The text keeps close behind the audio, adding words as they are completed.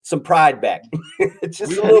some pride back.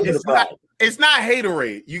 Just a little bit of pride. It's not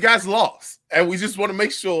haterade. You guys lost, and we just want to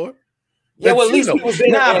make sure. Yeah, well, at least he was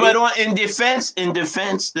there. But in defense,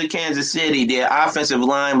 the Kansas City, their offensive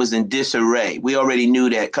line was in disarray. We already knew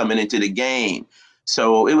that coming into the game.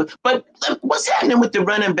 So it was. But what's happening with the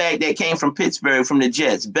running back that came from Pittsburgh from the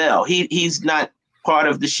Jets, Bell? He's not part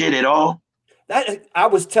of the shit at all. I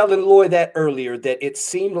was telling Lloyd that earlier, that it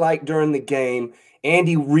seemed like during the game,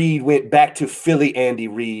 Andy Reid went back to Philly Andy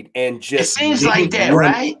Reid and just. It seems like that,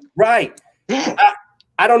 right? Right. Yeah.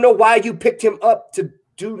 I don't know why you picked him up to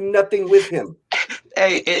do nothing with him.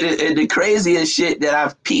 Hey, the craziest shit that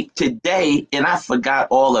I've peeped today, and I forgot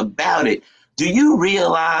all about it. Do you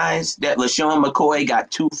realize that LaShawn McCoy got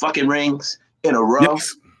 2 fucking rings in a row?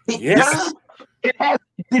 Yes. Did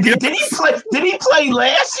he play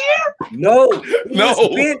last year? No. He was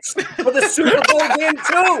benched for the Super Bowl then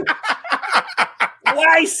too.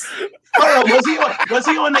 Twice. Was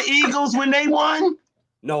he on the Eagles when they won?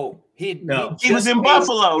 No. He was in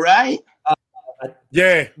Buffalo, right?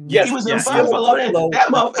 Yeah. Yes. He was in Buffalo.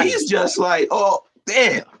 He's just like, oh,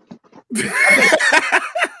 damn.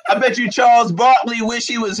 I bet you Charles Barkley wish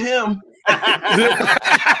he was him.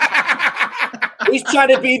 He's trying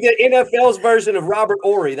to be the NFL's version of Robert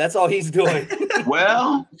Horry. That's all he's doing.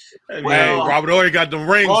 Well, Robert Horry got the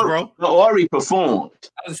rings, bro. Horry performed.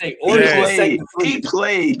 I was saying, Horry he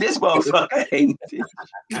played. This motherfucker ain't.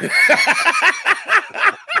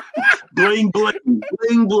 Bling, bling,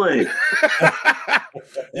 bling, bling.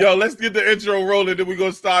 Yo, let's get the intro rolling, then we're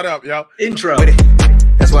going to start up, yo. Intro. With it.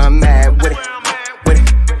 That's why I'm mad with it. With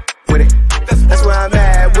it. With it. That's why I'm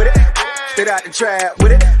mad with it. Straight out the trap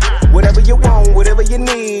with it. Whatever you want, whatever you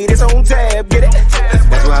need, it's on tab, get it.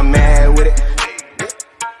 That's why I'm mad with it.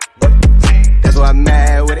 That's why I'm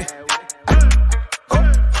mad with it.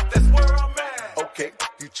 That's where I'm at. Okay,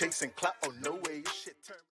 you chasing clout, oh no way, your shit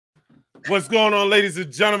turn. What's going on, ladies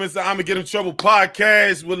and gentlemen? It's the I'ma Get in Trouble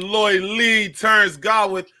podcast with Lloyd Lee, Terrence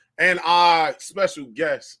Godwith, and our special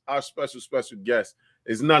guest. Our special guest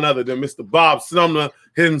is none other than Mr. Bob Sumner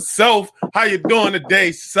himself. How you doing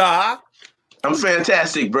today, sir? I'm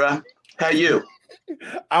fantastic, bro. How you?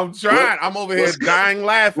 I'm trying. I'm over here dying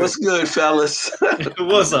laughing. What's good, fellas?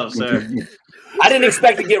 What's up, sir? I didn't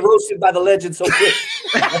expect to get roasted by the legend so quick.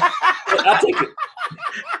 I'll take it.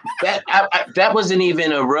 That wasn't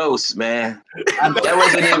even a roast, man. That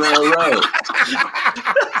wasn't even a roast.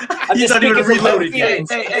 I'm just not even reloaded yet.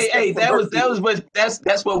 Hey,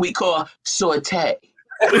 that's what we call saute.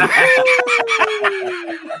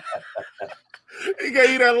 He gave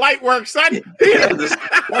you that light work, son. That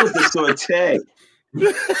was the saute.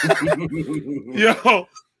 Yo,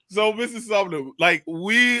 so Mr. Sumner, like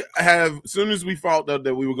as soon as we found out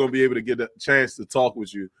that we were going to be able to get a chance to talk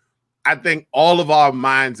with you, I think all of our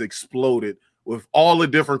minds exploded with all the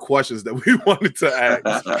different questions that we wanted to ask.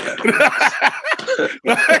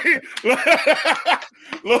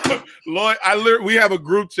 Lloyd, we have a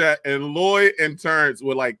group chat, and Lloyd and Terrence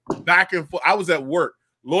were like back and forth. I was at work.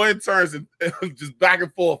 Lloyd and Terrence just back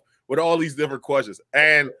and forth with all these different questions.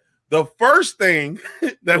 And the first thing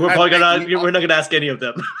that we're not going to ask any of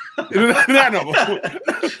them.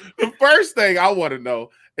 The first thing I want to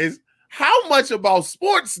know is, how much about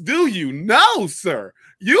sports do you know, sir?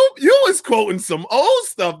 You was quoting some old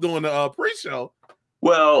stuff during the pre-show.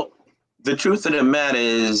 Well, the truth of the matter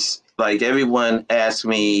is, like, everyone asked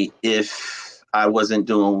me if I wasn't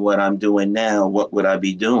doing what I'm doing now, what would I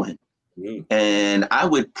be doing? And I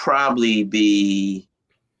would probably be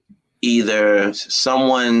either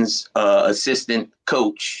someone's assistant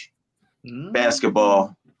coach,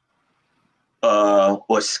 basketball,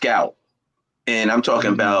 or scout. And I'm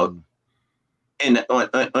talking about on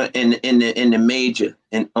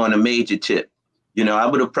a major tip. You know, I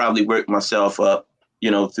would have probably worked myself up,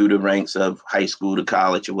 you know, through the ranks of high school to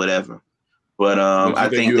college or whatever. But I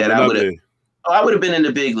think that I would have been in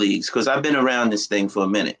the big leagues, because I've been around this thing for a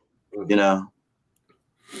minute, you know.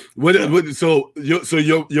 So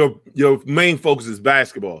your main focus is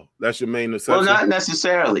basketball. That's your main necessity. Well, not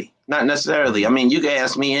necessarily. I mean, you can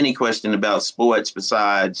ask me any question about sports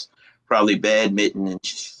besides probably badminton and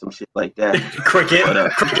some shit like that. Cricket,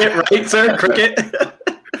 right, sir? Cricket.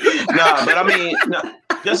 No, but I mean,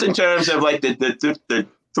 just in terms of like the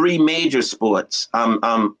 3 major sports,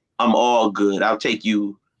 I'm all good. I'll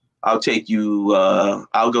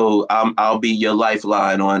be your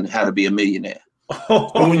lifeline on how to be a millionaire.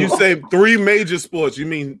 So when you say 3 major sports, you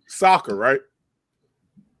mean soccer, right?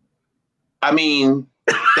 I mean,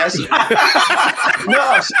 that's no.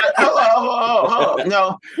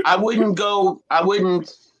 No, I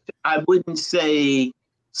wouldn't say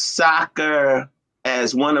soccer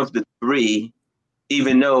as one of the 3.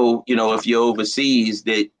 even though, if you're overseas,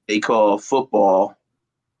 they call football,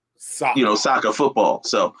 soccer football.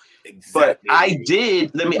 So, but I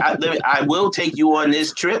did, I will take you on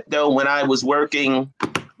this trip though. When I was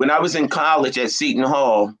in college at Seton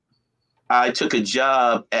Hall, I took a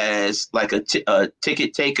job as like a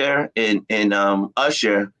ticket taker and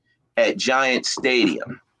usher at Giant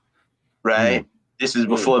Stadium, right? This is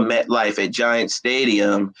before MetLife, at Giant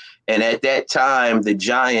Stadium. And at that time, the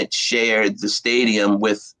Giants shared the stadium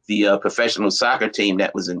with the professional soccer team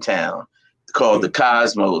that was in town called the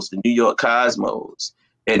Cosmos, the New York Cosmos.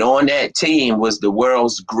 And on that team was the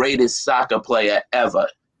world's greatest soccer player ever.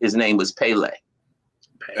 His name was Pele.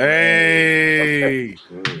 Hey.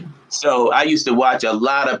 Okay. So I used to watch a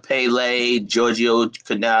lot of Pele, Giorgio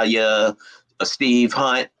Canaglia, Steve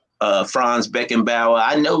Hunt, Franz Beckenbauer.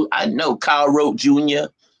 I know Kyle Rote Jr.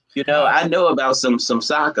 I know about some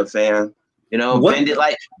soccer, fam. Bend it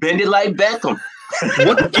like Beckham.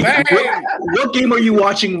 What game are you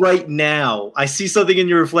watching right now? I see something in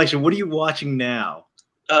your reflection. What are you watching now?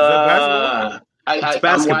 I'm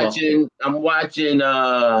watching.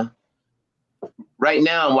 Right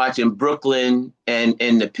now, I'm watching Brooklyn and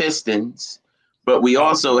the Pistons, but we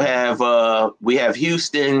also have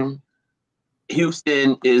Houston.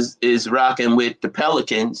 Houston is rocking with the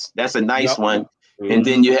Pelicans. That's a nice one. Mm-hmm. And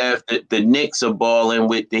then you have the Knicks are balling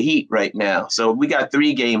with the Heat right now. So we got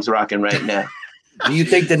 3 games rocking right now. Do you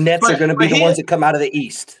think the Nets are going to be the ones that come out of the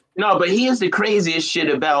East? No, but here's the craziest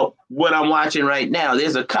shit about what I'm watching right now.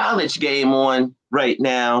 There's a college game on right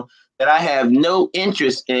now that I have no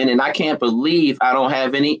interest in, and I can't believe I don't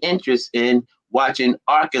have any interest in watching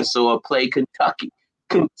Arkansas play Kentucky.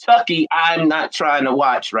 Kentucky, I'm not trying to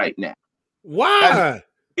watch right now. Why?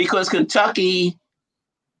 Because Kentucky,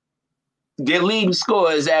 their leading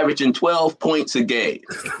scorer is averaging 12 points a game.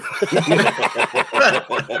 I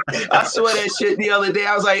saw that shit the other day.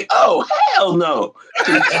 I was like, oh, hell no.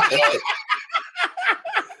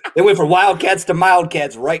 They went from Wildcats to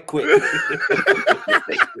Mildcats right quick.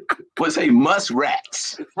 What's a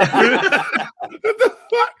muskrats?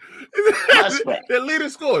 Their leader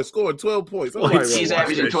scored 12 points. He's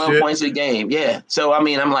averaging 12 points a game. Yeah. So, I'm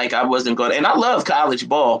like, I wasn't going to. And I love college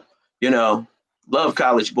ball, love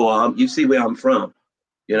college ball. You see where I'm from,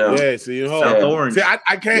 Yeah, see, South Orange. See,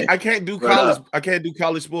 I can't do college. I can't do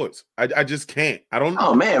college sports. I just can't. I don't.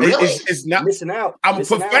 Oh man, really? It's not missing out. I'm a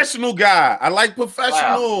professional guy. I like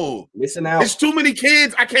professional. Wow. Missing out. There's too many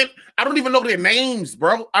kids. I don't even know their names,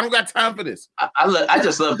 bro. I don't got time for this. I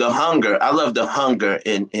just love the hunger. I love the hunger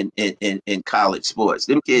in college sports.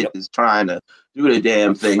 Them kids is trying to do the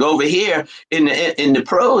damn thing. Over here in the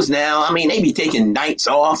pros now, they be taking nights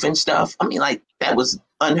off and stuff. Like that was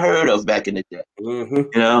unheard of back in the day.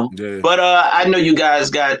 Mm-hmm. Yeah. But I know you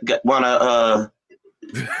guys want to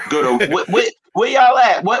go to where y'all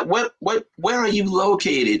at? Where are you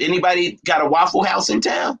located? Anybody got a Waffle House in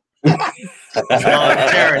town? Terrence.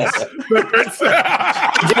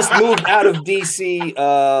 I just moved out of DC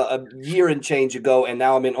a year and change ago, and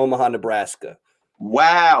now I'm in Omaha, Nebraska.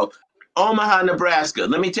 Wow. Omaha, Nebraska.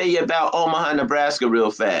 Let me tell you about Omaha, Nebraska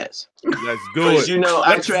real fast. Let's do it.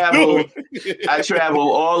 I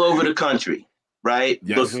travel all over the country, right?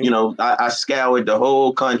 Yes. I scoured the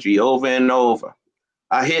whole country over and over.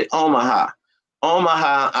 I hit Omaha.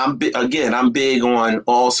 Omaha, I'm big on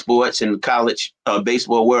all sports and college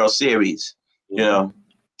baseball World Series.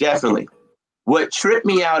 Definitely. What tripped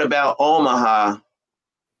me out about Omaha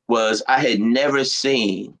was I had never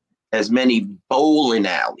seen as many bowling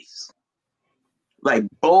alleys. Like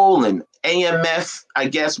bowling, AMF, I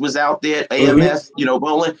guess, was out there. AMF,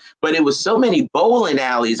 bowling, but it was so many bowling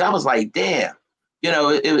alleys. I was like, damn,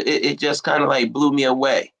 it just kind of like blew me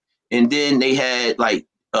away. And then they had like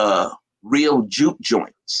real juke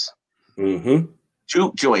joints. Mm-hmm.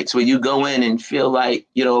 Juke joints where you go in and feel like,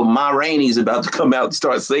 Ma Rainey's about to come out and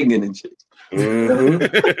start singing and shit. Mm-hmm.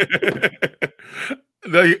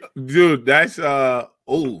 Dude, that's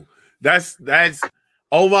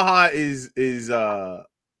Omaha is I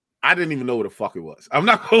didn't even know what the fuck it was. I'm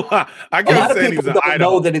not gonna lie. I kept saying he was an don't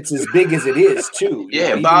idol. know that it's as big as it is too.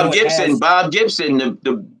 Yeah, Bob Gibson. Bob Gibson,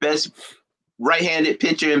 the best right-handed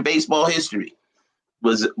pitcher in baseball history,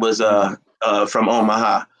 was from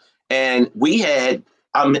Omaha. And we had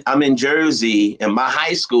I'm in Jersey, and my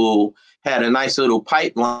high school had a nice little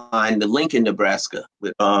pipeline to Lincoln, Nebraska,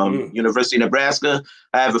 with University of Nebraska.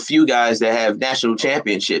 I have a few guys that have national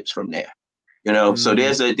championships from there. So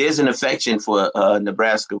there's an affection for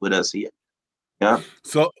Nebraska with us here. Yeah.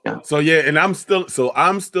 So and I'm still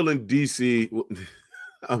in DC.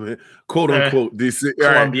 I'm in quote unquote DC.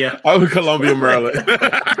 Columbia. Right. I'm in Columbia, Maryland.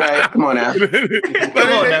 Right. Come on now.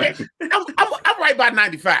 I'm right by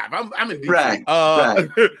 95. I'm in DC. Right.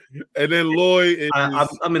 And then Lloyd is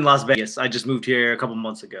I'm in Las Vegas. I just moved here a couple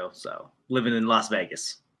months ago, so living in Las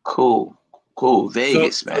Vegas. Cool.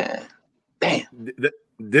 Vegas, man. Damn.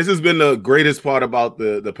 This has been the greatest part about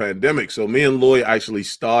the pandemic. So me and Lloyd actually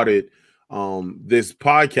started this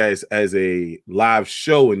podcast as a live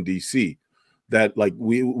show in DC. That like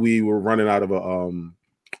we were running out of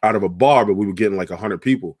a bar, but we were getting like 100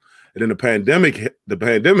 people. And then the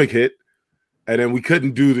pandemic hit, and then we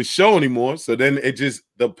couldn't do the show anymore. So then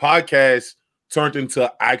the podcast turned into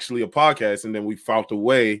actually a podcast, and then we found a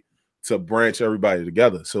way to branch everybody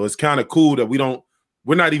together. So it's kind of cool that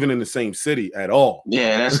we're not even in the same city at all.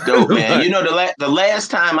 Yeah, that's dope, man. You know, the last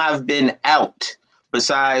time I've been out,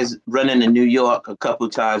 besides running to New York a couple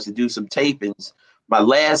times to do some tapings, my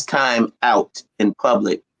last time out in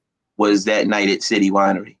public was that night at City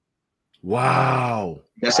Winery. Wow.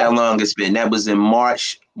 That's how long it's been. That was in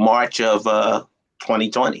March of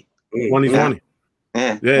 2020. 2020.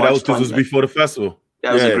 Yeah, that was before the festival.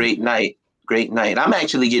 That was a great night. I'm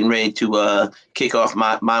actually getting ready to kick off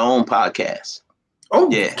my own podcast. Oh,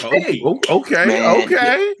 yeah. Okay. Man,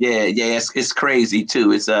 okay. Yeah. It's crazy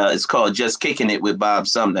too. It's called Just Kicking It with Bob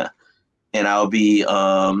Sumner, and I'll be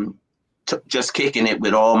just kicking it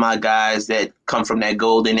with all my guys that come from that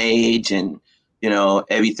golden age, and you know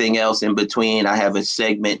everything else in between. I have a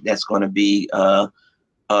segment that's going to be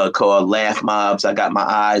called Laugh Mobs. I Got My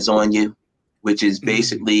Eyes on You, which is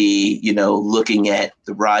basically looking at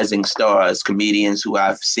the rising stars, comedians who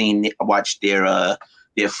I've watched their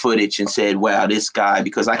footage and said, wow, this guy,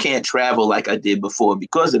 because I can't travel like I did before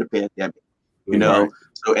because of the pandemic,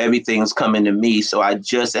 so everything's coming to me. So I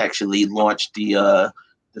just actually launched the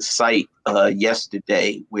site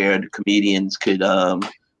yesterday where the comedians could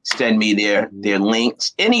send me their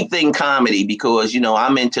links, anything comedy, because,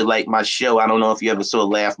 I'm into like my show. I don't know if you ever saw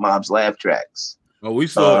Laugh Mob's Laugh Tracks. Oh, we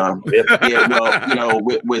saw it. Yeah, well,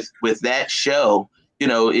 with that show,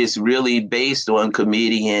 it's really based on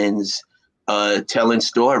comedians telling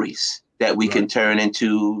stories that we can turn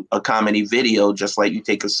into a comedy video, just like you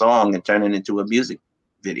take a song and turn it into a music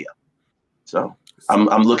video. So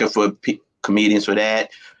I'm looking for comedians for that,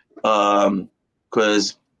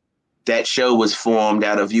 because that show was formed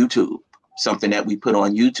out of YouTube, something that we put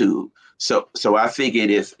on YouTube. So I figured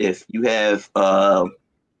if you have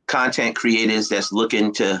content creators that's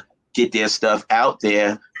looking to get their stuff out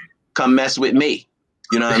there, come mess with me.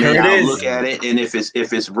 You know what I mean? I'll look at it, and if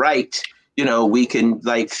it's right, we can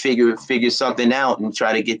like figure something out and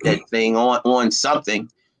try to get that thing on something,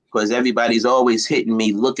 because everybody's always hitting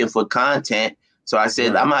me looking for content. So I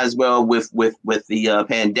said, I might as well with the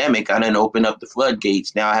pandemic, I didn't open up the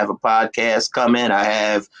floodgates. Now I have a podcast coming. I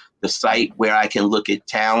have the site where I can look at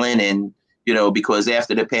talent, and because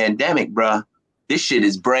after the pandemic, bruh, this shit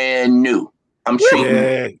is brand new. I'm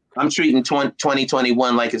treating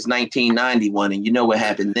 2021 like it's 1991, and you know what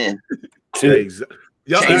happened then. Change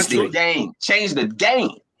the game. Change the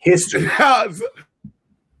game. History.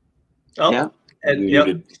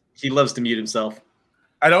 He loves to mute himself.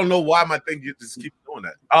 I don't know why my thing just keeps doing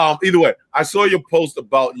that. Either way, I saw your post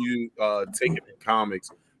about you taking in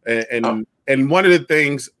comics, and one of the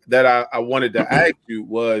things that I wanted to ask you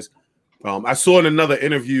was, I saw in another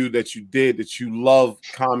interview that you did that you love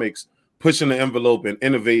comics pushing the envelope and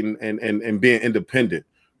innovating and being independent,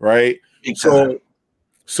 right? Exactly.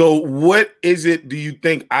 So what is it, do you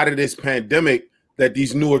think, out of this pandemic that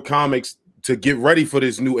these newer comics, to get ready for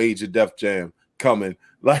this new age of Def Jam coming,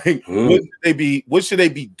 like what should they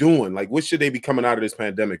be doing? Like what should they be coming out of this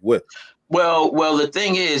pandemic with? Well, the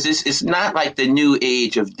thing is, it's not like the new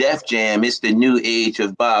age of Def Jam, it's the new age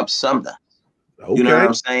of Bob Sumner. Okay. You know what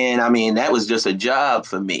I'm saying? I mean, that was just a job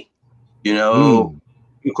for me,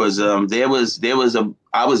 because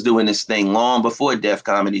I was doing this thing long before Def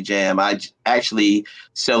Comedy Jam. I actually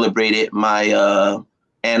celebrated my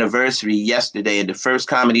anniversary yesterday, and the first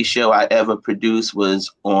comedy show I ever produced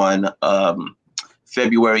was on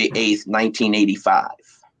February 8th, 1985.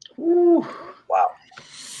 Ooh. Wow.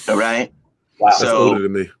 All right. Wow. That's older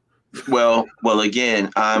than me. Well, again,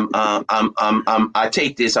 I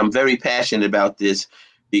take this. I'm very passionate about this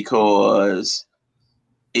because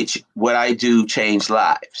what I do changed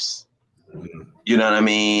lives. You know what I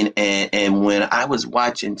mean? And when I was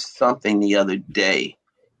watching something the other day,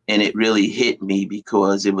 and it really hit me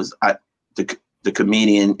because it was the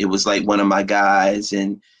comedian. It was like one of my guys,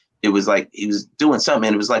 and it was like he was doing something,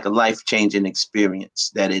 and it was like a life-changing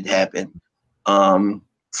experience that had happened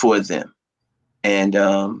for them. And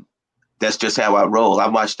that's just how I roll. I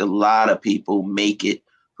watched a lot of people make it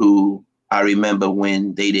who I remember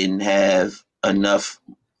when they didn't have enough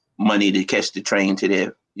money to catch the train to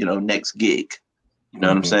their, next gig. You know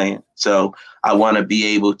what I'm saying? So I want to be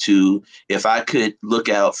able to, if I could look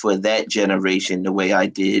out for that generation the way I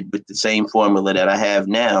did with the same formula that I have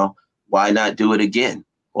now, why not do it again?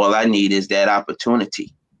 All I need is that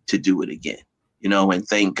opportunity to do it again, you know, and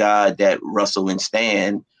thank God that Russell and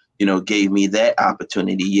Stan, you know, gave me that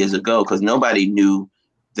opportunity years ago, because nobody knew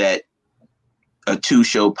that a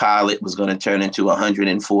 2-show pilot was going to turn into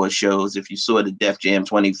 104 shows. If you saw the Def Jam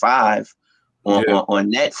 25 on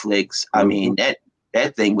Netflix, I mean,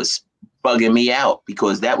 that thing was bugging me out,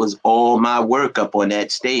 because that was all my work up on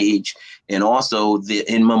that stage. And also the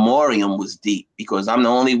in memoriam was deep, because I'm the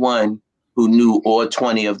only one who knew all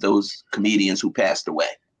 20 of those comedians who passed away.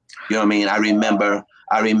 You know what I mean? I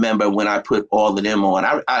remember when I put all of them on.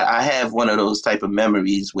 I have one of those type of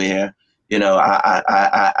memories where, you know,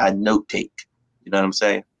 I note take. You know what I'm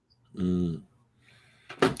saying?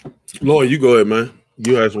 Lloyd, you go ahead, man.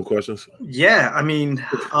 You had some questions. Yeah, I mean,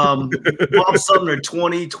 Bob Sumner,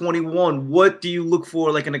 2021. What do you look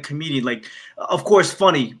for, like, in a comedian? Like, of course,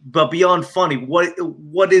 funny, but beyond funny,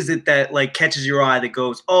 what is it that, like, catches your eye that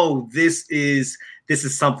goes, oh, this is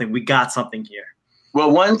something. We got something here. Well,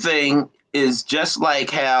 one thing is, just like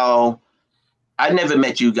how I never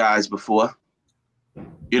met you guys before,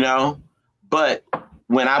 you know, but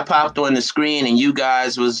when I popped on the screen and you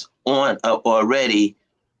guys was on already,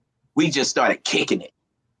 we just started kicking it.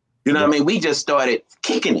 You know what I mean? We just started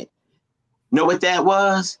kicking it. Know what that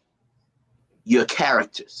was? Your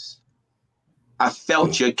characters. I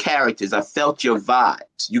felt your characters. I felt your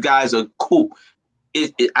vibes. You guys are cool.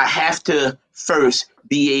 I have to first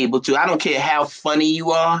be able to, I don't care how funny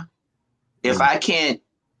you are. If I can't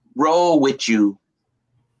roll with you,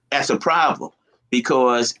 that's a problem,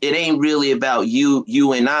 because it ain't really about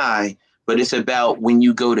you and I, but it's about when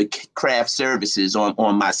you go to craft services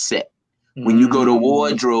on my set. When you go to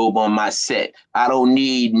wardrobe on my set, I don't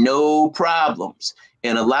need no problems.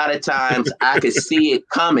 And a lot of times I could see it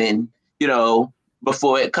coming, you know,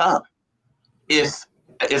 before it comes. If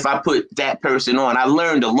I put that person on, I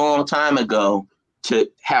learned a long time ago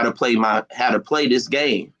how to play this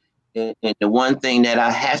game. And the one thing that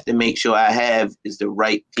I have to make sure I have is the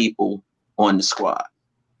right people on the squad.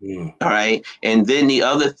 All right. And then the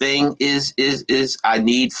other thing is I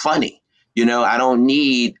need funny. You know, I don't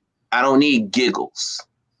need giggles.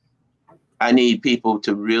 I need people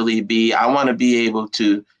to really I want to be able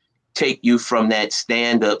to take you from that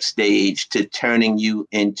stand-up stage to turning you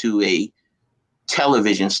into a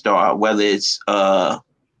television star, whether it's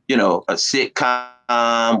you know, a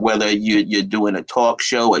sitcom, whether you're doing a talk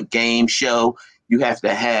show, a game show. You have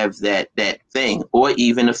to have that thing, or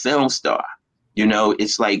even a film star. You know,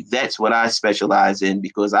 it's like, that's what I specialize in,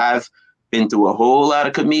 because I've been through a whole lot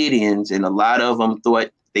of comedians, and a lot of them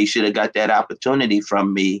thought they should have got that opportunity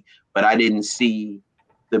from me, but I didn't see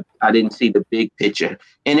the big picture.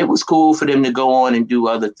 And it was cool for them to go on and do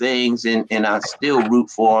other things, and I still root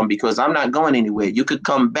for them, because I'm not going anywhere. You could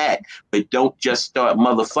come back, but don't just start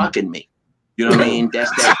motherfucking me. You know what I mean?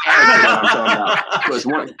 That's that character that I'm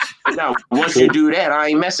talking about. Because once you do that, I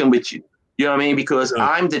ain't messing with you. You know what I mean? Because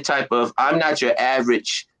I'm not your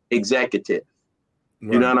average executive.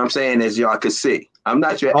 Right. You know what I'm saying? As y'all can see, I'm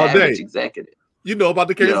not your average executive. You know about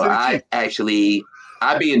the Kansas City.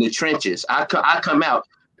 I be in the trenches. I come out.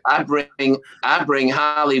 I bring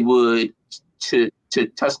Hollywood to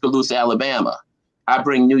Tuscaloosa, Alabama. I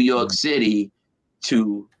bring New York City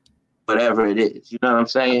to whatever it is. You know what I'm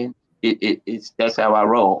saying? It's that's how I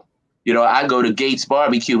roll. You know, I go to Gates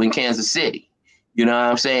Barbecue in Kansas City. You know what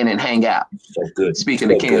I'm saying? And hang out. So good.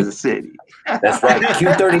 Speaking of Kansas City. That's right.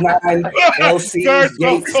 Q39, LC,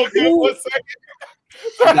 Gates. So good. 1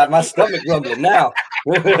 second. I got my stomach rumbling now.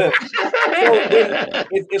 So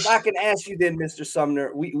if I can ask you then, Mr.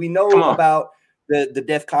 Sumner, we know about the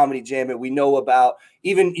Def Comedy Jam, and we know about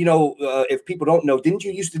even, you know, if people don't know, didn't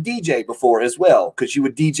you used to DJ before as well? Because you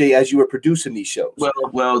would DJ as you were producing these shows.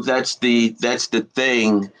 Well, that's the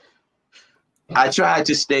thing. I try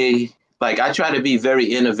to be very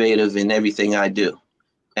innovative in everything I do.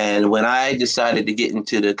 And when I decided to get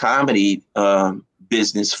into the comedy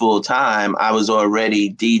business full time, I was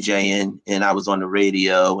already DJing, and I was on the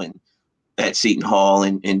radio and at Seton Hall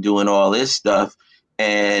and doing all this stuff.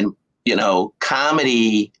 And, you know,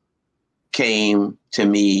 comedy came to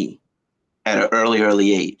me at an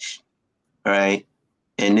early age. All right.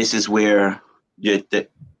 And this is where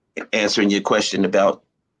answering your question about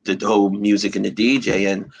the whole music and the DJ.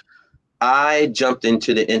 And I jumped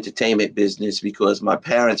into the entertainment business because my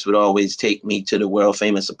parents would always take me to the world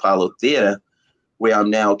famous Apollo Theater, where I'm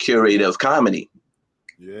now curator of comedy.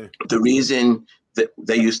 Yeah. The reason that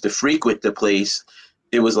they used to frequent the place,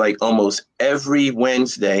 it was like almost every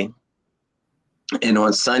Wednesday And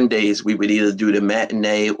on Sundays, we would either do the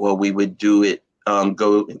matinee or we would do it,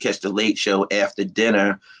 go and catch the late show after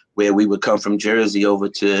dinner, where we would come from Jersey over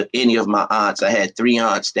to any of my aunts. I had 3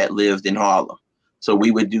 aunts that lived in Harlem. So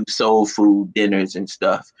we would do soul food dinners and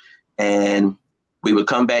stuff. And we would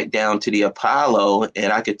come back down to the Apollo.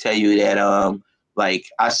 And I could tell you that, like,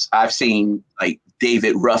 I've seen like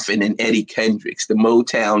David Ruffin and Eddie Kendricks, the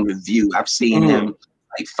Motown Review. I've seen them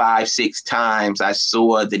like 5-6 times. I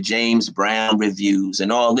saw the James Brown reviews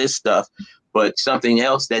and all this stuff. But something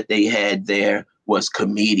else that they had there was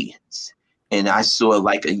comedians. And I saw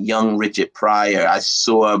like a young Richard Pryor. I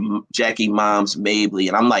saw Jackie Moms Mabley,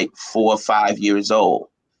 and I'm like 4 or 5 years old.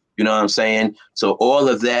 You know what I'm saying? So all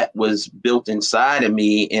of that was built inside of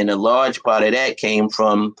me. And a large part of that came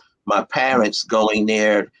from my parents going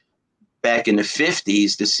there back in the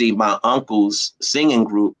 50s to see my uncle's singing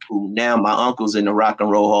group, who now my uncle's in the Rock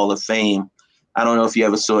and Roll Hall of Fame. I don't know if you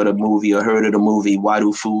ever saw the movie or heard of the movie, Why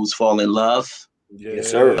Do Fools Fall in Love?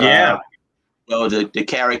 Yes, sir. Yeah. Well, the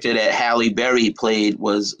character that Halle Berry played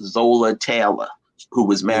was Zola Taylor, who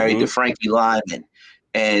was married to Frankie Lyman.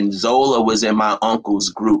 And Zola was in my uncle's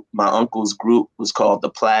group. My uncle's group was called The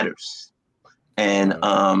Platters. And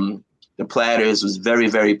The Platters was very,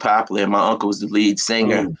 very popular. My uncle was the lead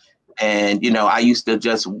singer. And, you know, I used to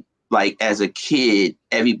just, like, as a kid,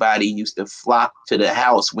 everybody used to flock to the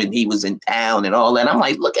house when he was in town and all that. I'm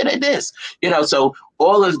like, look at this, you know, so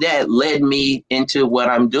all of that led me into what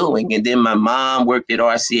I'm doing. And then my mom worked at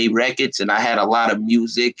RCA Records, and I had a lot of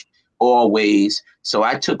music always. So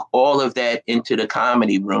I took all of that into the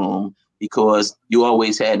comedy room, because you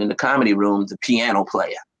always had in the comedy room the piano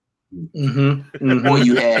player. Or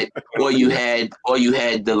you had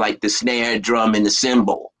the, like, the snare drum and the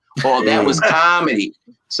cymbal. All that was comedy.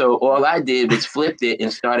 So all I did was flipped it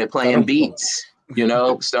and started playing beats, you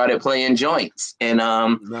know, started playing joints. And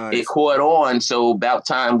It caught on. So about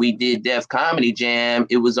time we did Def Comedy Jam,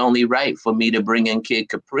 it was only right for me to bring in Kid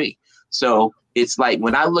Capri. So it's like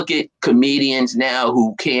when I look at comedians now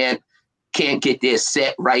who can't get their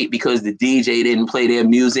set right because the DJ didn't play their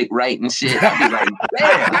music right and shit, I'd be like,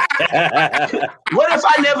 damn, what if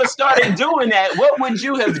I never started doing that? What would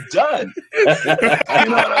you have done? You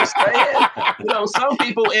know what I'm saying? You know, some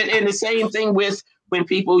people, and the same thing with when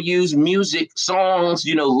people use music, songs,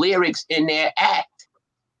 you know, lyrics in their act.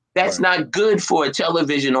 That's not good for a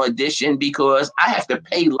television audition, because I have to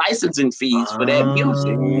pay licensing fees for that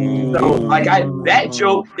music. So, like,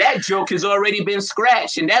 that joke has already been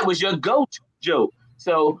scratched, and that was your go-to joke.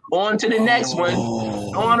 So on to the next one.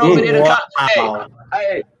 On over there to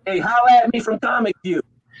hey, holla at me from Comic View.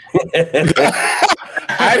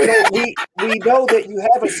 I know we know that you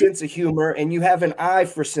have a sense of humor and you have an eye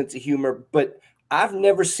for sense of humor, but I've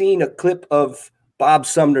never seen a clip of Bob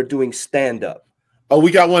Sumner doing stand-up. Oh, we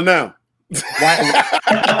got one now.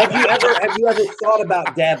 Have you ever thought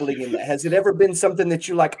about dabbling in that? Has it ever been something that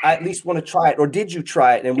you like, I at least want to try it, or did you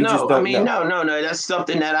try it and we just don't know? No. That's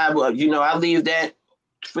something that I leave that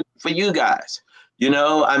for you guys. You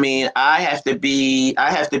know, I mean, I have to be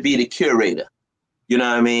the curator. You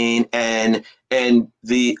know what I mean? And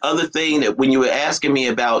the other thing that when you were asking me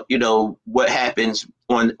about, you know, what happens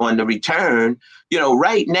on the return, you know,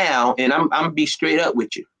 right now, and I'm gonna be straight up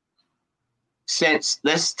with you. Since,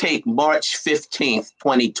 let's take March 15th,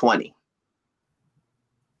 2020.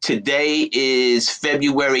 Today is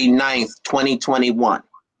February 9th, 2021.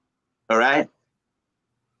 All right?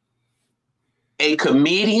 A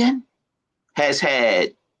comedian has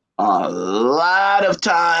had a lot of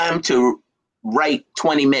time to write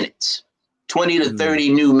 20 minutes, 20 to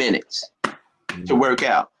 30 new minutes to work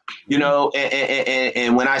out. You know,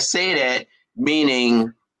 and when I say that,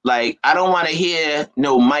 meaning, like, I don't want to hear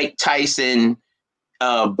no Mike Tyson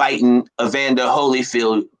biting Evander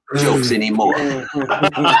Holyfield jokes anymore.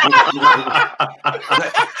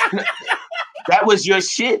 That was your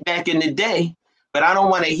shit back in the day, but I don't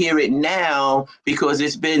want to hear it now, because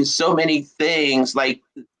it's been so many things. Like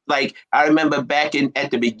I remember back at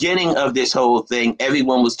the beginning of this whole thing,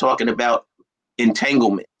 everyone was talking about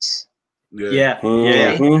entanglements. Yeah.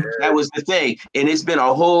 That was the thing. And it's been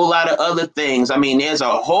a whole lot of other things. I mean, there's a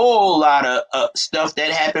whole lot of stuff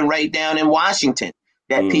that happened right down in Washington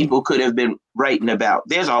that people could have been writing about.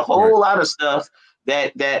 There's a whole lot of stuff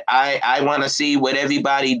that I want to see what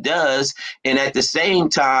everybody does. And at the same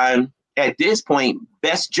time, at this point,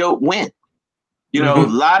 best joke win. You know, a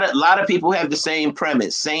lot of people have the same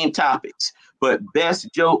premise, same topics, but best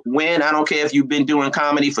joke win. I don't care if you've been doing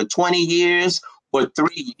comedy for 20 years or 3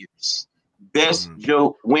 years. Best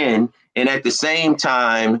joke win. And at the same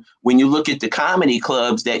time, when you look at the comedy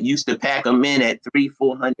clubs that used to pack them in at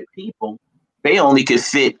 300-400 people, they only could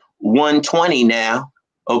fit 120 now.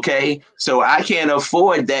 Okay, so I can't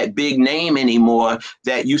afford that big name anymore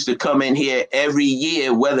that used to come in here every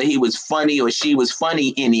year, whether he was funny or she was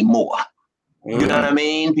funny anymore. You know what I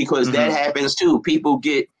mean? Because that happens too.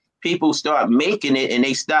 People start making it and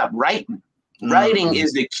they stop writing. Writing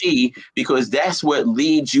is the key, because that's what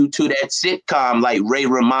leads you to that sitcom like Ray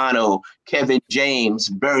Romano, Kevin James,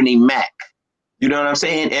 Bernie Mac. You know what I'm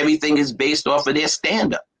saying? Everything is based off of their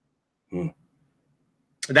stand-up.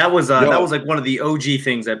 That was like one of the OG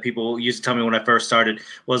things that people used to tell me when I first started,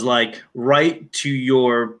 was like, write to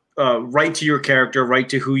your character, write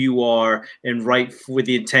to who you are, and write with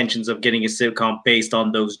the intentions of getting a sitcom based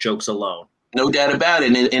on those jokes alone. No doubt about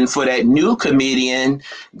it. And for that new comedian,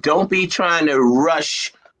 don't be trying to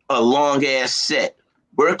rush a long ass set.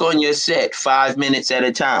 Work on your set 5 minutes at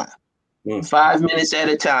a time. 5 minutes at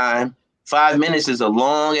a time. 5 minutes is a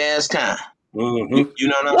long ass time. You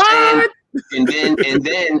know what I'm saying? And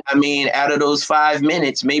then, I mean, out of those 5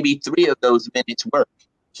 minutes, maybe 3 of those minutes work.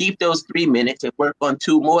 Keep those 3 minutes and work on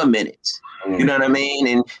 2 more minutes. You know what I mean?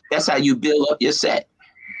 And that's how you build up your set.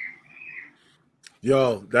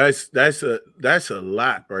 Yo, that's a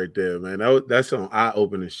lot right there, man. That's some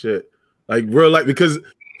eye-opening shit. Like real life, because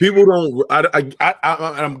people don't.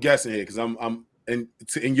 I'm guessing here because I'm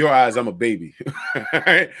in your eyes, I'm a baby.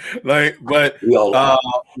 Like, but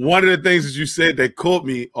one of the things that you said that caught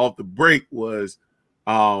me off the break was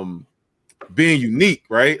being unique,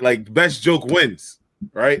 right? Like the best joke wins,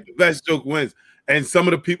 right? The best joke wins. And some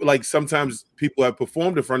of the people, like sometimes people have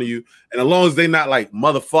performed in front of you, and as long as they're not like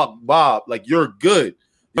motherfuck Bob, like you're good. You know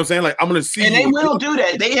what I'm saying? Like I'm gonna see. And they will do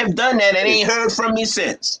that. They have done that and ain't heard from me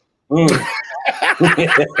since. Do you want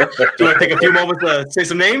to take a few moments to say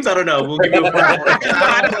some names? I don't know. We'll give you a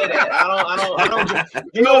I don't.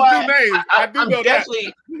 You know what?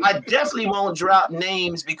 I definitely won't drop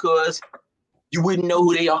names because you wouldn't know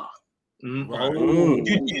who they are. You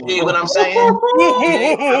see what I'm saying?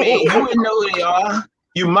 I mean, you wouldn't know who they are.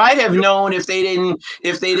 You might have known if they didn't.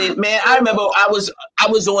 Man, I remember I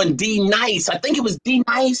was on D Nice. I think it was D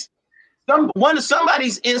Nice.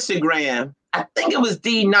 Somebody's Instagram. I think it was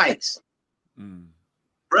D Nice.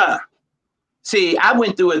 Bruh. See, I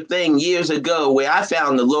went through a thing years ago where I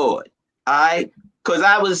found the Lord. All right, because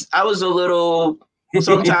I was a little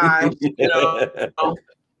sometimes, you know,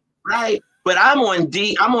 right. But I'm on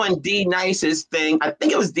D Nice's thing. I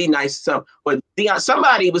think it was D Nice, but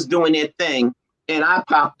somebody was doing their thing, and I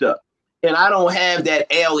popped up. And I don't have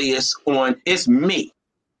that alias on. It's me.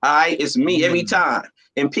 All right, it's me every time.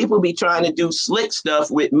 And people be trying to do slick stuff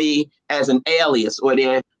with me as an alias or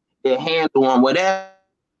their handle on whatever.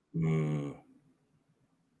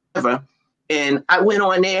 And I went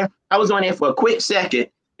on there. I was on there for a quick second,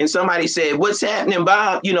 and somebody said, "What's happening,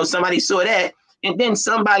 Bob?" You know, somebody saw that. And then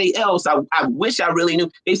somebody else, I wish I really knew,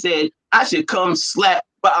 they said, I should come slap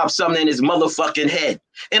Bob something in his motherfucking head.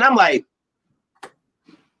 And I'm like,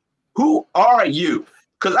 who are you?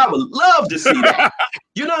 Because I would love to see that.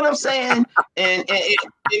 You know what I'm saying? And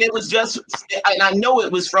it was just, and I know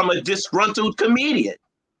it was from a disgruntled comedian.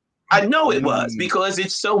 I know it was, because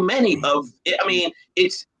it's so many of, I mean,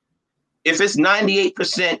 if it's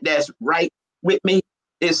 98% that's right with me,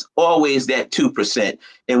 it's always that 2%.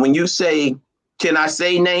 And when you say, can I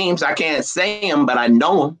say names? I can't say them, but I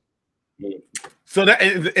know them. So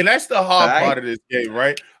that's the hard part of this game,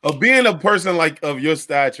 right? Of being a person like of your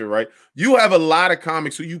stature, right? You have a lot of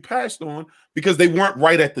comics who you passed on because they weren't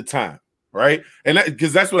right at the time, right? And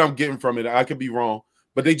because that's what I'm getting from it. I could be wrong,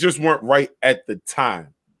 but they just weren't right at the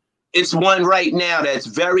time. It's one right now that's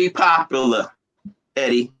very popular,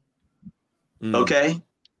 Eddie. Okay?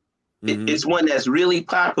 It's one that's really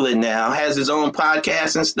popular now, has his own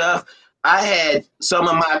podcast and stuff. I had some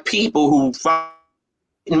of my people who found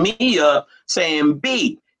me up saying,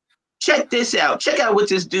 B, check this out. Check out what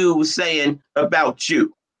this dude was saying about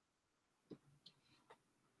you.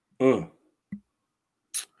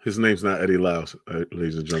 His name's not Eddie Lyles,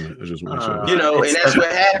 ladies and gentlemen. I just want to say that. You know, and that's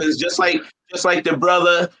what happens. Just like the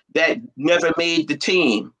brother that never made the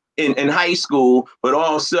team in high school, but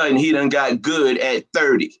all of a sudden he done got good at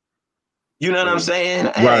 30. You know what I'm saying?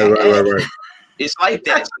 Right. It's like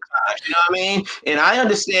that sometimes, you know what I mean? And I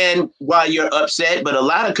understand why you're upset, but a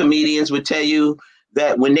lot of comedians would tell you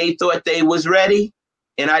that when they thought they was ready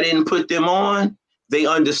and I didn't put them on, they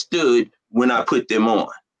understood when I put them on.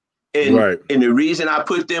 And, and the reason I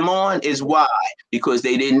put them on is why? Because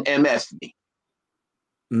they didn't MF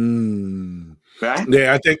me. Right?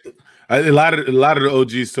 Yeah, I think a lot of the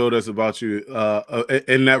OGs told us about you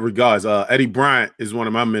in that regards. Eddie Bryant is one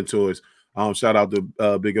of my mentors. Shout out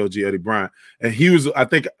to Big OG Eddie Bryant. And he was, I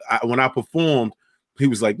think when I performed, He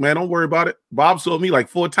was like, man, don't worry about it. Bob saw me like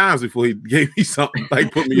 4 times before he gave me something,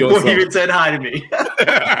 like put me on something. He even said hi to me.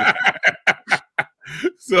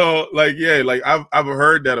 So, like, yeah, like I've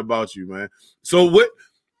heard that about you, man. So what,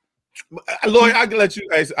 Lloyd, I can let you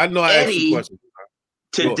ask. I know I asked you questions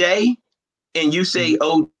today, and you say,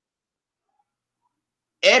 oh,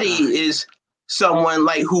 Eddie is someone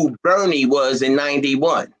like who Bernie was in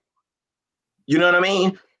 91. You know what I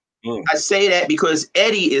mean? I say that because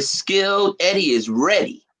Eddie is skilled. Eddie is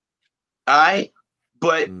ready. All right.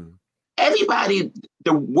 But everybody,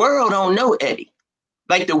 the world don't know Eddie.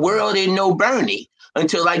 Like the world didn't know Bernie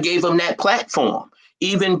until I gave him that platform.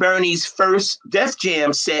 Even Bernie's first Def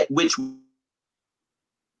Jam set, which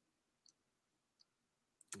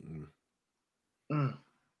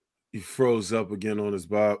he froze up again on us,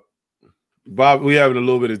 Bob. Bob, we having a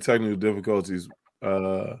little bit of technical difficulties.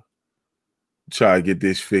 Try to get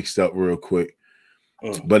this fixed up real quick.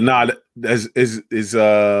 But nah,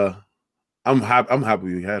 I'm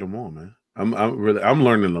happy we had him on, man. I'm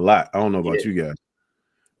learning a lot. I don't know about you guys.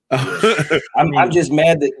 I'm just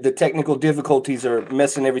mad that the technical difficulties are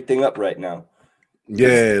messing everything up right now.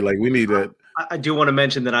 Yeah, like we need that. I do want to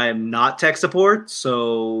mention that I am not tech support,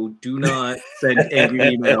 so do not send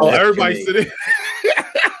angry emails. Oh, everybody's sitting.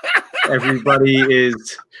 Everybody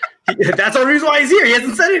is. That's the reason why he's here. He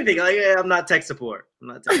hasn't said anything. Like, I'm not tech support. I'm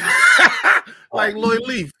not tech support. Like Lloyd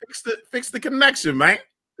Lee, fix the connection, man.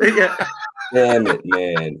 Yeah. Damn it,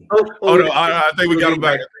 man. Oh no, I think we got him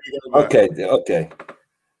back. Okay.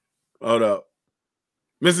 Hold up.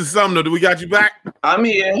 Mrs. Sumner, do we got you back? I'm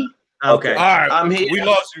here. Okay. All right. I'm here. We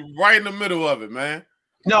lost you right in the middle of it, man.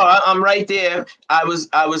 No, I'm right there. I was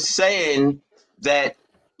saying that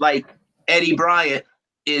like Eddie Bryant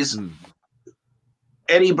is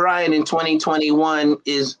Eddie Bryant in 2021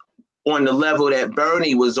 is on the level that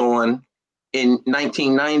Bernie was on in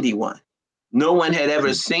 1991. No one had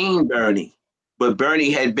ever seen Bernie, but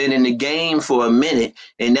Bernie had been in the game for a minute,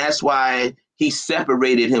 and that's why he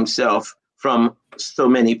separated himself from so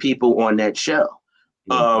many people on that show.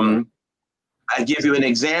 I give you an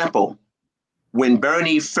example. When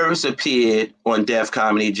Bernie first appeared on Def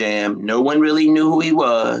Comedy Jam, no one really knew who he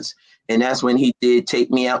was. And that's when he did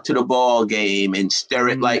Take Me Out to the Ball Game and Stir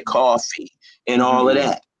It Like Coffee and all of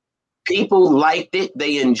that. People liked it.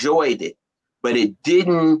 They enjoyed it. But it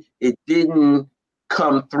didn't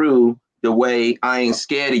come through the way I Ain't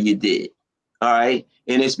Scared of You did. All right.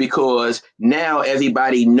 And it's because now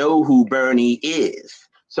everybody know who Bernie is.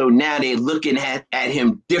 So now they're looking at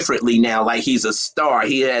him differently now, like he's a star.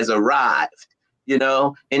 He has arrived, you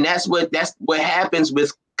know, and that's what happens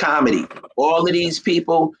with comedy. All of these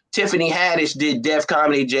people, Tiffany Haddish did Def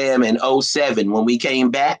Comedy Jam in 2007 when we came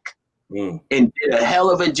back and did a hell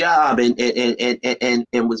of a job and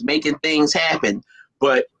was making things happen.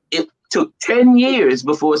 But it took 10 years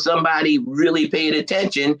before somebody really paid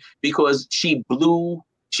attention because she blew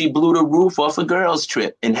the roof off a girls'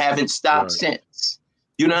 trip and haven't stopped since.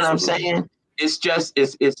 You know what I'm saying? It's just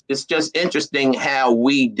interesting how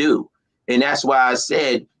we do. And that's why I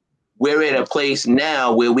said we're at a place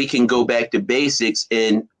now where we can go back to basics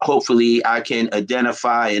and hopefully I can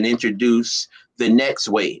identify and introduce the next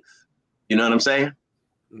wave. You know what I'm saying?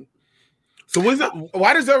 So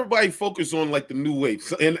why does everybody focus on like the new wave?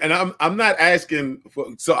 So, and I'm not asking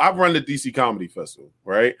for, so I run the DC Comedy Festival,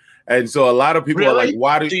 right? And so a lot of people are like,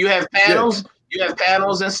 why do you have panels? Yeah. You have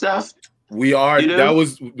panels and stuff? We are. That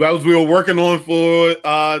was we were working on for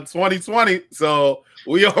 2020. So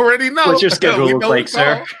we already know. What's your schedule look like,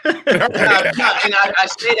 sir? And I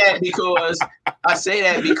say that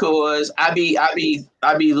because I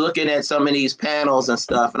be looking at some of these panels and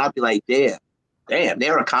stuff, and I be like, damn,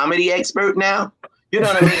 they're a comedy expert now. You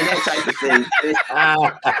know what I mean? That type of thing.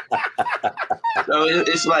 So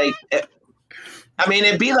it's like. I mean,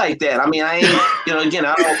 it'd be like that. I mean, I ain't, you know, again,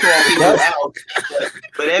 I don't call people out,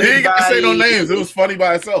 but everybody. You ain't got to say no names. It was funny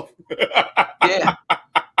by itself. Yeah.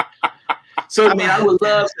 So, I mean, I would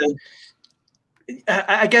love to.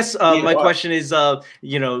 I guess my question is,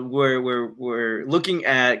 you know, we're looking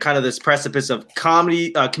at kind of this precipice of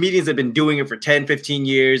comedy. Comedians have been doing it for 10, 15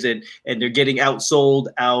 years, and they're getting outsold,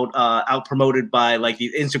 out promoted by like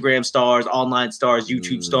these Instagram stars, online stars,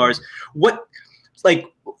 YouTube stars. Would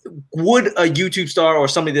a YouTube star or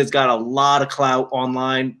somebody that's got a lot of clout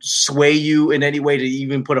online sway you in any way to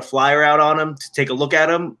even put a flyer out on him to take a look at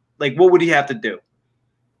him? Like, what would he have to do?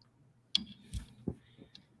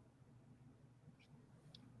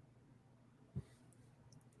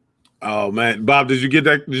 Oh man, Bob, did you get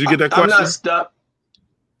that? Did you get that question? I'm not stuck.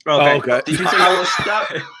 Okay. Oh, okay. Did you say I was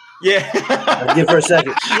stuck? Yeah. Give for a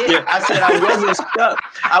second. Yeah, I said I wasn't stuck.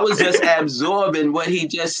 I was just absorbing what he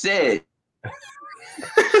just said.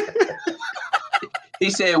 He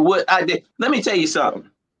said, "What I did? Let me tell you something.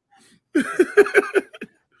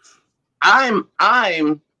 I'm.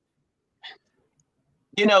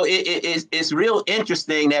 You know, it's real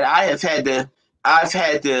interesting that I've had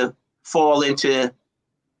to fall into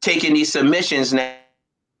taking these submissions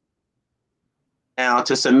now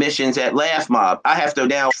to submissions at Laugh Mob. I have to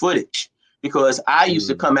now footage because I used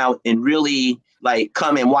to come out and really like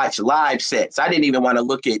come and watch live sets. I didn't even want to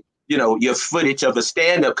look at, you know, your footage of a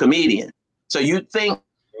stand-up comedian. So you think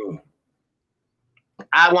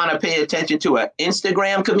I want to pay attention to an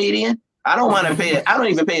Instagram comedian? I don't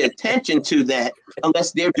even pay attention to that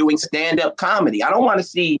unless they're doing stand-up comedy. I don't want to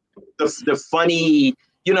see the funny,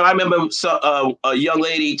 you know, I remember a young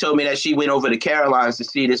lady told me that she went over to Caroline's to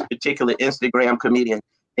see this particular Instagram comedian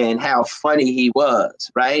and how funny he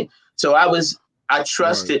was, right? So I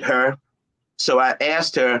trusted her. So I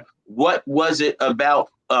asked her, what was it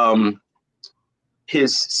about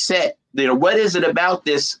his set? You know, what is it about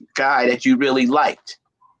this guy that you really liked?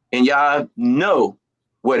 And y'all know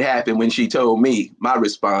what happened when she told me my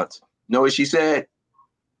response. Know what she said?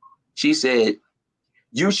 She said,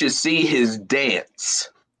 "You should see his dance."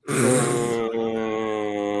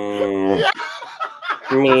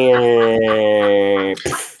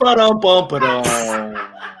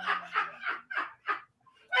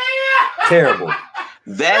 Terrible.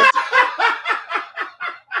 That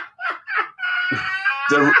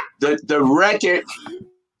the record,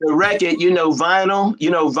 you know,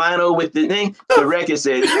 vinyl with the thing. The record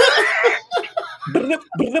said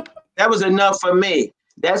that was enough for me.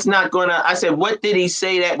 That's not gonna. I said, what did he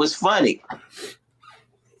say that was funny?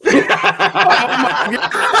 I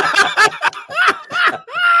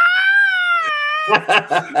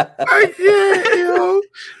can't, yo.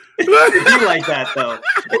 You like that though?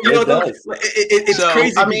 You know, it's so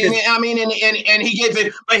crazy. I mean, and he gets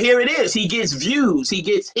it. But here it is. He gets views. He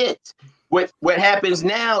gets hits. What happens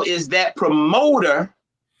now is that promoter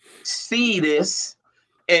see this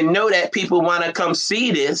and know that people want to come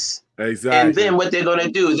see this. Exactly. And then what they're going to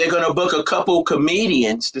do is they're going to book a couple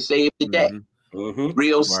comedians to save the day.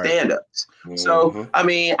 Real stand-ups. So, I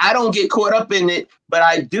mean, I don't get caught up in it, but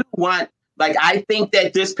I do want, like, I think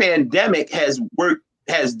that this pandemic has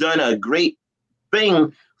done a great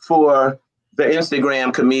thing for the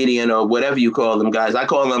Instagram comedian or whatever you call them, guys. I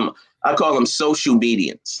call them social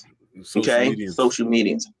medians. Social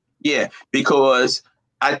medians. Yeah, because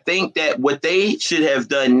I think that what they should have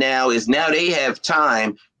done now is now they have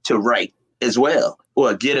time to write as well,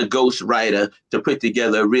 or get a ghost writer to put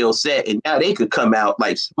together a real set, and now they could come out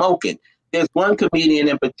like smoking. There's one comedian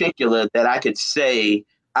in particular that I could say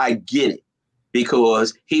I get it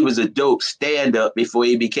because he was a dope stand-up before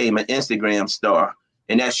he became an Instagram star,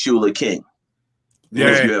 and that's Shula King.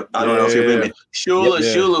 Yeah, I don't know if you're with me.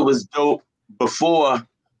 Shula was dope before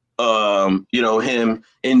him.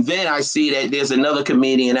 And then I see that there's another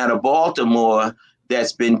comedian out of Baltimore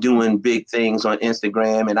that's been doing big things on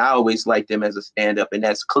Instagram, and I always liked him as a stand-up, and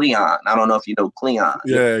that's Cleon. I don't know if you know Cleon.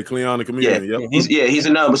 Yeah, Cleon the comedian. Yeah, yep. He's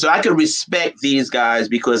another. So I can respect these guys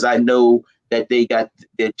because I know that they got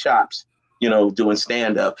their chops, doing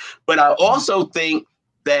stand-up. But I also think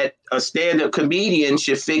that a stand-up comedian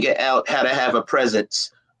should figure out how to have a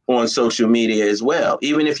presence on social media as well.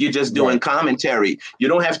 Even if you're just doing commentary, you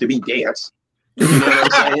don't have to be dance. You know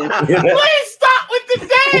what I'm saying? Please stop with the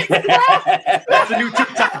dance, bro. That's the new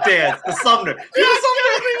TikTok dance, the Sumner.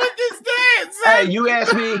 With this dance. Hey, you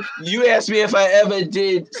asked me if I ever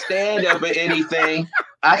did stand up or anything.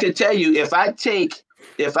 I can tell you if I take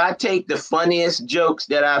the funniest jokes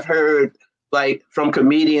that I've heard, like from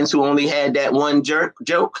comedians who only had that one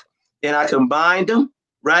joke, and I combined them,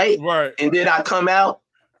 right? And then I come out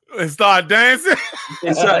and start dancing.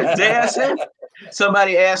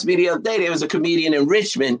 Somebody asked me the other day, there was a comedian in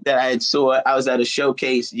Richmond that I saw. I was at a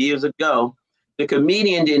showcase years ago. The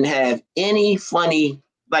comedian didn't have any funny,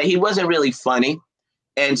 like he wasn't really funny.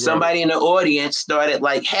 And somebody in the audience started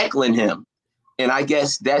like heckling him. And I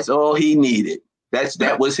guess that's all he needed.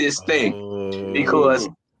 That was his thing. Because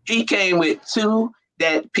he came with two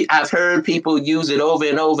that I've heard people use it over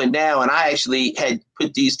and over now. And I actually had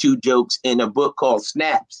put these two jokes in a book called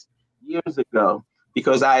Snaps years ago,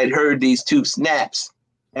 because I had heard these two snaps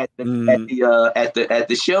at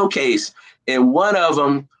the showcase, and one of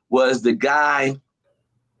them was the guy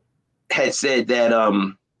had said that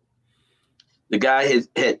the guy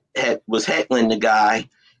was heckling the guy,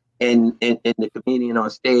 and the comedian on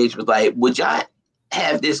stage was like, "Would y'all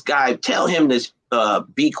have this guy tell him to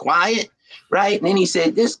be quiet?" Right, and then he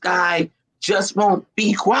said, "This guy just won't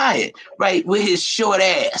be quiet, right, with his short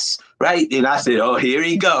ass." right? And I said, oh, here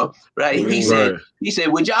he go, right? He said,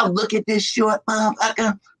 would y'all look at this short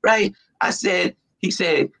motherfucker, right? He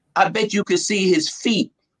said, I bet you could see his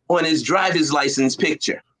feet on his driver's license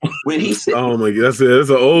picture. When he said, "Oh my God, that's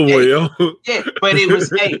an old one, yo." Yeah, but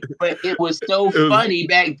it was so funny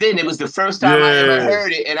back then. It was the first time I ever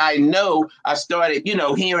heard it, and I know I started,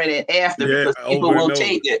 hearing it after because people will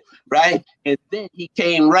take it, right? And then he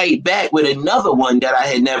came right back with another one that I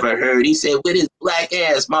had never heard. He said, "With his black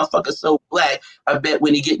ass, motherfucker, so black. I bet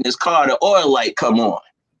when he get in his car, the oil light come on,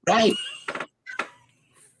 right?"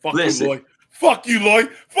 Listen. Fuck you, Lloyd.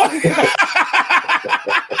 Fuck you.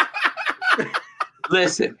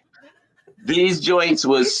 Listen, these joints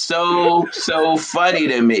was so funny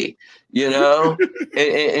to me, and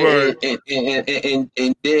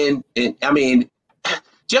then I mean,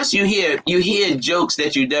 just you hear jokes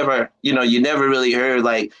that you never really heard,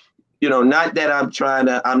 like, not that I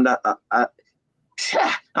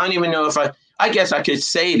don't even know if I guess I could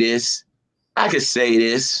say this.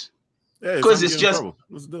 Because it's just,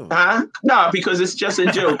 no, because it's just a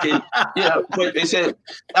joke. And, but they said,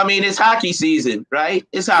 I mean, it's hockey season, right?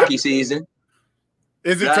 It's hockey season.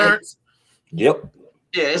 Is it, right? Terrence? Yep.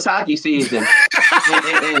 Yeah, it's hockey season.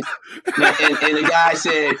 and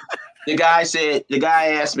the guy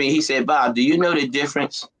asked me, he said, "Bob, do you know the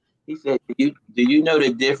difference?" He said, do you know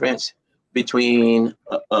the difference between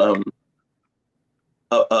a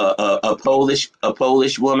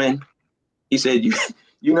Polish woman? He said,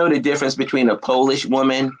 You know the difference between a Polish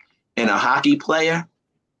woman and a hockey player?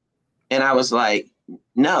 And I was like,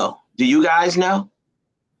 no. Do you guys know?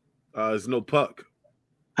 There's no puck.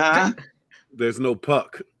 Huh? There's no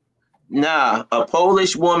puck. Nah, a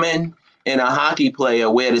Polish woman and a hockey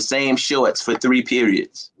player wear the same shorts for 3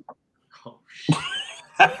 periods. Oh, shit.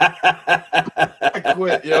 I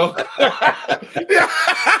quit, yo.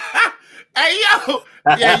 Hey, yo.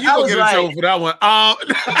 Yeah, you gonna get in trouble for that one.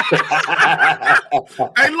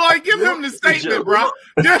 Hey, Lloyd, give him the statement, bro.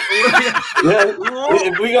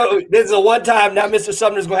 We go. This is a one time. Now, Mr.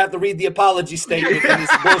 Sumner's gonna have to read the apology statement in this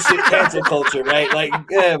bullshit cancel culture, right? Like,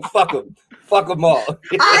 fuck them all.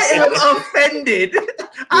 I am offended.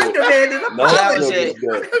 I demand an apology.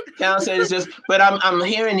 Cal said it's just, but I'm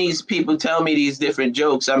hearing these people tell me these different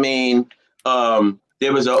jokes. I mean,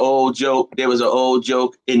 there was an old joke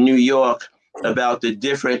in New York about the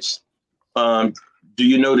difference. Do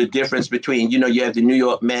you know the difference between, you have the New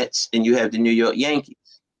York Mets and you have the New York Yankees,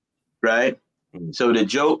 right? Mm-hmm. So the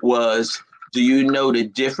joke was, do you know the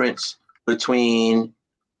difference between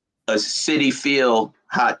a Citi Field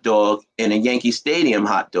hot dog and a Yankee Stadium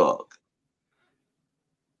hot dog?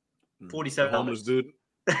 $47, dude.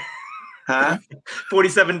 Huh?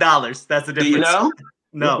 $47. That's the difference. Do you know?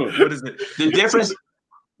 No. What is it? The difference?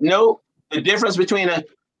 No. The difference between a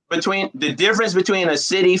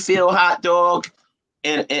Citi Field hot dog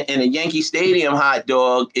and a Yankee Stadium hot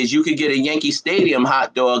dog is you could get a Yankee Stadium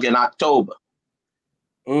hot dog in October.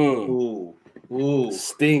 Ooh.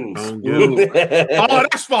 Stings. Oh,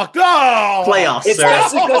 that's fucked up. Playoffs,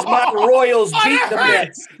 especially because my Royals beat the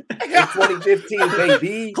Mets in 2015,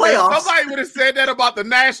 baby. Playoffs. Somebody would have said that about the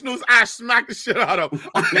Nationals. I smacked the shit out of them.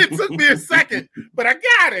 It took me a second, but I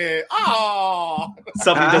got it. Oh,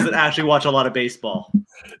 somebody doesn't actually watch a lot of baseball.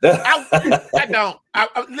 I don't.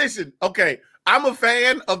 Listen, okay. I'm a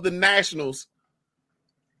fan of the Nationals.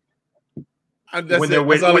 When they're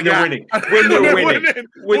winning. When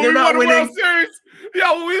they're not winning. World Series,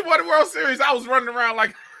 when we won the World Series, I was running around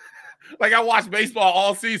like I watched baseball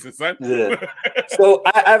all season, son. Yeah. So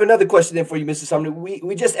I have another question then for you, Mr. Sumner.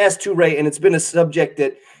 We just asked Toure, and it's been a subject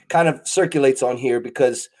that kind of circulates on here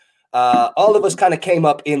because all of us kind of came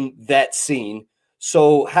up in that scene.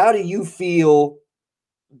 So how do you feel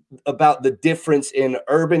about the difference in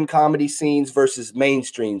urban comedy scenes versus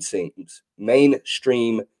mainstream scenes?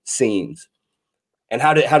 And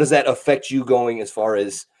how does that affect you going as far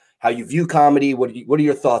as how you view comedy? What are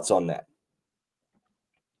your thoughts on that?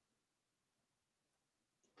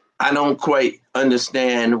 I don't quite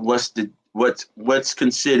understand what's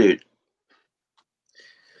considered.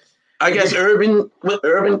 I guess urban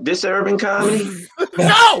comedy.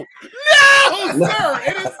 No, sir,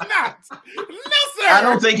 it is not. No, sir. I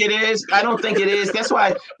don't think it is. That's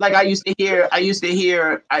why, like, I hear, and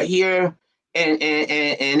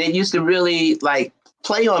it used to really like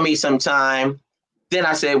play on me sometime. Then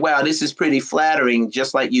I said, wow, this is pretty flattering.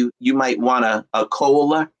 Just like you might want a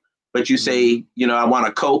cola, but you say, I want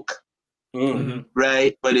a Coke,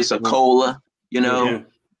 right? But it's a cola, Mm-hmm.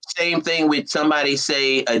 Same thing with somebody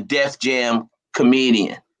say a Def Jam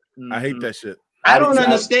comedian. I hate that shit. I don't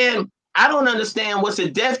understand what's a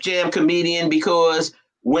Def Jam comedian, because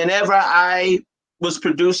whenever I was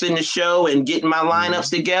producing the show and getting my lineups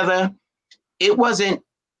together, it wasn't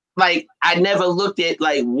like I never looked at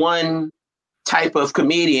like one type of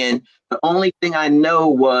comedian. The only thing I know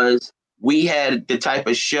was we had the type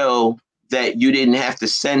of show that you didn't have to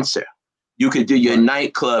censor. You could do your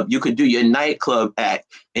nightclub. You could do your nightclub act.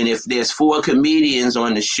 And if there's 4 comedians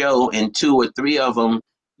on the show and 2 or 3 of them,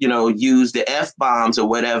 use the F-bombs or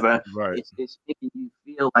whatever, it's making you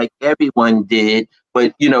feel like everyone did.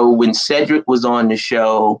 But, when Cedric was on the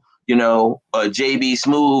show, JB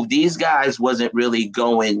Smooth, these guys wasn't really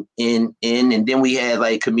going in. And then we had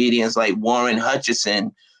like comedians like Warren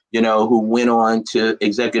Hutchison, who went on to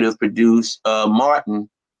executive produce Martin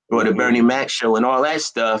or the Bernie Mac show and all that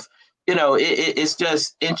stuff. It's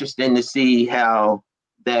just interesting to see how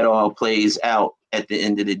that all plays out at the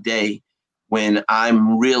end of the day when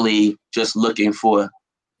I'm really just looking for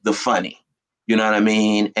the funny, you know what I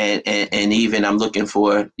mean? And even I'm looking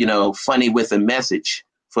for, funny with a message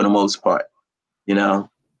for the most part,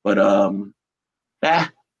 but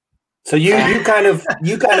So you kind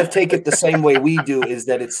of take it the same way we do, is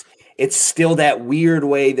that it's still that weird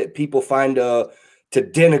way that people find to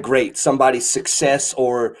denigrate somebody's success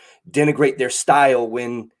or denigrate their style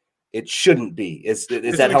when it shouldn't be. Is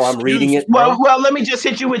that how I'm reading it? Well, let me just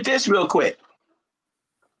hit you with this real quick.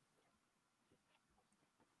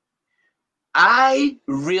 I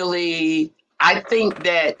think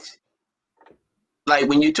that, like,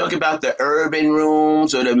 when you talk about the urban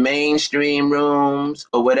rooms or the mainstream rooms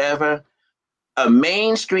or whatever, a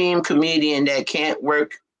mainstream comedian that can't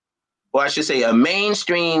work, or I should say a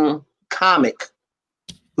mainstream comic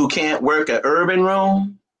who can't work an urban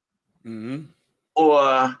room,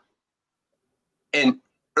 or an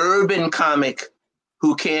urban comic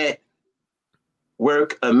who can't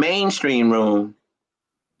work a mainstream room,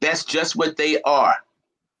 that's just what they are.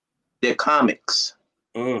 They're comics.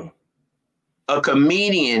 A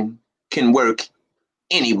comedian can work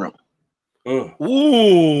any room.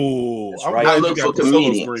 Ooh, that's right. I look for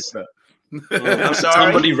comedians. I'm sorry.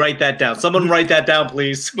 Somebody write that down. Someone write that down,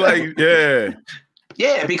 please. Like, yeah.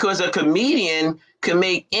 Yeah, because a comedian can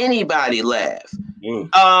make anybody laugh.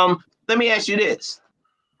 Let me ask you this.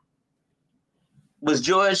 Was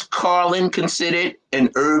George Carlin considered an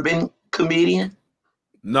urban comedian?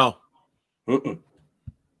 No.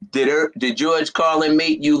 Did George Carlin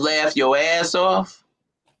make you laugh your ass off?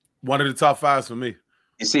 One of the top 5s for me.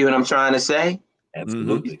 You see what I'm trying to say?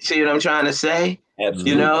 Absolutely. You see what I'm trying to say?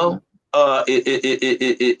 Absolutely.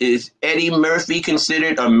 Is Eddie Murphy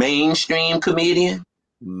considered a mainstream comedian?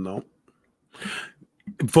 No.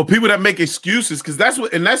 For people that make excuses, because that's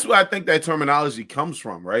what I think that terminology comes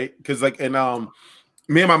from, right? Because me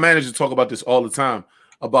and my manager talk about this all the time,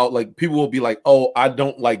 about like people will be like, "Oh, I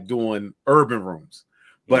don't like doing urban rooms,"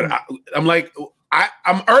 but I'm like,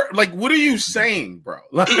 like, what are you saying, bro?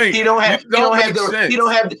 Like, you don't have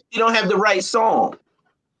the right song.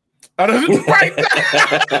 I don't right.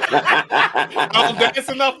 I'm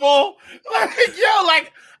dancing up for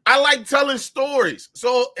like I like telling stories.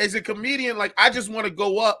 So as a comedian, like I just want to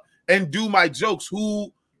go up and do my jokes.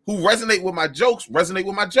 Who resonate with my jokes? Resonate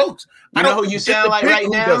with my jokes. You know who you sound like right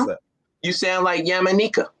now? You sound like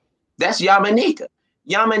Yamanika. That's Yamanika.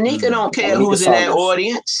 Yamanika don't care who's in that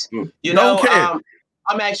audience. You know,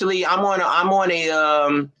 I'm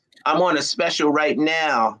on a special right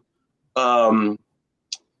now.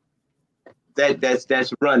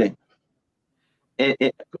 That's running. And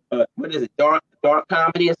what is it? Dark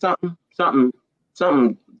comedy or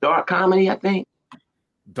something dark comedy, I think.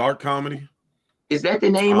 Dark comedy? Is that the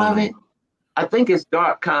name of it? I think it's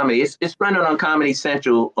dark comedy. It's running on Comedy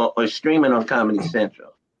Central or streaming on Comedy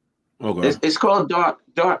Central. Okay. It's called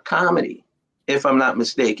dark comedy, if I'm not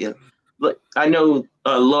mistaken. Look, I know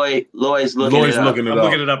Lloyd's looking it up. I'm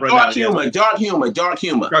looking it up right now. Dark humor.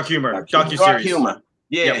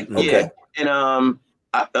 Yeah. Yep. Yeah. And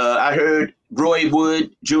I heard Roy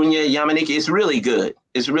Wood Jr., Yamanika. It's really good.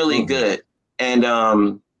 It's really good. And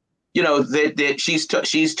you know that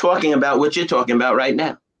she's talking about what you're talking about right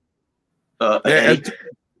now.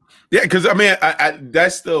 Because I mean, I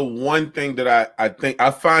that's the one thing that I think I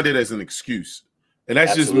find it as an excuse, and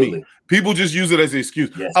that's just me. People just use it as an excuse.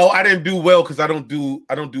 Yes. Oh, I didn't do well because I don't do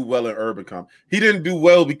well in urban comedy. He didn't do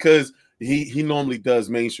well because he normally does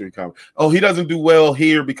mainstream comedy. Oh, he doesn't do well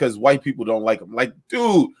here because white people don't like him. Like,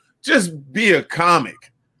 dude, just be a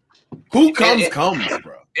comic. Who comes,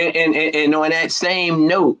 bro. And on that same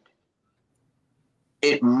note,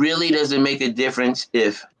 it really doesn't make a difference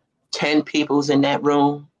if 10 people's in that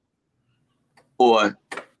room or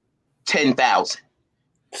 10,000.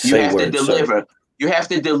 You have to deliver. Sir. You have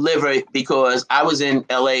to deliver it, because I was in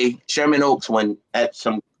LA, Sherman Oaks, at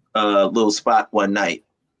some little spot one night,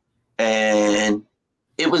 and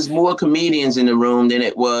it was more comedians in the room than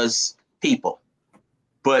it was people.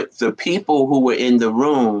 But the people who were in the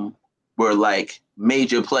room were like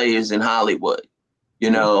major players in Hollywood,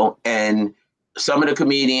 you know, and some of the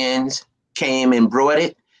comedians came and brought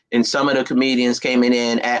it, and some of the comedians came in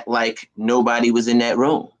and act like nobody was in that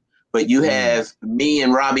room. But you have me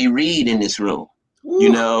and Robbie Reed in this room, you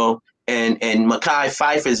know, and Mekhi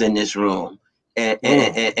Phifer's in this room, and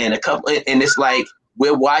a couple, and it's like,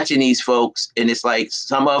 we're watching these folks, and it's like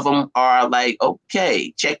some of them are like,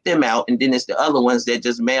 okay, check them out. And then it's the other ones that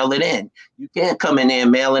just mail it in. You can't come in there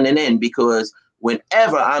mailing it in, because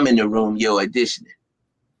whenever I'm in the room, you're auditioning.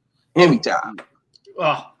 Every time.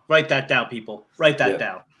 Oh, write that down, people. Write that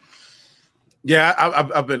down. Yeah,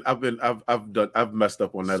 I've messed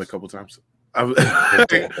up on that a couple times. I've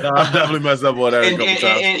definitely messed up on that a couple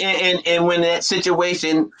times. And when that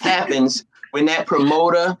situation happens, when that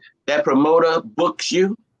promoter books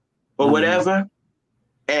you or whatever,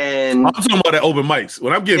 and I'm talking about that open mics.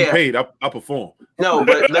 When I'm getting paid, I perform.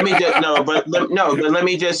 But let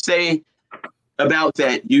me just say about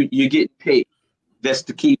that. You get paid. That's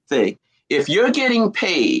the key thing. If you're getting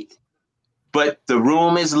paid, but the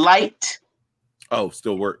room is light,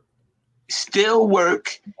 still work.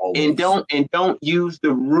 Always. and don't use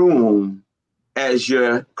the room as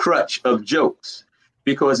your crutch of jokes,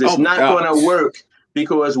 because it's not going to work.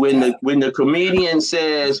 Because when the comedian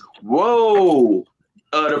says, "Whoa,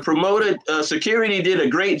 the promoter security did a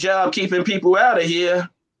great job keeping people out of here,"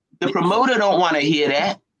 the promoter don't want to hear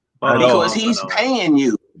that, because he's paying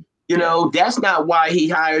you. You know, that's not why he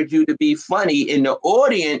hired you to be funny. And the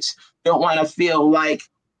audience don't want to feel like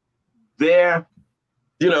they're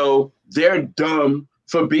dumb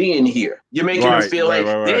for being here. You're making them feel like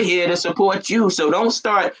they're here to support you. So don't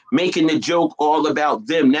start making the joke all about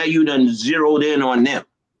them. Now you done zeroed in on them.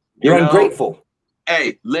 You're ungrateful.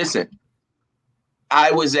 Hey, listen.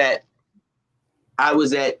 I was at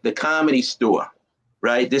the Comedy Store,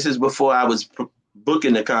 right? This is before I was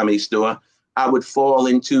booking the Comedy Store. I would fall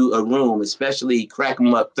into a room, especially Crack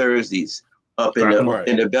 'em Up Thursdays, up in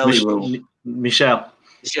the belly room.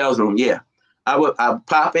 Michelle's room, yeah. I'd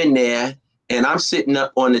pop in there, and I'm sitting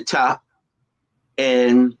up on the top,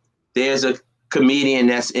 and there's a comedian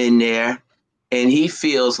that's in there, and he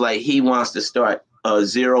feels like he wants to start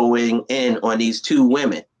zeroing in on these two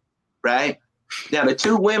women, right? Now the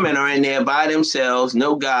two women are in there by themselves,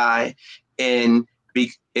 no guy, and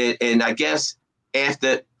I guess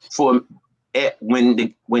when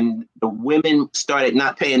the women started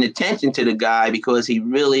not paying attention to the guy because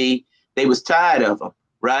they was tired of him,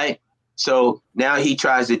 right? So now he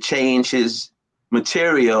tries to change his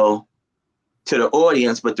material to the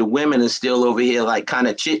audience, but the women are still over here like kind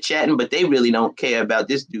of chit-chatting, but they really don't care about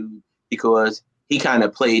this dude because he kind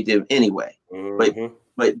of played them anyway. Mm-hmm.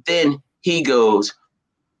 But then he goes,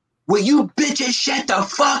 "Will you bitches shut the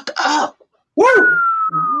fuck up?" Woo!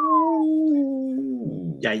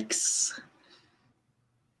 Yikes.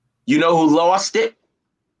 You know who lost it?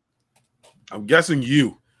 I'm guessing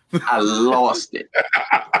you. I lost it.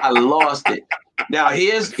 Now,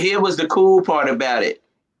 here was the cool part about it.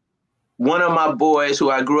 One of my boys who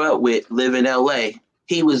I grew up with live in LA.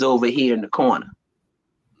 He was over here in the corner.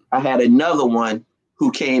 I had another one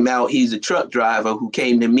who came out. He's a truck driver who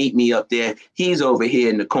came to meet me up there. He's over here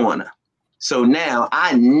in the corner. So now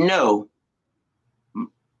I know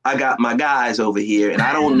I got my guys over here, and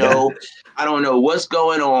I don't know what's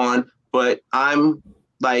going on, but I'm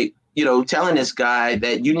like, telling this guy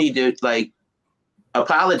that you need to like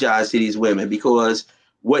apologize to these women, because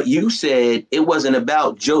what you said, it wasn't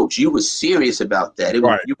about jokes. You were serious about that. You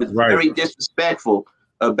were very disrespectful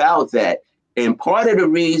about that. And part of the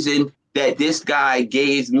reason that this guy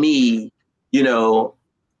gave me,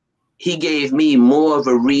 he gave me more of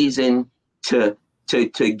a reason to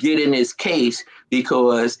get in his case,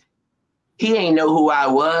 because he ain't know who I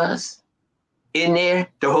was in there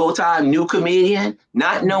the whole time, new comedian,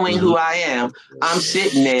 not knowing who I am. I'm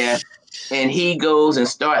sitting there, and he goes and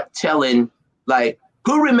start telling, like,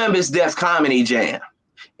 who remembers Def Comedy Jam?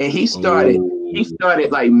 And he started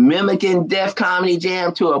like mimicking Def Comedy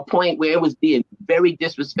Jam to a point where it was being very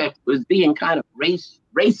disrespectful. It was being kind of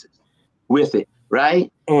racist with it,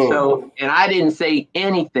 right? So, and I didn't say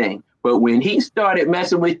anything, but when he started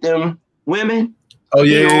messing with them women,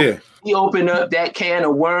 he opened up that can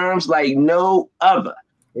of worms like no other.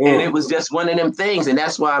 And it was just one of them things. And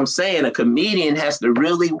that's why I'm saying a comedian has to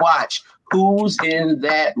really watch who's in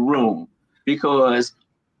that room, because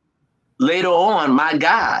later on, my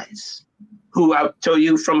guys who I told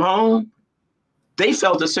you from home, they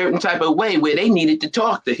felt a certain type of way where they needed to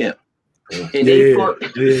talk to him. And they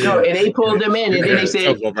pulled them in, and then they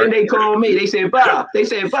said, then they called me. They said, Bob,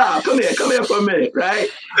 come here for a minute, right?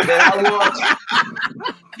 And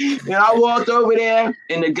I walked over there,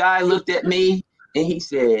 and the guy looked at me, and he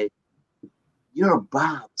said, "You're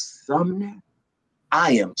Bob Sumner?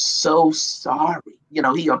 I am so sorry.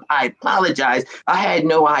 I apologize. I had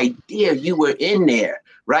no idea you were in there,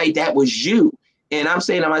 right? That was you." And I'm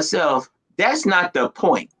saying to myself, that's not the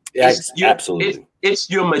point. Yes, absolutely. It's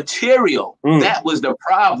your material. That was the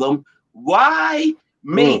problem. Why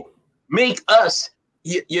make us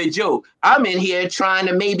your joke? I'm in here trying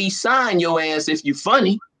to maybe sign your ass if you're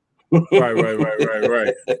funny. Right.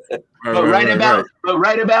 But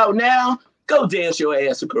right about now, go dance your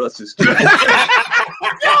ass across the street.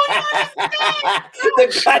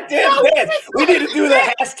 The goddamn dance. We need to do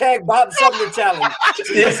the hashtag Bob Sumner challenge.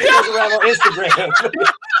 This goes around on Instagram.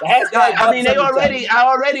 I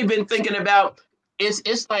already been thinking about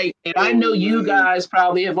it's like, and I know you guys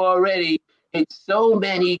probably have already. It's so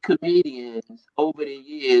many comedians over the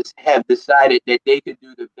years have decided that they could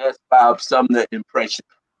do the best Bob Sumner impression.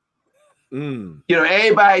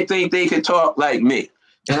 Everybody think they can talk like me.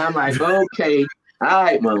 And I'm like, okay, all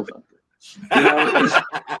right, motherfucker. All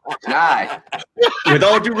right. With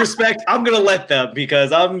all due respect, I'm gonna let them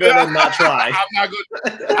because I'm gonna not try. I'm not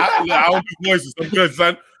gonna. I don't do voices. I'm good,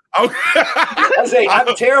 son. I'm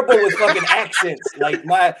terrible with fucking accents. Like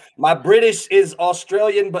my British is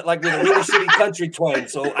Australian, but like with a really shitty country twang,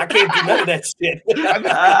 so I can't do none of that shit.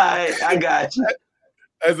 I got you.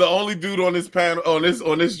 As the only dude on this panel, on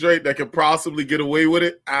this Drake that could possibly get away with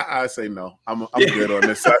it, I say no. I'm good on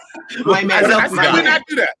this side. My man, I would not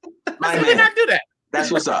do that. I would not do that.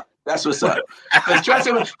 That's what's up. Because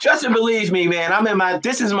trust and believe me, man.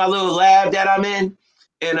 This is my little lab that I'm in,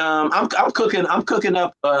 and I'm cooking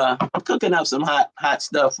up some hot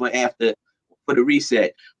stuff for the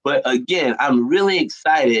reset. But again, I'm really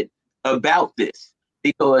excited about this.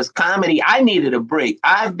 Because comedy, I needed a break.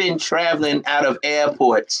 I've been traveling out of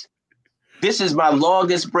airports. This is my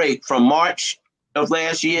longest break from March of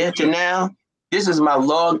last year to now. This is my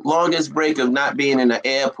longest break of not being in an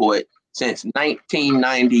airport since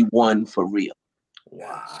 1991 for real.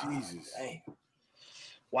 Wow. Jesus. Dang.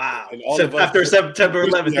 Wow. So after September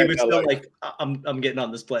 11th, he was still like, I'm getting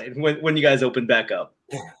on this plane when you guys open back up.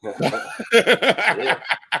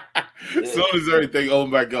 So does everything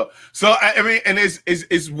open back up. So I mean, and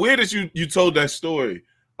it's weird that you told that story,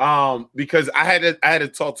 because I had to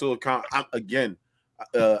talk to again.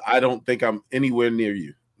 I don't think I'm anywhere near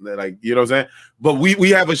you. Like, you know what I'm saying? But we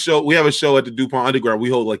have a show. We have a show at the DuPont Underground. We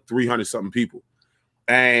hold like 300 something people,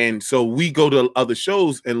 and so we go to other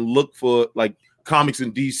shows and look for like comics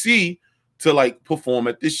in DC to like perform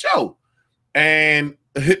at this show. And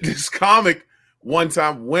this comic one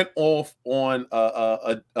time went off on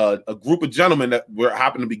a group of gentlemen that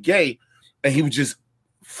happened to be gay, and he was just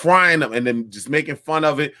frying them and then just making fun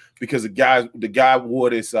of it because the guy wore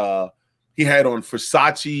this he had on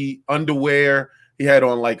Versace underwear, he had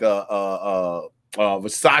on like a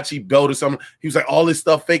Versace belt or something. He was like, all this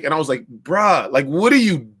stuff fake, and I was like, bruh, like, what are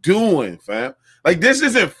you doing, fam? Like, this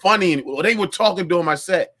isn't funny anymore. They were talking during my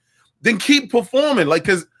set. Then keep performing, like,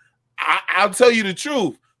 because I'll tell you the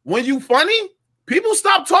truth. When you funny, people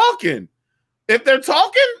stop talking. If they're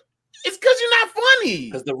talking, it's because you're not funny.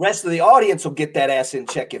 Because the rest of the audience will get that ass in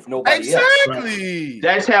check if nobody else. Exactly.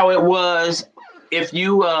 That's how it was. If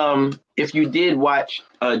you did watch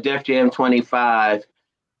Def Jam 25,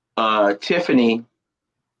 Tiffany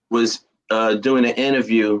was doing an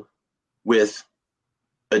interview with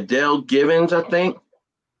Adele Givens, I think.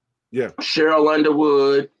 Yeah. Cheryl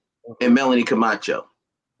Underwood and Melanie Camacho.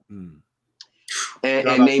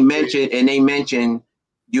 And they mentioned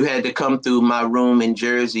you had to come through my room in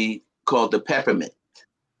Jersey called the Peppermint.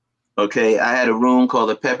 Okay, I had a room called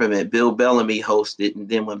the Peppermint. Bill Bellamy hosted, and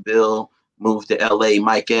then when Bill moved to LA,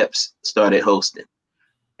 Mike Epps started hosting.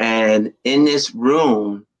 And in this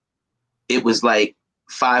room, it was like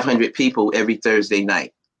 500 people every Thursday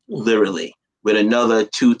night, literally, with another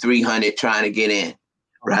 200-300 trying to get in,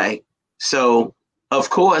 right? So, of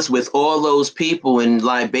course, with all those people and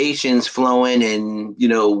libations flowing and,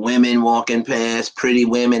 women walking past, pretty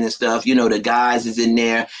women and stuff, the guys is in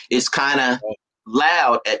there. It's kind of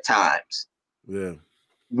loud at times. Yeah.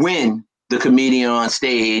 When the comedian on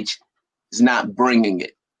stage is not bringing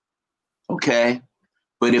it. Okay.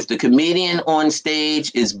 But if the comedian on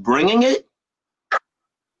stage is bringing it,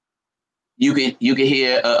 you could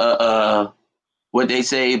hear what they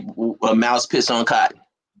say, a mouse piss on cotton.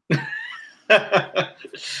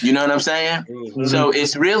 You know what I'm saying? Mm-hmm. So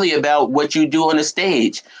it's really about what you do on the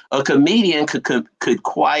stage. A comedian could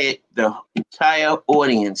quiet the entire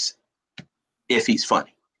audience if he's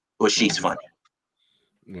funny or she's funny.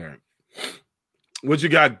 Right. What you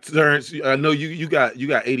got, Terrence? I know you got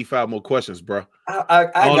 85 more questions, bro. I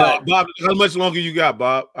got Bob. How much longer you got,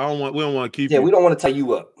 Bob? We don't want to keep. Yeah, you. We don't want to tie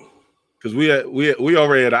you up because we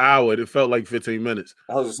already at an hour. It felt like 15 minutes.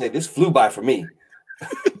 I was gonna say this flew by for me.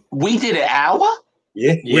 We did an hour.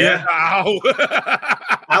 Yeah.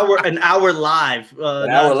 An hour live. An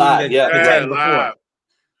hour live. Live.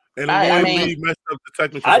 And I mean, messed up the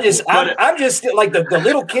technical. I'm just still like the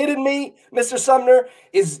little kid in me, Mr. Sumner,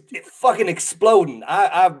 is fucking exploding.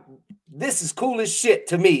 This is cool as shit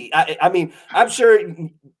to me. I mean, I'm sure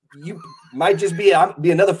you might just be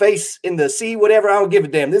another face in the sea, whatever. I don't give a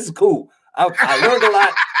damn. This is cool. I learned a lot.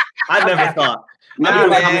 I never thought. Nah,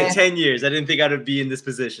 man. In 10 years, I didn't think I'd be in this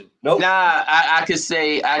position. Nope. Nah, I could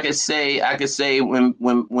say when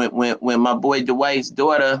my boy Dwight's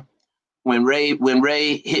daughter, when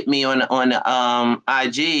Ray hit me on the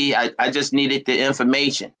IG, I just needed the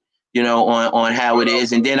information, on how it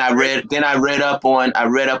is, and then I read up on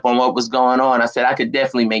what was going on. I said I could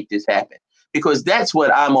definitely make this happen because that's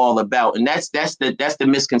what I'm all about, and that's the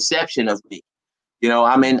misconception of me.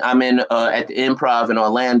 I'm in at the Improv in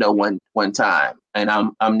Orlando one time, and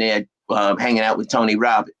I'm there hanging out with Tony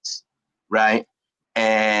Robbins, right?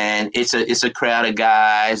 And it's a crowd of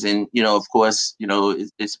guys, and of course,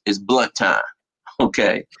 it's blunt time,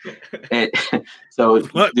 okay? And so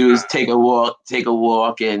dudes take a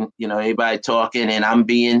walk, and everybody talking, and I'm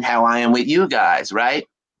being how I am with you guys, right?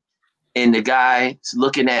 And the guy's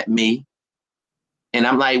looking at me, and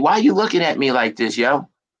I'm like, "Why are you looking at me like this, yo?"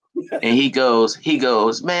 And he goes,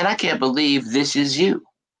 "Man, I can't believe this is you."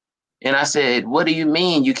 And I said, "What do you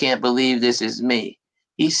mean you can't believe this is me?"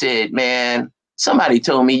 He said, "Man, somebody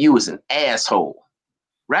told me you was an asshole,"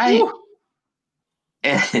 right? Woo.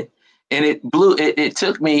 And it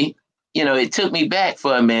took me, it took me back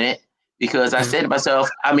for a minute because I said to myself,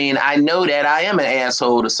 I mean, I know that I am an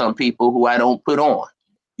asshole to some people who I don't put on.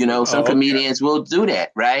 Some comedians will do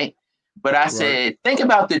that, right? But I said, think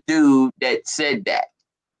about the dude that said that.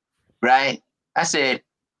 Right? I said,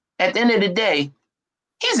 at the end of the day,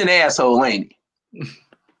 he's an asshole, ain't he?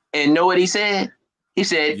 And know what he said? He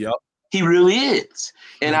said, yep. He really is.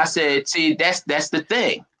 And I said, see, that's the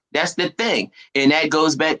thing. That's the thing. And that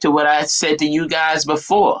goes back to what I said to you guys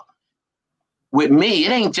before. With me,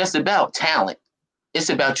 it ain't just about talent. It's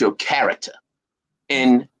about your character.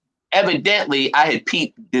 And evidently, I had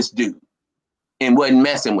peeped this dude and wasn't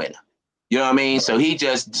messing with him. You know what I mean? So he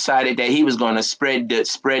just decided that he was going to spread the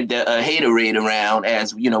haterade around,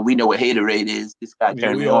 as we know what haterade is. This guy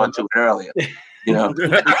turned me on to it earlier.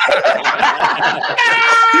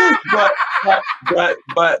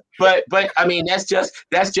 But I mean that's just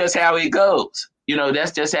how it goes.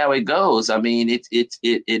 That's just how it goes. I mean it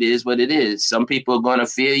is what it is. Some people are going to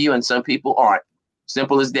fear you and some people aren't.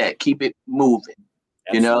 Simple as that. Keep it moving.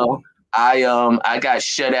 Absolutely. I got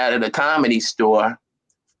shut out of the Comedy Store.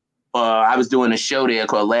 I was doing a show there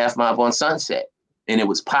called Laugh Mob on Sunset, and it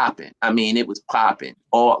was popping. I mean, it was popping.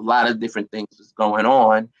 A lot of different things was going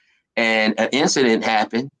on, and an incident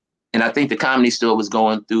happened, and I think the Comedy Store was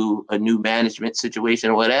going through a new management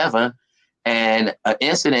situation or whatever, and an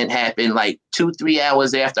incident happened like 2-3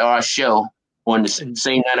 hours after our show on the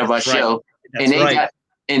same night of our show, and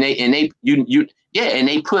they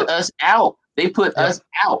put us out. They put us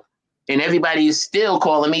out. And everybody is still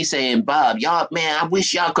calling me saying, Bob, y'all, man, I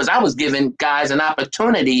wish y'all, because I was giving guys an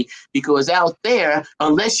opportunity because out there,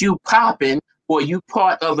 unless you popping or you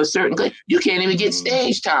part of a certain, you can't even get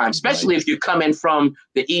stage time, especially if you're coming from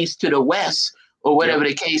the east to the west or whatever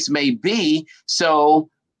the case may be. So,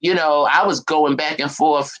 I was going back and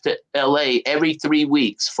forth to LA every 3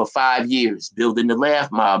 weeks for 5 years, building the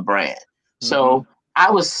Laugh Mob brand. So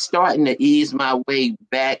I was starting to ease my way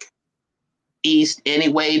back east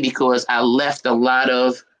anyway, because I left a lot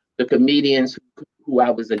of the comedians who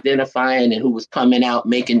I was identifying and who was coming out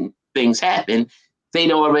making things happen.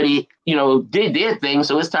 They'd already, did their thing.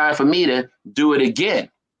 So it's time for me to do it again.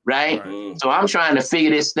 Right. So I'm trying to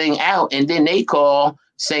figure this thing out. And then they call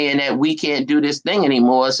saying that we can't do this thing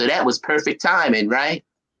anymore. So that was perfect timing. Right.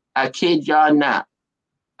 I kid y'all not.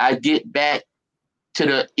 I get back to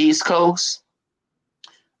the East Coast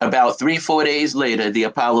about 3-4 days later, the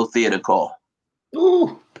Apollo Theater call.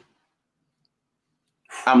 Ooh.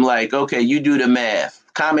 I'm like, okay, you do the math.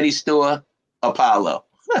 Comedy Store, Apollo.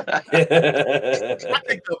 I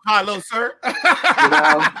think the Apollo, sir.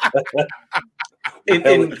 I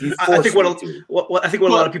think what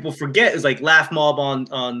a lot of people forget is like Laugh Mob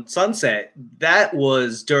on Sunset. That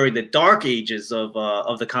was during the dark ages of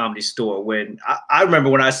the Comedy Store. When I remember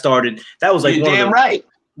when I started, that was like You're damn right.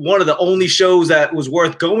 one of the only shows that was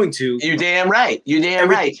worth going to. You're damn right. You're damn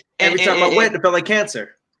right. Every time I went, it felt like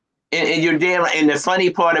cancer. And you're damn right. And the funny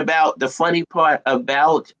part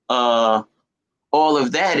about all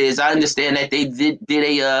of that is, I understand that they did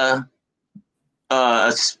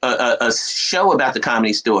a show about the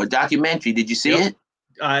Comedy Store, documentary. Did you see it?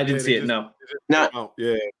 I didn't see it. No.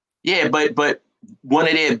 Yeah, but one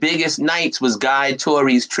of their biggest nights was Guy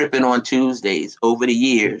Torry's Tripping on Tuesdays over the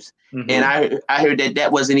years, and I heard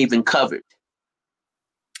that wasn't even covered.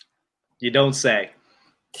 You don't say.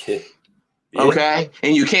 Okay,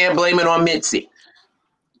 and you can't blame it on Mitzi.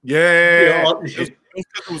 Yeah, it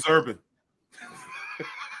was urban.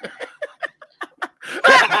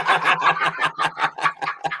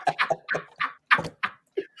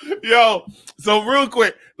 Yo, so real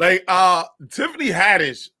quick, like Tiffany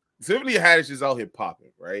Haddish is out here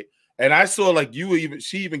popping, right? And I saw like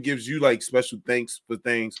she even gives you like special thanks for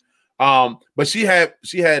things. But she had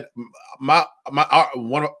my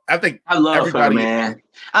one. I think I love her, man.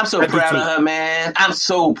 I'm so proud of her, man. I'm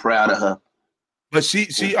so proud of her. But she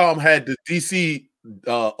had the DC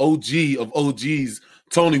OG of OGs,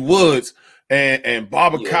 Tony Woods and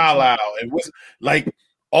Barbara Carlisle, and was like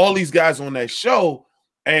all these guys on that show,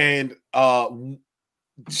 and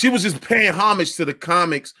she was just paying homage to the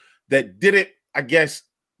comics that didn't, I guess,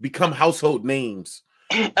 become household names,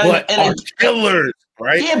 but are killers,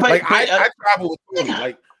 right? Yeah, but I travel with Tony,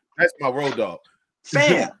 like that's my road dog.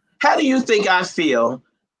 Fam, how do you think I feel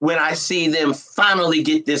when I see them finally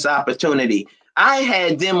get this opportunity? I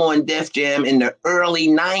had them on Def Jam in the early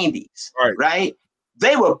 90s, right?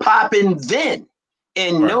 They were popping then,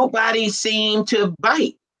 and nobody seemed to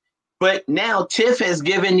bite. But now Tiff has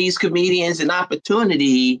given these comedians an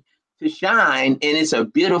opportunity to shine, and it's a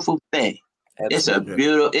beautiful thing. It's a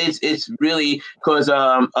beautiful. It's really, because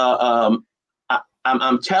I'm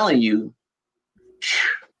telling you,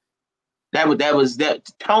 that was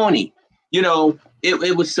Tony. You know,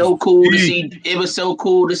 it was so cool to see. It was so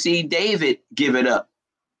cool to see David give it up.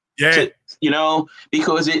 Yeah,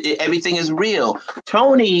 because everything is real.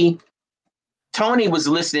 Tony was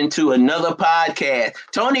listening to another podcast.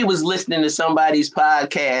 Tony was listening to somebody's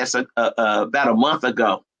podcast about a month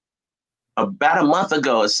ago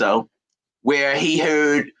or so, where he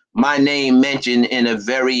heard my name mentioned in a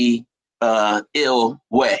very ill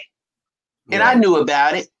way. And I knew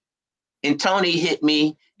about it. And Tony hit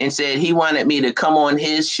me and said he wanted me to come on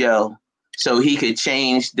his show so he could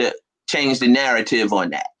change the narrative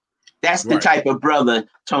on that. That's the type of brother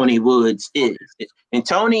Tony Woods is. And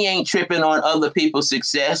Tony ain't tripping on other people's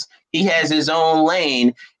success. He has his own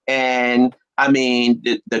lane. And I mean,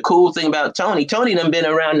 the cool thing about Tony done been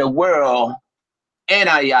around the world and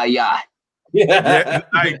yeah,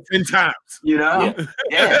 like 10 times. You know?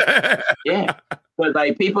 Yeah. But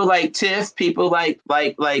like people like Tiff, people like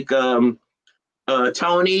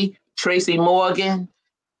Tony, Tracy Morgan,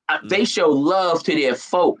 they show love to their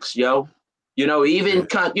folks, yo. You know, even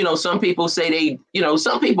some people say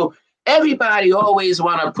everybody always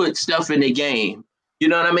want to put stuff in the game. You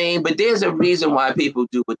know what I mean? But there's a reason why people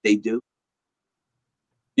do what they do.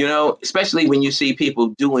 You know, especially when you see people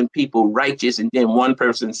doing people righteous and then one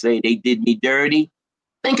person say they did me dirty.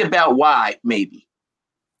 Think about why, maybe.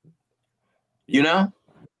 You know?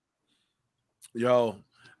 Yo,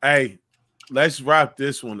 hey, let's wrap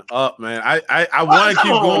this one up, man. I want to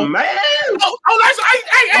keep going, man.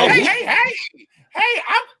 Hey,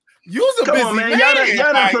 you's a busy man.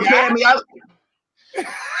 Y'all done prepared me. Y'all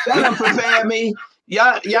done prepared me.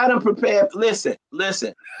 Y'all done prepared. Listen.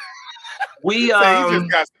 We he just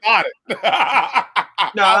got started.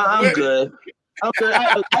 No, I'm good.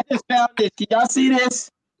 I just found this. Can y'all see this?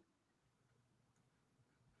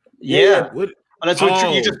 Yeah. That's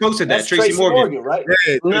what you just posted. That Tracy Morgan, right?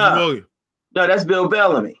 Yeah, No, that's Bill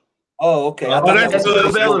Bellamy. Oh, okay. That's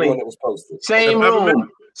Bill Bellamy. That was posted.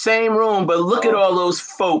 Same room. But look at all those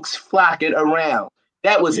folks flocking around.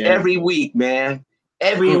 That was every week, man.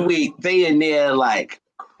 Every week they in there like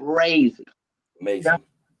crazy. Amazing.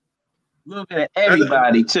 Look at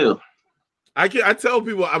everybody too. I tell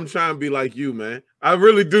people I'm trying to be like you, man. I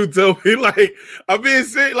really do tell people, like, I'm being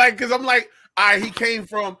serious, like, because I'm like, he came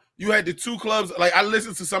from, you had the two clubs, like, I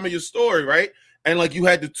listened to some of your story, right? And, like, you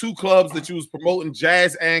had the two clubs that you was promoting,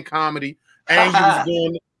 jazz and comedy, and you was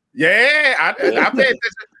going, I paid attention.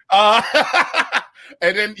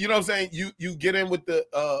 And then, you know what I'm saying, you get in with the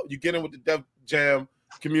Def Jam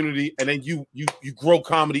community, and then you grow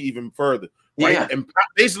comedy even further, right? Yeah. And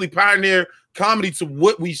basically pioneer comedy to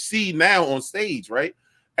what we see now on stage, right?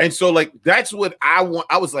 And so, like, that's what I want.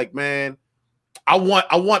 I was like, man, I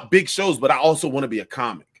want big shows, but I also want to be a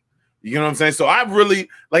comic. You know what I'm saying? So I really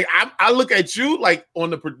like I look at you like on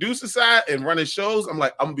the producer side and running shows. I'm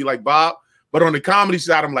like, I'm gonna be like Bob, but on the comedy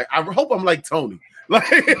side, I'm like, I hope I'm like Tony. Like,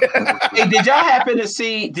 hey, did y'all happen to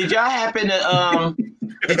see the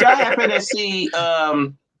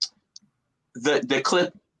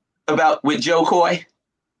clip about with Joe Coy?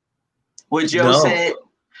 What Joe said?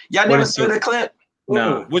 Y'all never saw the clip?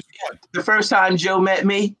 No. Which one? The first time Joe met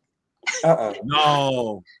me?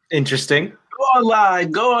 No. Interesting. Go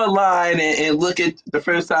online and look at the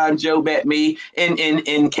first time Joe met me.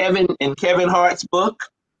 In Kevin Hart's book,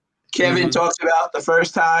 Kevin talks about the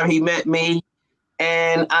first time he met me.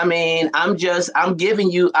 And I mean, I'm giving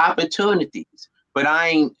you opportunities, but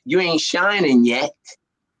you ain't shining yet.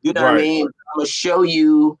 You know what I mean? I'm gonna show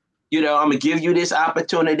you, I'm gonna give you this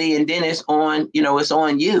opportunity, and then it's on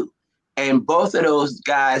you. And both of those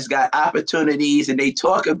guys got opportunities, and they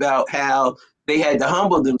talk about how they had to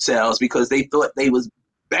humble themselves because they thought they was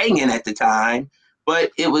banging at the time.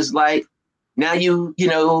 But it was like, now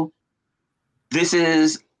this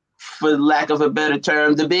is, for lack of a better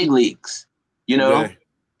term, the big leagues,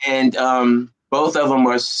 and both of them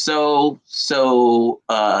are so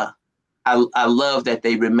I love that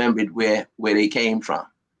they remembered where they came from.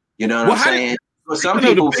 You know what I'm saying? Well, some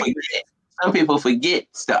people forget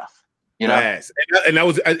stuff, Yes. And that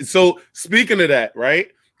was, so speaking of that,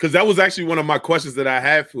 right? Because that was actually one of my questions that I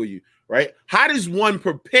had for you, right? How does one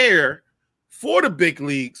prepare for the big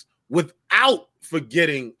leagues without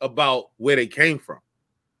forgetting about where they came from?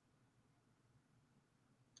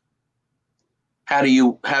 How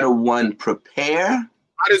do one prepare?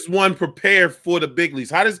 How does one prepare for the big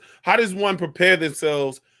leagues? How does one prepare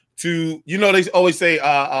themselves to, they always say,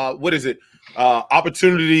 what is it?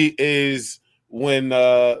 Opportunity is when,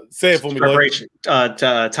 say it for me. Preparation.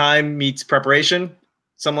 Time meets preparation.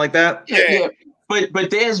 Something like that. Yeah.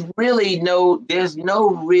 But there's no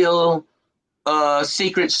real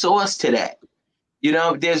secret sauce to that.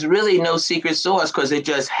 There's really no secret sauce because it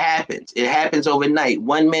just happens. It happens overnight.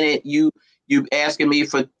 1 minute you asking me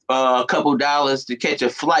for a couple dollars to catch a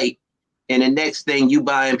flight, and the next thing you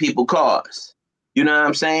buying people cars. You know what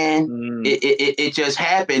I'm saying? It just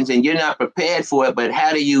happens, and you're not prepared for it. But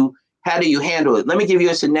how do you handle it? Let me give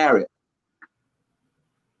you a scenario.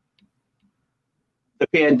 The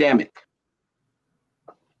pandemic.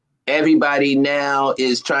 Everybody now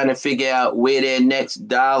is trying to figure out where their next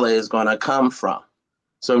dollar is going to come from.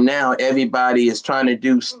 So now everybody is trying to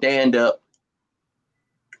do stand-up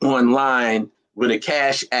online with a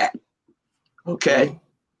Cash App. Okay.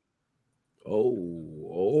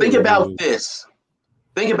 Oh. Think about this.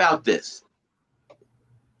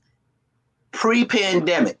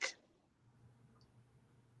 Pre-pandemic,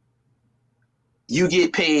 you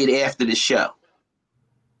get paid after the show.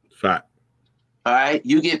 Fact. All right.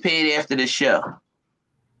 You get paid after the show.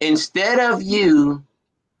 Instead of you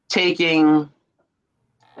taking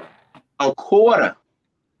a quarter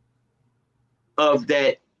of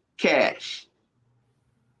that cash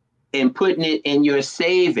and putting it in your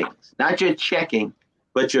savings, not your checking,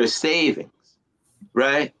 but your savings,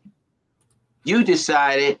 right? You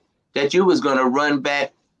decided that you was going to run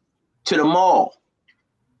back to the mall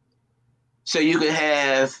so you could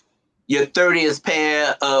have your 30th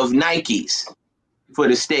pair of Nikes for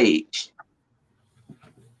the stage.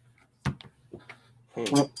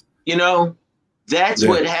 That's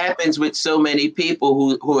what happens with so many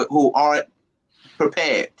people who aren't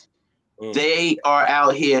prepared. They are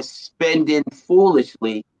out here spending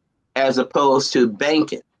foolishly as opposed to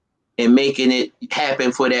banking and making it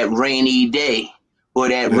happen for that rainy day or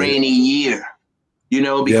that rainy year,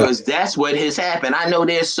 because that's what has happened. I know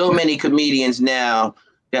there's so many comedians now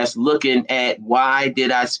that's looking at, why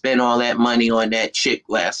did I spend all that money on that chick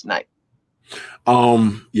last night?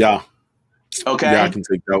 Yeah. Okay. Yeah, I can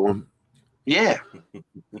take that one. Yeah.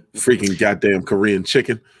 Freaking goddamn Korean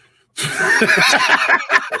chicken.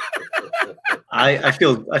 I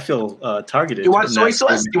feel targeted. You want soy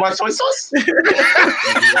sauce?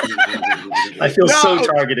 I feel so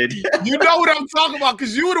targeted. You know what I'm talking about,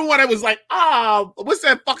 because you were the one that was like, what's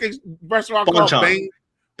that fucking restaurant called?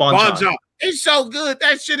 Bonchon. It's so good.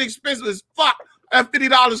 That shit expensive as fuck. That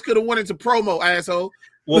 $50 could have went into promo, asshole.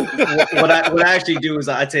 Well, what I actually do is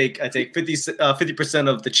I take 50%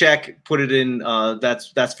 of the check, put it in.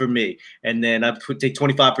 That's for me, and then I take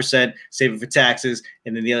 25%, save it for taxes,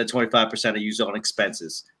 and then the other 25% I use on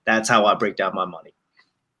expenses. That's how I break down my money.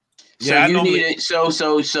 So you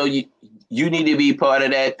need to be part of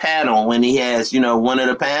that panel when he has, one of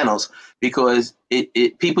the panels, because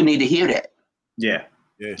it people need to hear that. Yeah.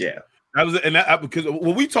 Because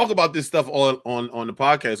when we talk about this stuff on the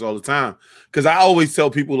podcast all the time, because I always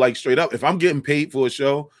tell people, like, straight up, if I'm getting paid for a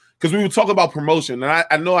show, because we were talking about promotion, and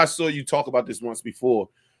I know I saw you talk about this once before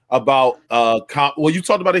about you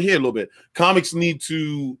talked about it here a little bit. Comics need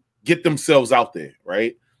to get themselves out there,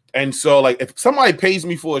 right? And so, like, if somebody pays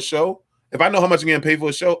me for a show, if I know how much I'm getting paid for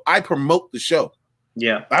a show, I promote the show.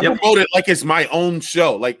 Yeah, I promote it like it's my own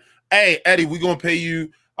show. Like, hey, Eddie, we're gonna pay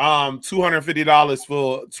you $250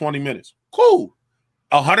 for 20 minutes. Cool.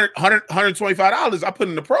 $125 I put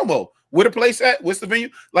in the promo. Where the place at? What's the venue?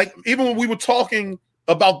 Like, even when we were talking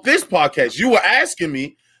about this podcast, you were asking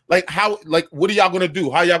me, like, what are y'all gonna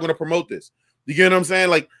do? How y'all gonna promote this? You get what I'm saying?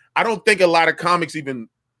 Like, I don't think a lot of comics even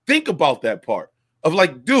think about that part of,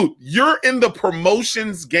 like, dude, you're in the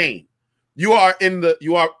promotions game. You are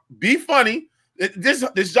be funny.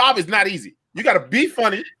 This job is not easy. You gotta be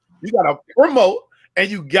funny, you gotta promote, and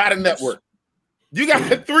you gotta network. You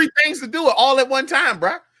got 3 things to do it all at one time,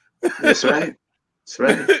 bro. That's right. That's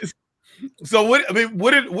right. So what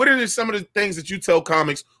are some of the things that you tell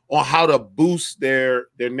comics on how to boost their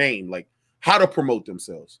name, like how to promote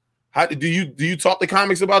themselves? How do you talk to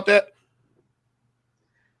comics about that?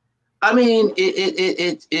 I mean,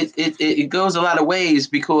 it goes a lot of ways,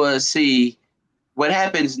 because see, what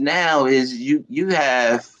happens now is you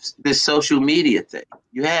have this social media thing.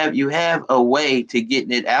 You have a way to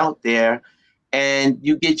getting it out there, and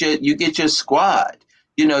you get your squad.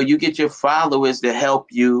 You get your followers to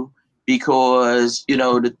help you, because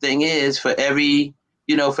the thing is, for every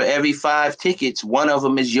 5 tickets, one of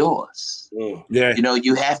them is yours. Yeah.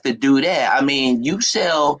 You have to do that. I mean, you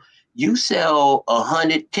sell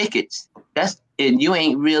 100 tickets. And you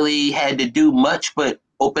ain't really had to do much but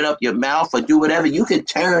open up your mouth or do whatever. You can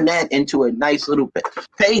turn that into a nice little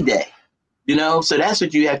payday. So that's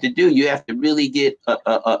what you have to do. You have to really get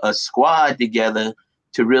a squad together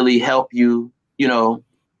to really help you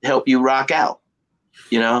rock out.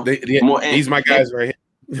 These my guys right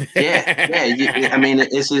here. Yeah. I mean,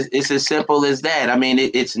 it's as simple as that. I mean,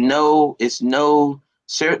 it's no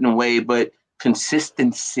certain way, but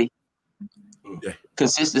consistency. Yeah.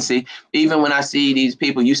 Consistency. Even when I see these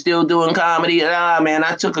people, you still doing comedy? Man,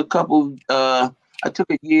 I took a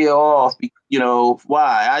year off.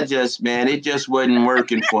 Why? It just wasn't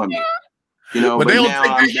working for me. But they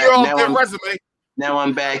don't take a year off their resume. Now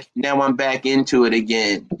I'm back into it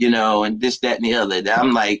again. And this, that, and the other.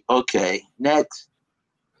 I'm like, okay, next.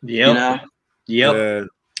 Yep. Yep.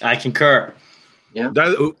 I concur. Yeah.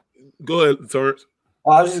 Go ahead, Torrance.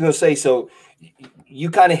 Well, I was just gonna say, so you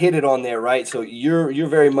kind of hit it on there, right? So you're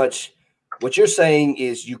very much, what you're saying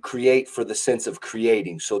is you create for the sense of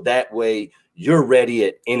creating, so that way you're ready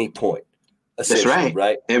at any point. That's right.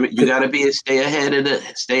 Right. You got to stay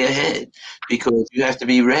ahead, because you have to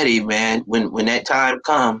be ready, man. When that time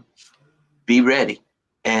comes, be ready.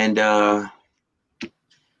 And I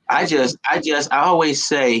always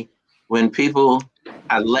say, when people,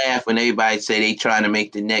 I laugh when everybody say they trying to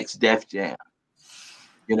make the next Def Jam,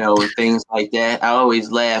 and things like that. I always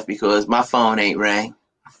laugh because my phone ain't rang.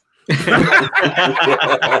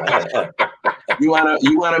 You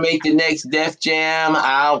wanna make the next Def Jam?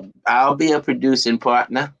 I'll be a producing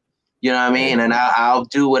partner. You know what I mean? And I'll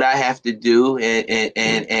do what I have to do,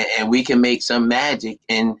 and we can make some magic.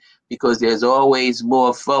 And because there's always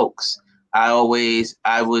more folks. What was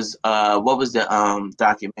the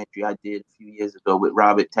documentary I did a few years ago with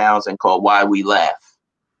Robert Townsend called Why We Laugh?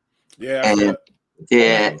 Yeah.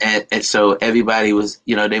 And so everybody was,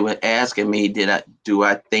 they were asking me, do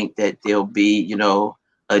I think that there'll be,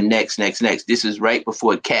 a next? This is right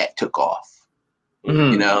before Cat took off.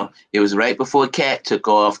 Mm-hmm. It was right before Cat took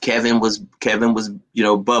off. Kevin was,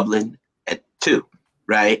 bubbling at 2,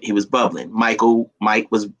 right? He was bubbling. Mike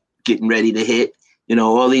was getting ready to hit,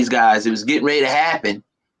 all these guys. It was getting ready to happen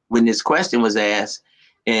when this question was asked.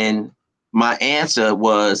 And my answer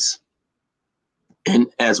was, and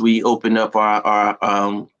as we open up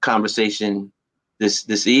our conversation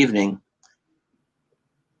this evening,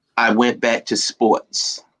 I went back to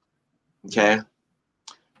sports, okay?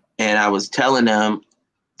 And I was telling them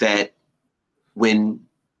that when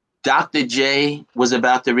Dr. J was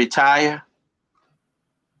about to retire,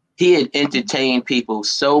 he had entertained people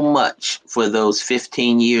so much for those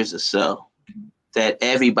 15 years or so that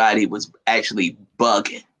everybody was actually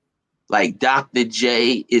bugging. Like, Dr.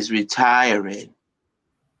 J is retiring.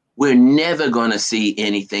 We're never going to see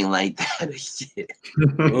anything like that again.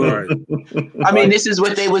 Right. I mean, this is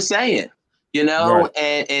what they were saying, Right.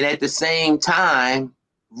 and at the same time,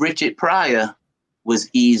 Richard Pryor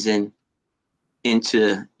was easing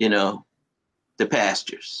into, the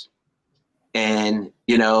pastures. And,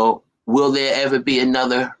 will there ever be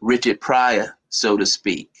another Richard Pryor, so to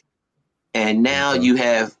speak? And now you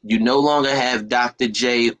no longer have Dr.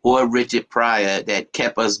 J or Richard Pryor that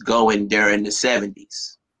kept us going during the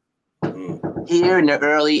 70s. Here in the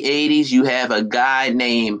early 80s, you have a guy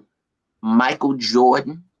named Michael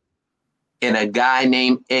Jordan and a guy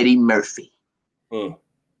named Eddie Murphy.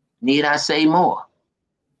 Need I say more?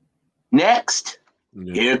 Next,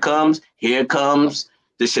 here comes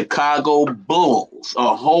the Chicago Bulls,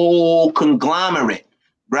 a whole conglomerate,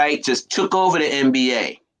 right? Just took over the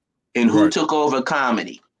NBA. And who took over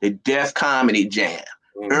comedy? The Def Comedy Jam.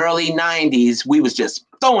 Early 90s, we was just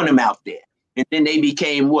throwing them out there. And then they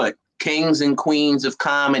became what? Kings and queens of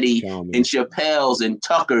comedy, and Chappelle's and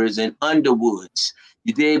Tucker's and Underwood's.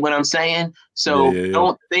 You dig what I'm saying? So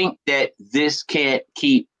don't think that this can't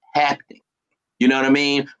keep happening. You know what I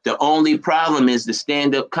mean? The only problem is the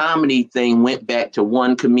stand-up comedy thing went back to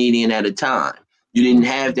one comedian at a time. You didn't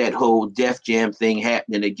have that whole Def Jam thing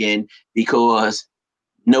happening again because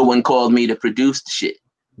no one called me to produce the shit.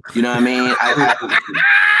 You know what I mean?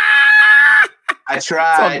 I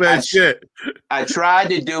tried. I tried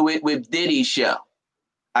to do it with Diddy's show.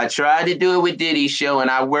 And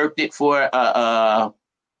I worked it for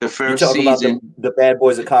the first season. About the Bad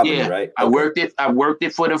Boys of Comedy, right? I worked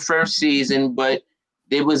it for the first season, but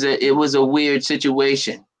it was a weird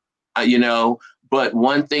situation, you know. But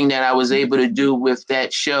one thing that I was able to do with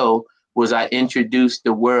that show was I introduced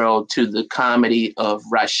the world to the comedy of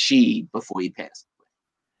Rashid before he passed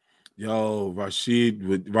away. Yo,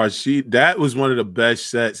 Rashid, that was one of the best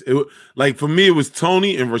sets. For me, it was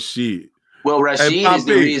Tony and Rashid. Well, Rashid is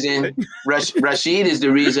the reason. Rashid is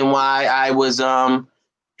the reason why I was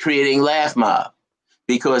creating Laugh Mob,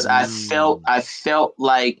 because I felt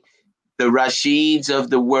like the Rashids of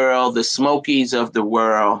the world, the Smokies of the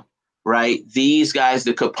world, right? These guys,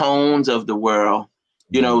 the Capones of the world.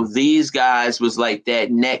 You know, these guys was like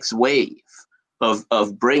that next wave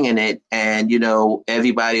of bringing it. And, you know,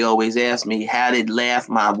 everybody always asks me, how did Laugh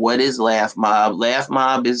Mob? What is Laugh Mob? Laugh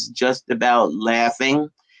Mob is just about laughing.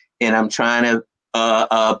 And I'm trying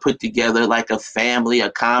to put together like a family,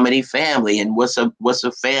 a comedy family. And what's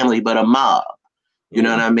a family but a mob? You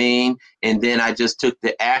know what I mean? And then I just took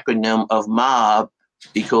the acronym of MOB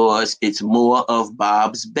because it's more of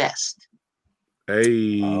Bob's best.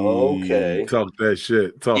 Hey, okay. Talk that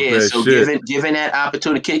shit. Given that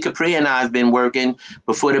opportunity, Kid Capri and I have been working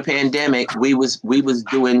before the pandemic. We was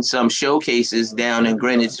doing some showcases down in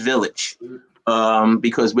Greenwich Village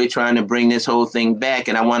because we're trying to bring this whole thing back.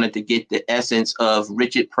 And I wanted to get the essence of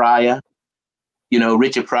Richard Pryor. You know,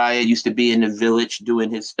 Richard Pryor used to be in the Village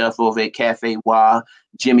doing his stuff over at Cafe Wah.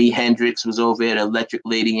 Jimi Hendrix was over at Electric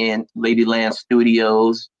Ladyland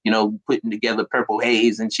Studios, you know, putting together Purple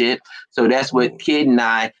Haze and shit. So that's what Kid and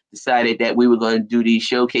I decided that we were going to do these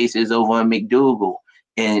showcases over on McDougal.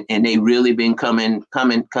 And they really been coming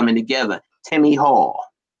together. Timmy Hall.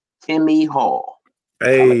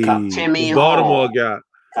 Hey, Timmy Baltimore Hall. guy.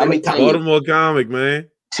 Baltimore comic, man.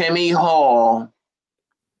 Timmy Hall.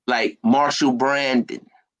 Like Marshall Brandon.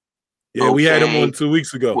 Yeah, okay. We had him on 2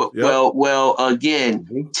 weeks ago. Well,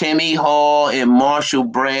 again, Timmy Hall and Marshall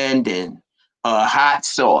Brandon, Hot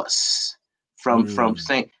Sauce from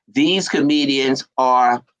St. These comedians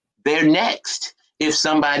they're next if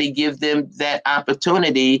somebody give them that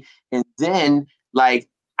opportunity. And then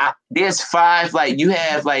there's 5, like you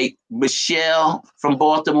have like Michelle from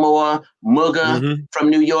Baltimore, Mugga from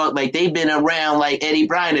New York. Like they've been around, like Eddie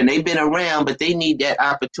Bryan, and they've been around, but they need that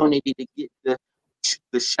opportunity to get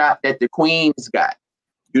the shot that the Queens got.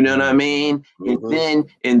 You know what I mean?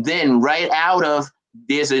 And then right out of,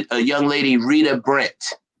 there's a young lady, Rita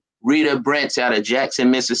Brent. Rita Brent's out of Jackson,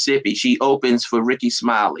 Mississippi. She opens for Ricky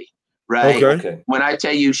Smiley, right? Okay. When I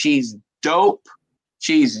tell you she's dope,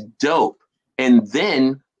 she's dope. And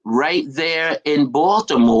then right there in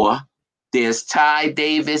Baltimore, there's Ty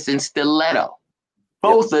Davis and Stiletto.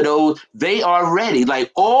 Both of those, they are ready.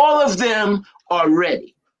 Like all of them are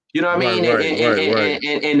ready. You know what I mean?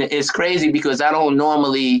 And it's crazy because I don't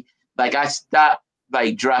normally, like I stop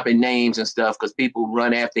like dropping names and stuff because people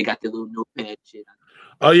run after they got their little notepad shit.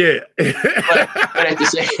 Oh yeah. but at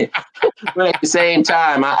the same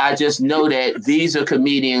time, I just know that these are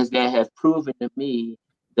comedians that have proven to me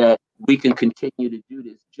that we can continue to do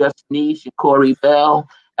this. Just Niche and Corey Bell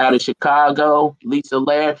out of Chicago, Lisa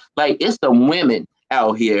Lair. Like, it's the women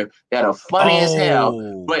out here that are funny as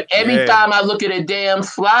hell. But every time I look at a damn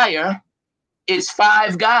flyer, it's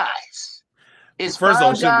 5 guys. It's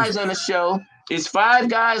five guys on the show. It's 5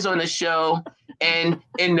 guys on the show, and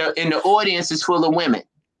in the audience is full of women,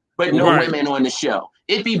 but no women on the show.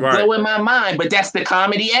 It'd be blowing my mind, but that's the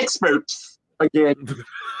comedy experts again.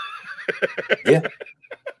 Yeah.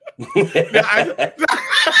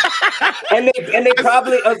 and they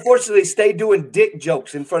probably, unfortunately, stay doing dick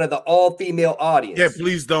jokes in front of the all-female audience. Yeah,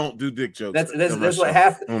 please don't do dick jokes. That's what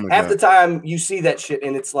half the time you see that shit,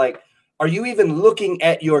 and it's like, are you even looking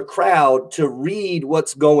at your crowd to read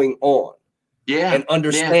what's going on? Yeah, and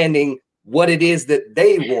understanding what it is that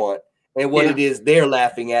they want and what it is they're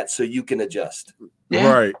laughing at, so you can adjust.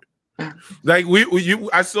 Yeah. Right. Like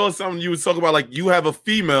I saw something you was talking about, like you have a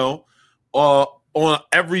female on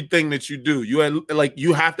everything that you do. You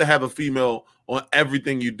have to have a female on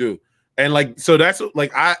everything you do. And like, so that's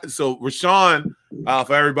like so Rashawn,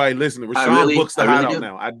 for everybody listening, Rashawn books the hideout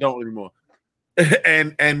now. I don't anymore.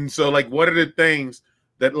 and so like, what are the things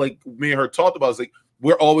that like me and her talked about? Is like,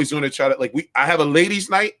 we're always going to try to like, I have a ladies'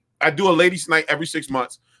 night. I do a ladies' night every 6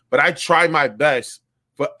 months, but I try my best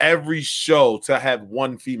for every show to have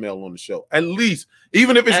one female on the show. At least,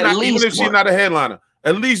 even if she's not a headliner,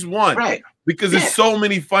 at least one. Right. Because there's so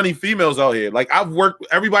many funny females out here. Like I've worked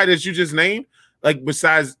everybody that you just named, like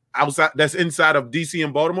besides outside that's inside of DC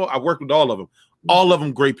and Baltimore, I've worked with all of them. All of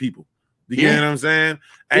them great people. You know what I'm saying?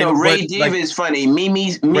 And Ray Diva is funny.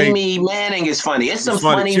 Mimi Manning is funny. It's some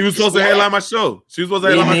funny. She was supposed to headline my show. She was supposed to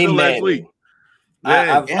headline my show last week.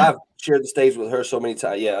 I've shared the stage with her so many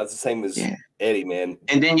times. Yeah, that's the same as Eddie, man.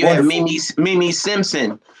 And then you have Mimi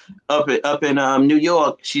Simpson up in New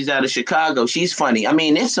York. She's out of Chicago. She's funny. I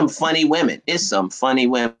mean, there's some funny women. Some funny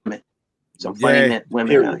women out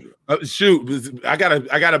here. Shoot, I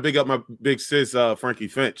gotta big up my big sis, Frankie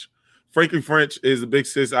Finch. Frankie French is a big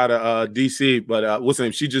sis out of DC, but what's her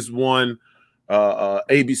name? She just won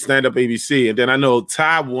Stand Up ABC, and then I know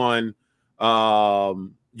Ty won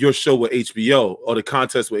your show with HBO or the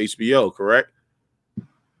contest with HBO, correct?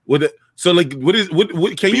 Can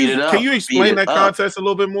you explain that contest a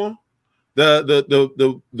little bit more?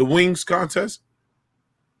 The Wings contest.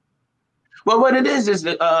 Well, what it is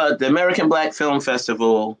the American Black Film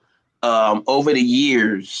Festival over the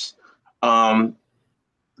years.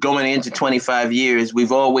 Going into 25 years,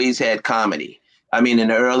 we've always had comedy. I mean, in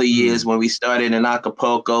the early years when we started in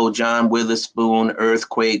Acapulco, John Witherspoon,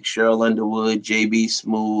 Earthquake, Cheryl Underwood, J.B.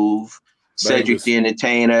 Smoove, Cedric the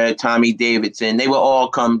Entertainer, Tommy Davidson, they would all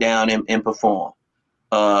come down and perform.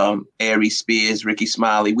 Aries Spears, Ricky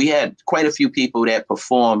Smiley. We had quite a few people that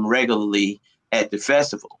perform regularly at the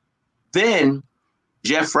festival. Then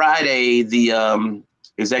Jeff Friday, the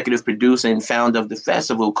executive producer and founder of the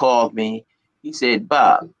festival, called me. He said,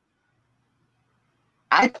 Bob,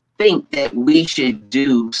 I think that we should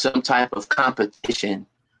do some type of competition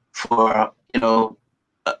for,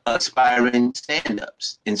 aspiring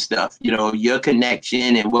stand-ups and stuff. Your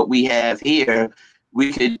connection and what we have here,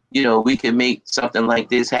 we could make something like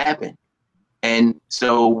this happen. And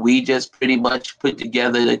so we just pretty much put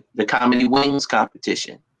together the Comedy Wings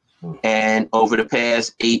competition. And over the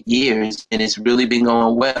past 8 years, and it's really been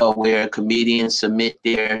going well, where comedians submit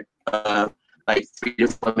their like 3 to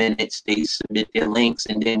 4 minutes, they submit their links,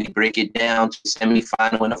 and then we break it down to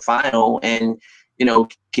semifinal and a final, and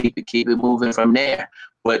keep it moving from there.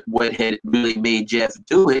 But what had really made Jeff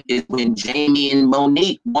do it is when Jamie and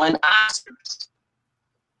Monique won Oscars.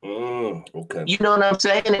 Okay. You know what I'm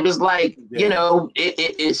saying? It was like,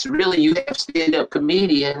 it's really, you have stand-up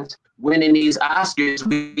comedians winning these Oscars.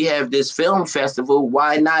 We have this film festival.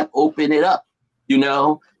 Why not open it up?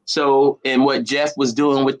 So, and what Jeff was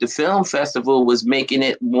doing with the film festival was making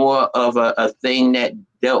it more of a thing that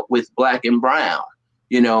dealt with Black and brown,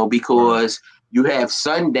 because you have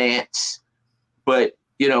Sundance, but,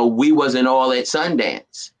 we wasn't all at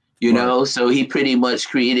Sundance, so he pretty much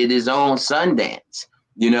created his own Sundance,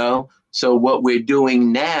 So what we're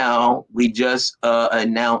doing now, we just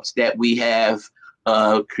announced that we have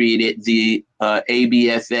created the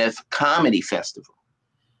ABFF Comedy Festival.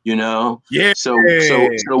 So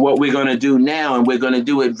what we're going to do now, and we're going to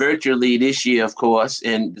do it virtually this year, of course,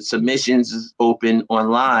 and the submissions is open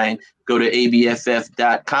online. Go to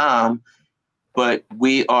abff.com, but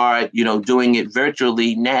we are, doing it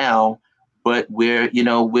virtually now. But we're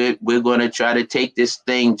going to try to take this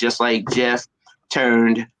thing, just like Jeff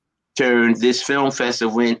turned this film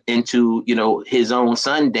festival into, his own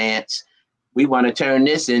Sundance. We want to turn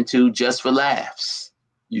this into Just for Laughs.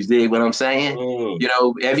 You see what I'm saying?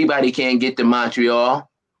 Everybody can't get to Montreal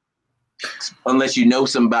unless you know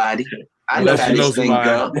somebody. I know how this thing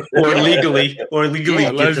goes. Or legally. Right.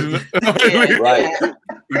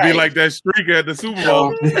 You'd be like that streak at the Super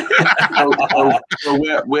Bowl. So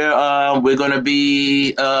we're gonna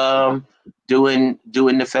be doing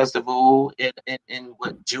the festival in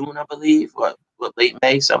what, June, I believe, what late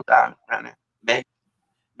May, sometime around there.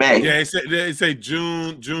 May. Yeah, it say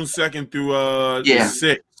June 2nd through the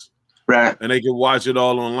 6th. Right. And they can watch it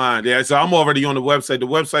all online. Yeah, so I'm already on the website. The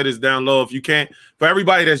website is down low. If you can't, for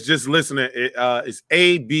everybody that's just listening, it's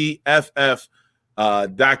abff.com.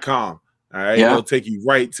 All right. It'll take you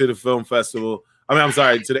right to the film festival. I mean, I'm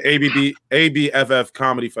sorry, to the ABFF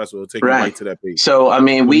Comedy Festival. It'll take you right to that page. So, I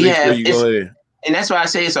mean, we have, and that's why I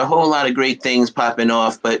say it's a whole lot of great things popping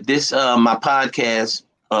off. But this, my podcast,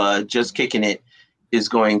 Just Kicking It, is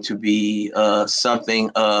going to be something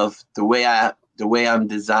of the way I'm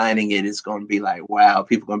designing it is going to be like, wow,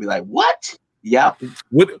 people are going to be like, what? Yeah.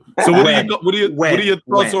 What are your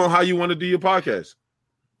thoughts on how you want to do your podcast?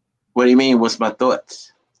 What do you mean? What's my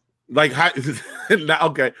thoughts? Like, how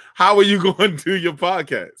are you going to do your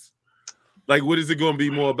podcast? Like, what is it going to be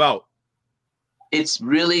more about? It's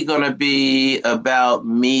really going to be about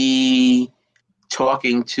me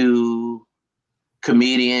talking to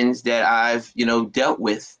comedians that I've, dealt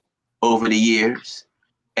with over the years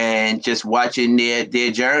and just watching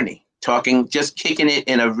their journey, just kicking it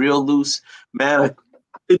in a real loose manner.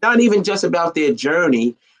 It's not even just about their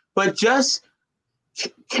journey, but just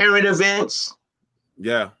current events.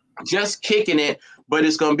 Yeah. Just kicking it, but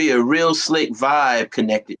it's going to be a real slick vibe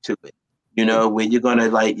connected to it, where you're going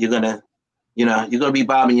to be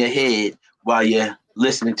bobbing your head while you're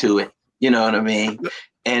listening to it. You know what I mean?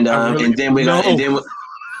 And then we're going to,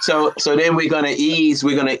 so then we're going to ease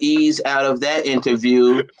out of that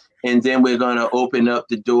interview, and then we're going to open up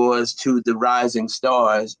the doors to the rising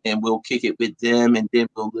stars, and we'll kick it with them, and then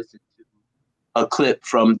we'll listen to a clip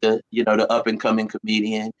from the up and coming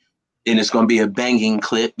comedian. And it's going to be a banging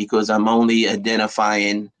clip because I'm only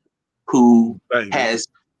identifying who has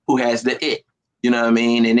the it. You know what I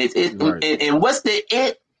mean? And and what's the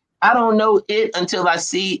it? I don't know it until I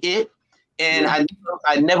see it. And I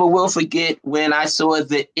never will forget when I saw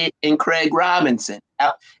the it in Craig Robinson.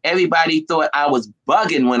 Everybody thought I was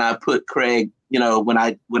bugging when I put Craig. When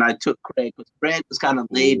I took Craig, because Craig was kind of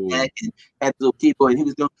laid back and had little people, and he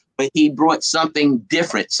was doing. But he brought something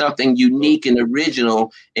different, something unique and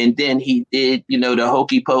original. And then he did, the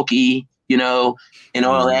hokey pokey, and all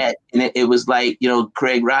that. And it was like,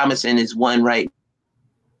 Craig Robinson is one right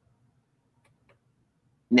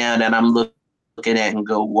now that I'm looking at and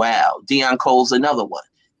go, wow. Deon Cole's another one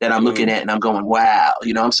that I'm looking at and I'm going, wow.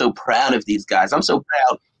 I'm so proud of these guys. I'm so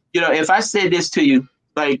proud. If I said this to you,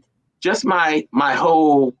 like just my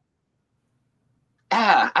whole,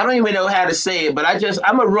 I don't even know how to say it, but I'm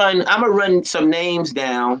gonna run some names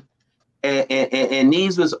down, and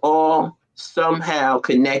these was all somehow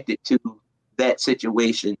connected to that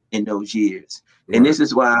situation in those years. Right. And this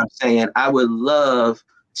is why I'm saying I would love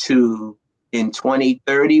to, in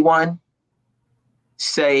 2031,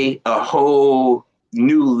 say a whole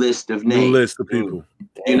new list of names. New list of people.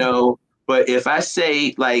 But if I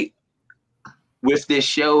say, like, with this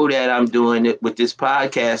show that I'm doing, with this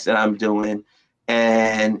podcast that I'm doing,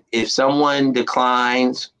 and if someone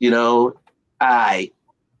declines, maybe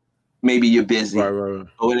you're busy or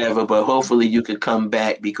whatever, but hopefully you could come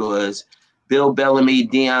back, because Bill Bellamy,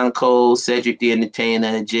 Deon Cole, Cedric the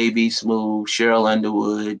Entertainer, J.B. Smoove, Cheryl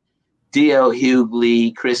Underwood, D.L.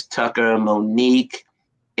 Hughley, Chris Tucker, Monique,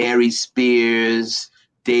 Ari Spears,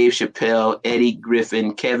 Dave Chappelle, Eddie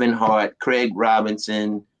Griffin, Kevin Hart, Craig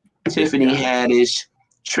Robinson, Tiffany Haddish,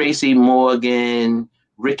 Tracy Morgan,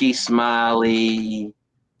 Ricky Smiley,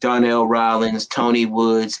 Donnell Rollins, Tony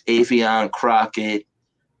Woods, Afion Crockett,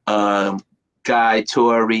 Guy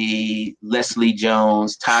Torrey, Leslie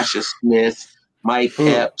Jones, Tasha Smith, Mike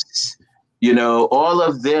Epps, all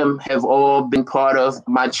of them have all been part of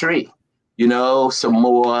my tree, some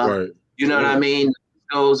more, what I mean?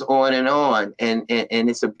 It goes on. And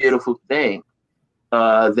it's a beautiful thing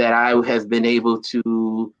that I have been able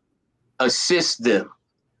to assist them.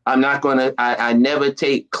 I'm not going to, I never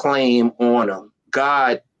take claim on them.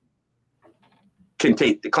 God can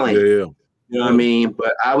take the claim. Yeah. You know what I mean?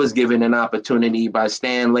 But I was given an opportunity by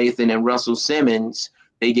Stan Lathan and Russell Simmons.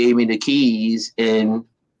 They gave me the keys, and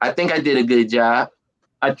I think I did a good job.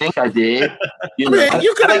 I think I did. You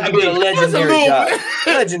could have did a legendary job.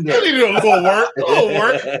 Legendary. You need a little work.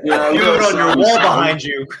 You have it on your wall behind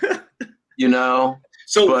you.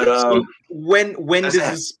 So when does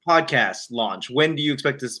this podcast launch? When do you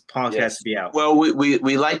expect this podcast to be out? Well,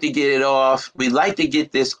 we like to get it off. We like to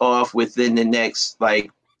get this off within the next,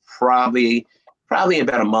 probably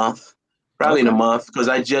about a month. Probably in a month, because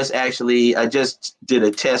I just did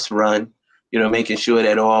a test run, making sure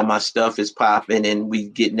that all my stuff is popping and we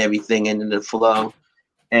getting everything into the flow.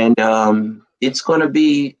 And it's going to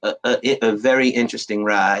be a very interesting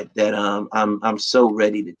ride that I'm so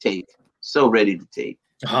ready to take.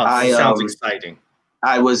 Sounds exciting.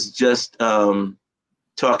 I was just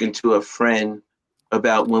talking to a friend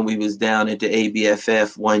about when we was down at the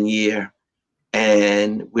ABFF one year,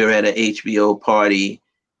 and we were at an HBO party,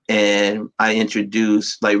 and I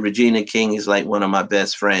introduced, like, Regina King is like one of my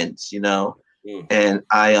best friends, you know, and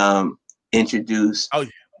I introduced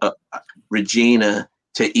Regina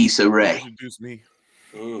to Issa Rae. Introduce me.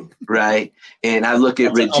 Right, and I look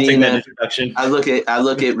at Regina. I look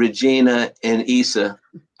at Regina and Issa.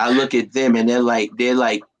 I look at them, and they're like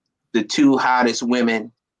the two hottest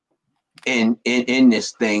women in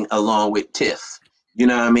this thing, along with Tiff. You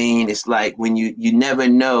know what I mean? It's like when you never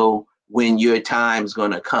know when your time's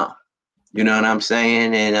gonna come. You know what I'm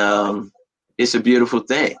saying? And it's a beautiful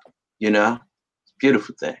thing. You know, it's a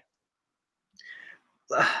beautiful thing.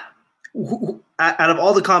 Out of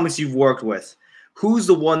all the comics you've worked with, who's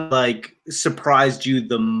the one like surprised you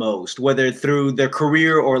the most, whether through their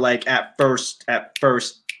career or like at first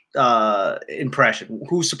impression?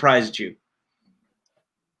 Who surprised you?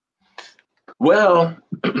 Well,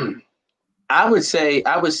 I would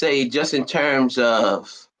say just in terms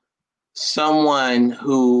of someone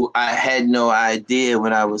who I had no idea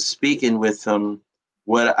when I was speaking with them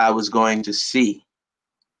what I was going to see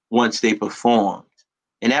once they performed.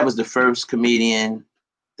 And that was the first comedian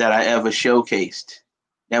that I ever showcased.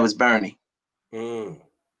 That was Bernie.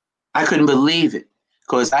 I couldn't believe it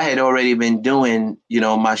because I had already been doing,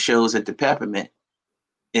 my shows at the Peppermint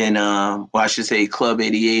in, I should say Club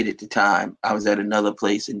 88 at the time. I was at another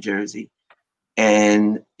place in Jersey.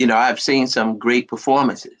 And, I've seen some great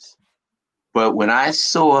performances. But when I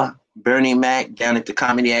saw Bernie Mac down at the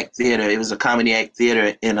Comedy Act Theater, it was a Comedy Act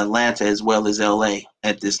Theater in Atlanta as well as LA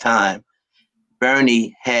at this time.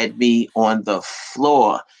 Bernie had me on the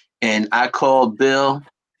floor, and I called Bill,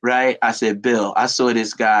 right? I said, Bill, I saw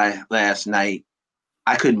this guy last night.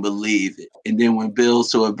 I couldn't believe it. And then when Bill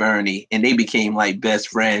saw Bernie, and they became like best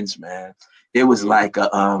friends, man, it was like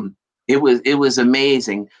it was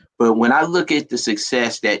amazing. But when I look at the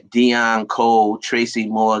success that Dion Cole, Tracy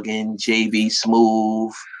Morgan, JB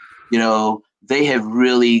Smoove, they have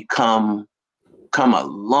really come a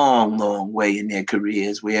long, long way in their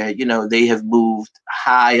careers where, they have moved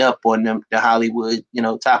high up on the Hollywood,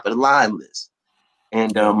 top of the line list.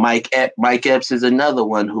 And Mike Epps is another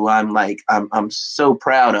one who I'm so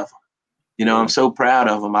proud of him. I'm so proud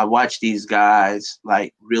of him. I watched these guys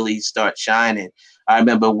like really start shining. I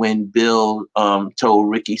remember when Bill told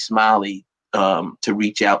Ricky Smiley to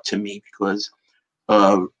reach out to me because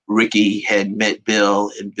Ricky had met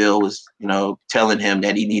Bill, and Bill was, telling him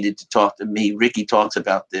that he needed to talk to me. Ricky talks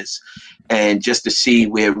about this, and just to see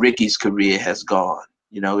where Ricky's career has gone,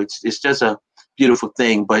 it's just a beautiful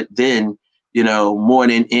thing. But then, more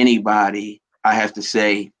than anybody, I have to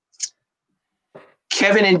say,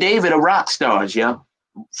 Kevin and David are rock stars, yo.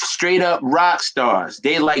 Straight up rock stars.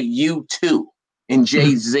 They like U2 and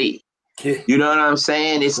Jay-Z. You know what I'm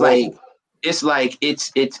saying? It's like it's like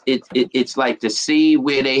to see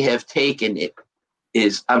where they have taken it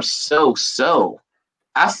is I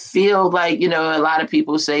feel like, a lot of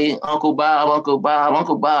people say Uncle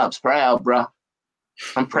Bob's proud, bro.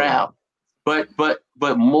 I'm proud. But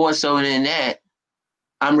more so than that,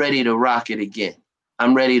 I'm ready to rock it again.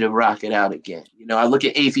 I'm ready to rock it out again. I look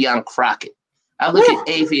at Avion Crockett. I look at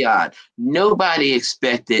Avion. Nobody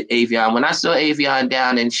expected Avion. When I saw Avion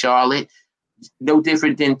down in Charlotte, no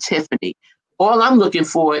different than Tiffany. All I'm looking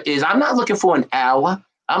for is, I'm not looking for an hour.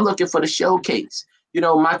 I'm looking for the showcase.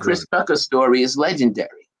 My Chris Tucker story is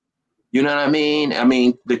legendary. You know what I mean? I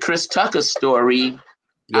mean, the Chris Tucker story,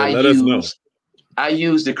 I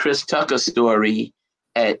use the Chris Tucker story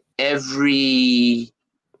at every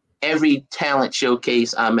talent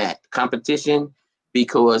showcase I'm at, competition,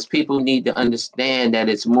 because people need to understand that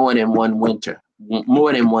it's more than one winner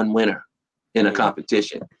in a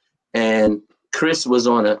competition. And Chris was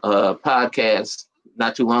on a podcast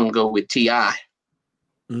not too long ago with T.I.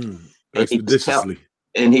 Expeditiously.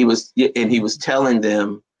 And he was telling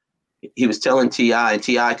T.I., and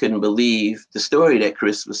T.I. couldn't believe the story that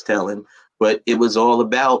Chris was telling, but it was all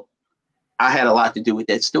about, I had a lot to do with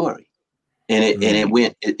that story. And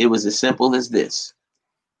it was as simple as this.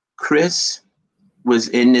 Chris was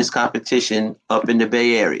in this competition up in the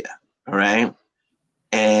Bay Area, all right?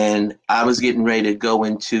 And I was getting ready to go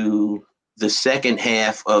into the second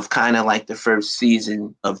half of kind of like the first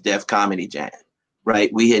season of Def Comedy Jam,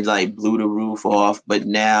 right? We had like blew the roof off, but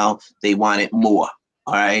now they wanted more,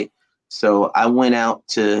 all right? So I went out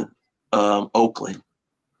to Oakland,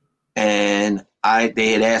 and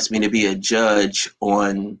they had asked me to be a judge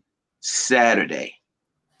on Saturday.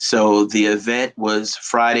 So the event was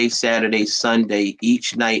Friday, Saturday, Sunday.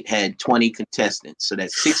 Each night had 20 contestants. So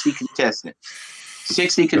that's 60 contestants.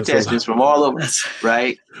 60 contestants from all over,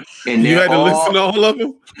 right? And you had to listen to all of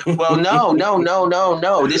them? Well,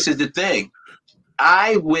 no. This is the thing.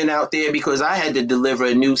 I went out there because I had to deliver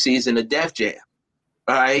a new season of Def Jam.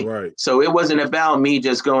 Right. So it wasn't about me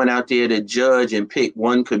just going out there to judge and pick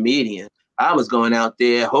one comedian. I was going out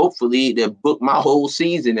there, hopefully, to book my whole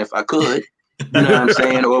season if I could. You know what I'm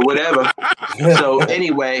saying? Or whatever. So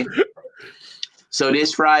anyway, so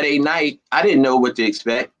this Friday night, I didn't know what to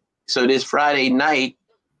expect. So this Friday night,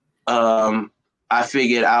 I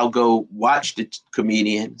figured I'll go watch the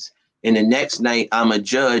comedians. And the next night, I'm a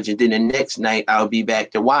judge. And then the next night, I'll be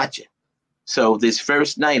back to watching. So this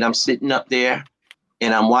first night, I'm sitting up there.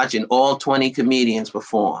 And I'm watching all 20 comedians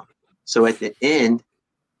perform. So at the end,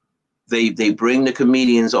 they bring the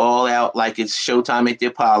comedians all out like it's showtime at the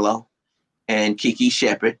Apollo and Kiki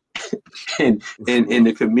Shepard. and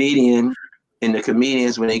the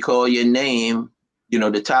comedians, when they call your name, you know,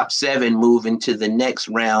 the top 7 move into the next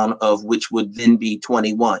round of which would then be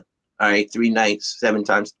 21. All right, 3 nights, 7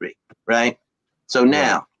 times 3, right? So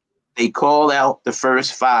now they call out the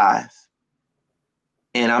first 5.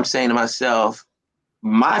 And I'm saying to myself,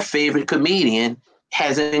 my favorite comedian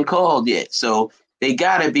hasn't been called yet. So they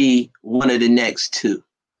got to be one of the next 2.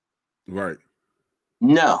 Right.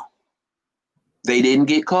 No, they didn't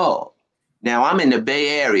get called. Now I'm in the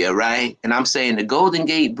Bay Area, right? And I'm saying the Golden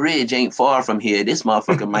Gate Bridge ain't far from here. This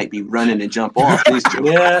motherfucker might be running to jump off this joint.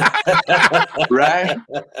 Yeah. Right?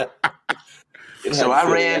 So I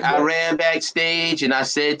ran backstage and I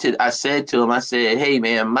said to him, I said, "Hey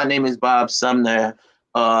man, my name is Bob Sumner.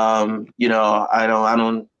 You know,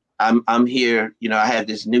 I'm here, you know, I have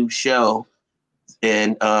this new show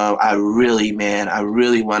and I really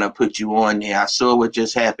want to put you on there. I saw what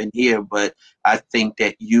just happened here, but I think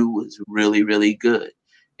that you was really, really good.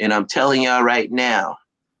 And I'm telling y'all right now,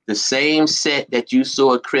 the same set that you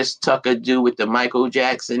saw Chris Tucker do with the Michael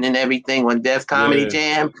Jackson and everything on Def Comedy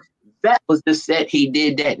Jam, that was the set he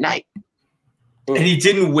did that night. And he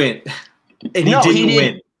didn't win. And he didn't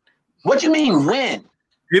win. What you mean win?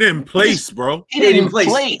 He didn't place, bro. He didn't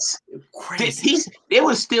place. There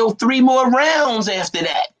was still 3 more rounds after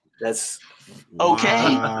that. That's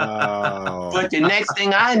okay. Wow. But the next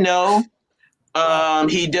thing I know,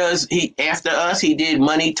 he after us, he did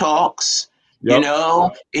Money Talks. Yep. You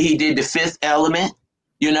know, he did The Fifth Element.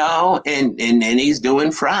 You know, and he's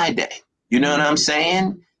doing Friday. You know what I'm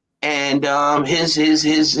saying? And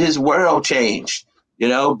his world changed. You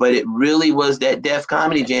know, but it really was that Def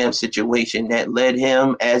Comedy Jam situation that led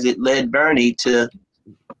him, as it led Bernie, to,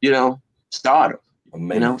 you know, stardom.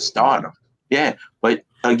 Amazing. You know, stardom. Yeah, but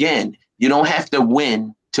again, you don't have to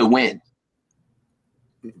win to win.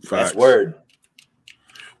 That's word.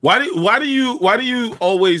 Why do you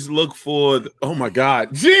always look for oh my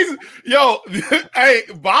God, Jesus, yo, hey,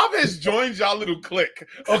 Bob has joined y'all little clique.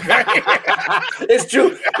 Okay, it's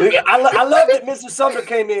true. I love that Mr. Sumner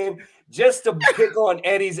came in just to pick on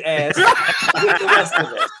Eddie's ass with the rest of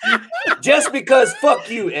us. Just because, fuck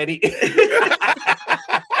you, Eddie.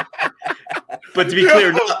 But to be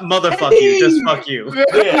clear, not motherfuck you, just fuck you.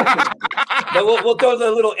 Yeah. But we'll throw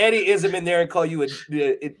the little Eddie-ism in there and call you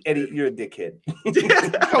Eddie, you're a dickhead.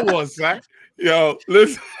 Come on, son. Yo,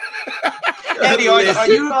 listen. Eddie, are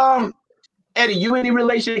you Eddie, you any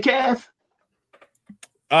relation to Kev?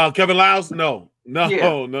 Kevin Lyles? No.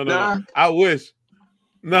 I wish.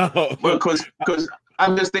 No. Because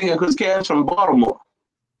I'm just thinking because Kev's from Baltimore.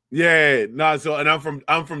 Yeah, no. So, and I'm from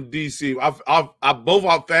DC. Both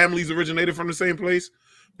our families originated from the same place,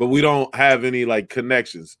 but we don't have any like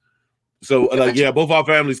connections. So, like, yeah, both our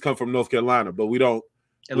families come from North Carolina, but we don't.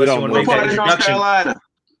 What part of North Carolina?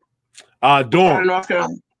 Durham. North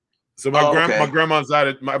Carolina. So my grandma's side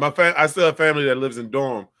of I still have family that lives in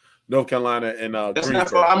Durham, North Carolina, and that's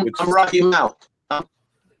not far. I'm Rocky Mount.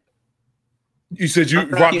 You said you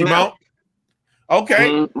Rocky Mount?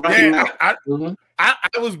 Okay. Rocky Mount. I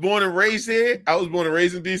was born and raised here. I was born and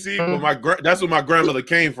raised in DC, but that's where my grandmother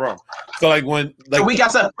came from. So like so we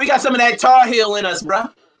got some of that Tar Heel in us, bro.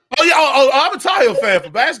 Oh yeah, I'm a Tar Heel fan for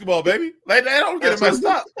basketball, baby. Like, they don't get it messed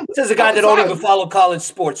up. This is a guy that don't even follow college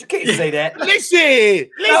sports. You can't say that. Listen,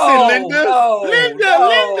 Linda.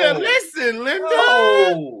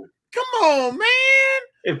 No. Come on, man.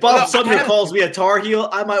 If Bob Sumner calls me a Tar Heel,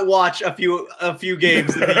 I might watch a few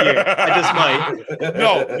games in the year. I just might.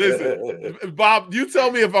 No, listen, Bob. You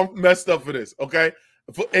tell me if I'm messed up for this, okay?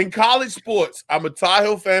 In college sports, I'm a Tar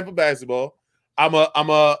Heel fan for basketball. I'm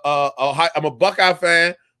a Buckeye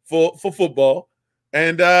fan for football,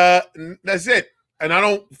 and that's it. And I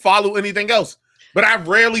don't follow anything else. But I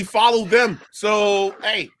rarely follow them. So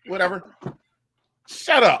hey, whatever.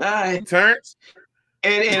 Shut up, right. Terrence.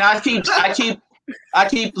 And I keep I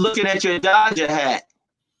keep looking at your Dodger hat.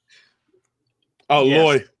 Oh, yes.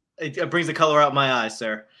 Lloyd. It brings the color out my eyes,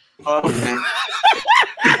 sir. Oh, okay.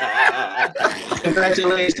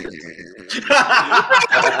 Congratulations.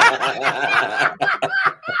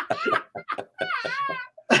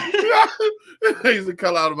 He's the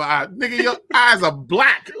color out of my eye. Nigga, your eyes are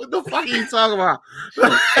black. What the fuck are you talking about?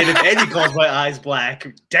 And if Eddie calls my eyes black,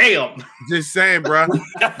 damn. Just saying, bro.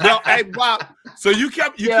 Yo, hey, Bob. So you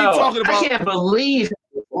keep talking about. I can't believe.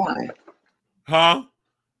 Huh?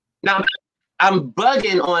 Now I'm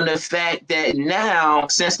bugging on the fact that now,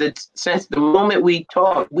 since the moment we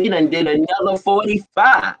talked, we done did another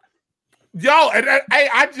 45. Yo, and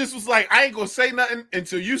I just was like, I ain't gonna say nothing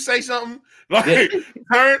until you say something. Like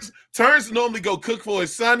Terrence normally go cook for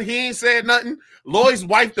his son. He ain't said nothing. Lloyd's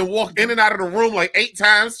wife done walked in and out of the room like 8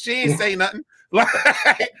 times. She ain't say nothing. Like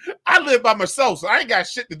I live by myself, so I ain't got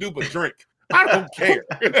shit to do but drink. I don't care.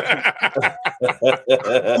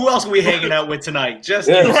 Who else are we hanging out with tonight? Just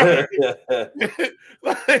like,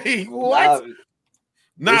 what?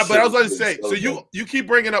 Nah, but I was going to say, so you keep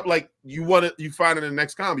bringing up like you find in the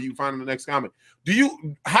next comment,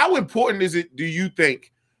 how important is it, do you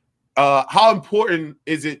think, how important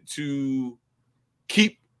is it to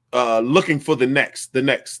keep looking for the next?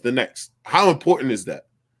 How important is that?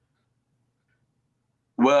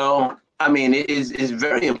 Well, I mean, it's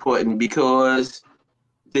very important because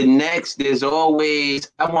the next, there's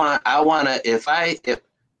always, I want to, if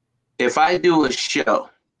I do a show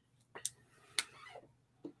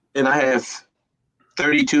and I have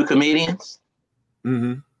 32 comedians,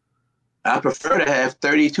 I prefer to have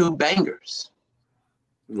 32 bangers.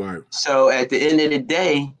 Right. So at the end of the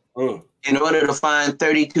day, in order to find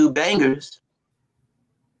 32 bangers,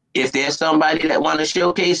 if there's somebody that want to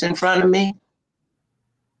showcase in front of me,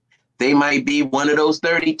 they might be one of those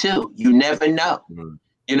 32. You never know.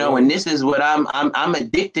 You know, and this is what I'm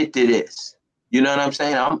addicted to this. You know what I'm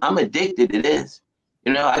saying? I'm addicted to this.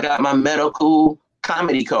 You know, I got my medical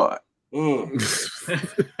comedy card. This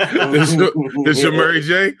your Mary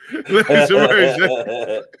J? This your Mary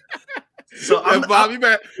J? So Bob, you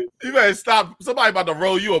better stop. Somebody about to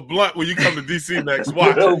roll you a blunt when you come to DC next.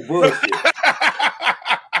 Watch. No bullshit.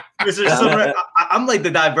 Mr. Sumner, I'm like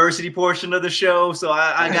the diversity portion of the show, so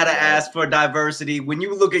I gotta ask for diversity. When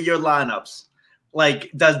you look at your lineups,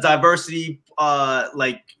 like, does diversity,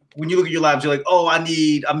 like when you look at your lineups, you're like, oh,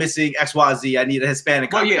 I'm missing XYZ. I need a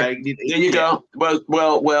Hispanic. Well, yeah, there you go.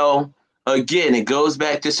 Well. Again, it goes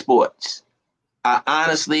back to sports. I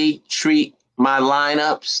honestly treat my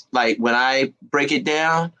lineups like, when I break it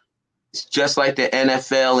down, it's just like the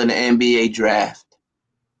NFL and the NBA draft.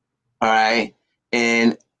 All right,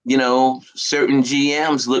 and you know, certain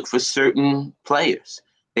GMs look for certain players.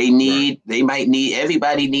 Everybody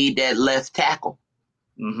need that left tackle.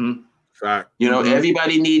 Fact. You know,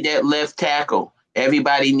 everybody need that left tackle.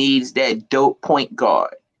 Everybody needs that dope point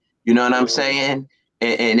guard. You know what I'm saying?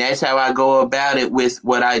 And that's how I go about it with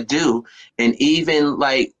what I do. And even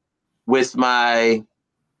like with my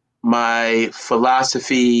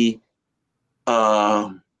philosophy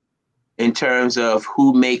in terms of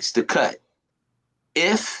who makes the cut.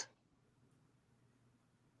 If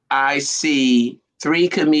I see 3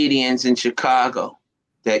 comedians in Chicago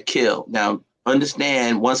that kill, now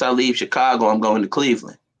understand, once I leave Chicago, I'm going to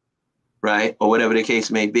Cleveland, right? Or whatever the case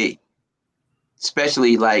may be.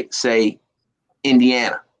 Especially like, say,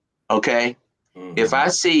 Indiana, okay? If I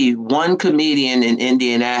see 1 comedian in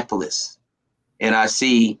Indianapolis and I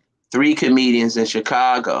see 3 comedians in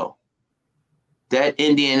Chicago, that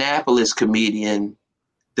Indianapolis comedian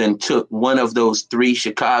then took one of those 3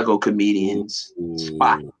 Chicago comedians'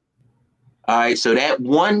 spot. All right, so that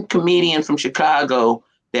 1 comedian from Chicago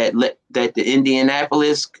that the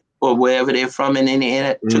Indianapolis or wherever they're from in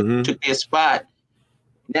Indiana took their spot,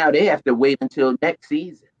 now they have to wait until next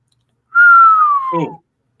season.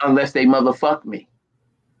 Unless they motherfuck me.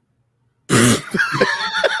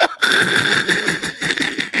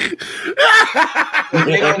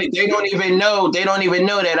 They don't even know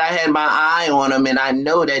that I had my eye on them, and I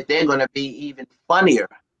know that they're gonna be even funnier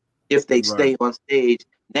if they stay on stage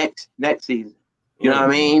next season. You know what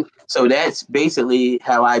I mean? So that's basically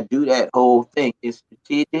how I do that whole thing. It's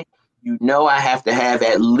strategic. You know, I have to have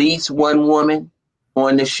at least 1 woman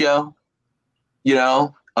on the show, you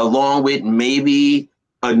know, along with maybe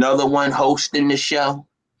another one hosting the show.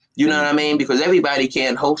 You know what I mean? Because everybody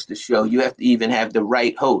can't host the show. You have to even have the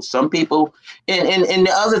right host. Some people, and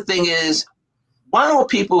the other thing is, why don't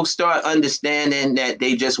people start understanding that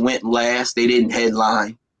they just went last? They didn't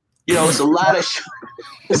headline. You know, it's a lot of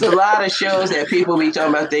shows that people be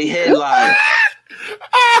talking about they headline.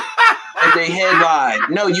 As a headline.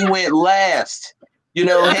 No, you went last. You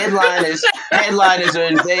know, headliners are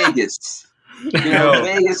in Vegas. You know,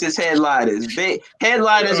 Vegas is headliners.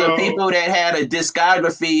 Headliners are people that had a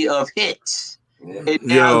discography of hits. And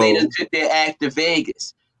now they done took their act to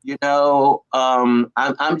Vegas. You know,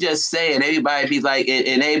 I'm just saying, everybody be like,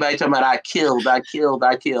 and everybody talking about I killed.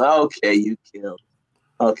 Okay, you killed.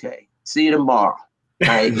 Okay, see you tomorrow.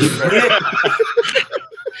 Right?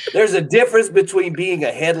 There's a difference between being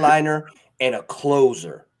a headliner and a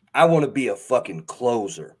closer. I want to be a fucking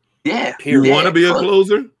closer. Yeah. Period. You want to be a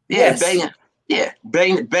closer? Yeah, yes.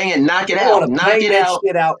 Bang it, knock it out. Knock it out.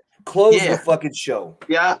 Shit out. Close the fucking show.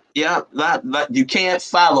 Yeah. You can't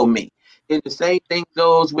follow me. And the same thing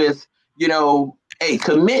goes with, you know, hey,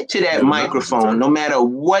 commit to that microphone no matter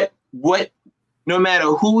no matter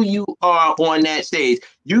who you are on that stage.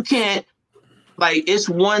 You can't, like, it's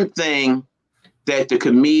one thing that the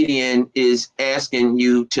comedian is asking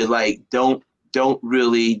you to, like, don't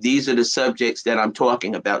really, these are the subjects that I'm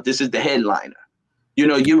talking about. This is the headliner. You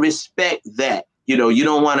know, you respect that. You know, you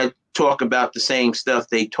don't want to talk about the same stuff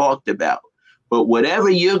they talked about. But whatever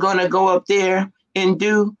you're going to go up there and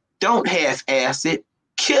do, don't half-ass it.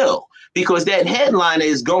 Kill. Because that headliner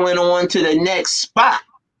is going on to the next spot.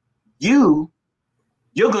 You're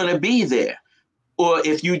going to be there. Or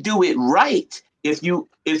if you do it right, if you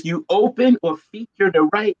open or feature the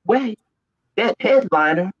right way, that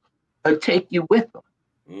headliner will take you with them.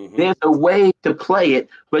 Mm-hmm. There's a way to play it,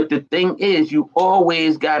 but the thing is, you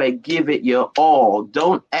always got to give it your all.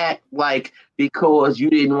 Don't act like because you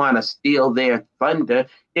didn't want to steal their thunder.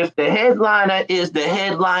 If the headliner is the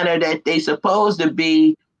headliner that they supposed to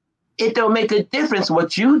be, it don't make a difference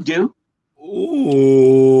what you do.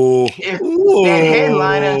 Ooh.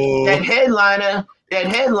 That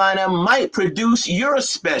headliner might produce your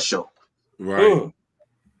special. Right.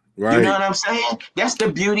 Right. You know what I'm saying? That's the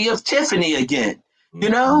beauty of Tiffany again. You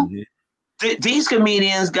know, these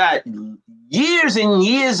comedians got years and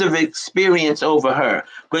years of experience over her,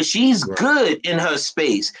 but she's good in her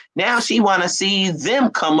space. Now she want to see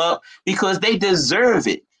them come up because they deserve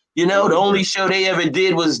it. You know, the only show they ever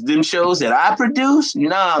did was them shows that I produced.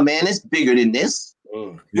 Nah, man, it's bigger than this.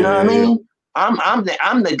 You know what I mean?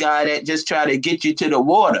 I'm the guy that just try to get you to the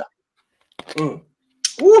water. Woo.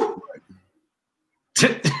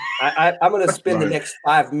 I'm going to spend the next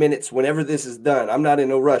 5 minutes whenever this is done. I'm not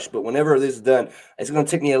in a rush, but whenever this is done, it's going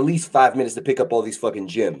to take me at least 5 minutes to pick up all these fucking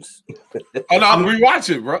gems. Oh, no, I'm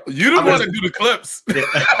rewatching, bro. You don't want to do the clips. Yeah.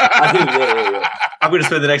 I'm going to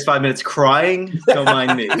spend the next 5 minutes crying. Don't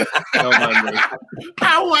mind me.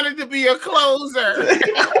 I wanted to be a closer.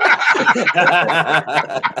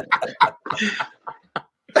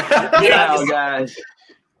 Yeah, guys.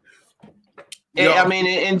 I mean,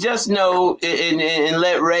 and just know, and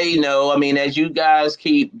let Ray know, I mean, as you guys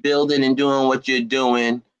keep building and doing what you're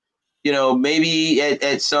doing, you know, maybe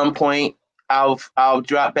at some point I'll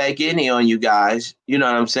drop back in here on you guys, you know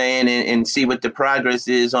what I'm saying, and see what the progress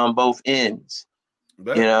is on both ends.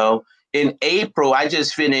 You know, in April, I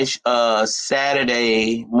just finished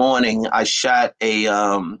Saturday morning. I shot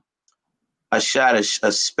a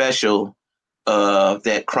special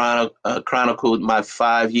that chronicled my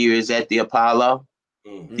 5 years at the Apollo,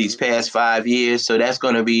 these past 5 years. So that's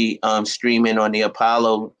going to be streaming on the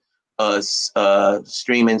Apollo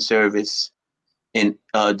streaming service. And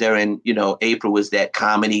during, you know, April was that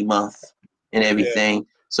comedy month and everything. Yeah.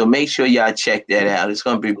 So make sure y'all check that out. It's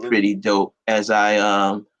going to be pretty dope as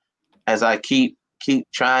I keep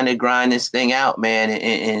trying to grind this thing out, man,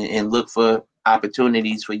 and look for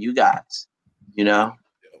opportunities for you guys, you know.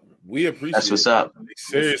 We appreciate that's what's up.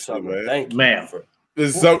 Seriously, man. Thank you, man.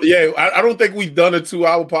 I don't think we've done a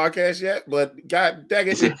 2-hour podcast yet, but God dang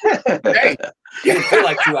it. Hey. It feel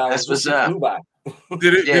like 2 hours. That's what's up.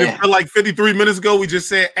 Did it feel like 53 minutes ago? We just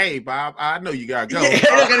said, hey, Bob, I know you got to go.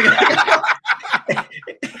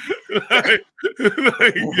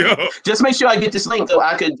 Just make sure I get this link so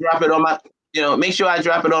I could drop it on my, you know, make sure I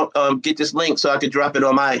drop it on, get this link so I could drop it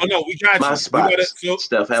on my, we got my spots.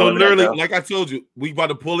 Stuff. So literally, like I told you, we about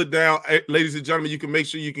to pull it down. Ladies and gentlemen, you can make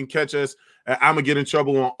sure you can catch us at I'ma Get in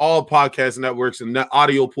Trouble on all podcast networks, and that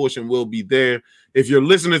audio portion will be there. If you're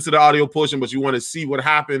listening to the audio portion, but you want to see what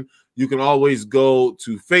happened, you can always go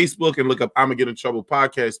to Facebook and look up I'ma Get in Trouble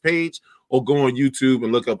podcast page, or go on YouTube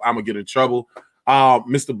and look up I'ma Get in Trouble.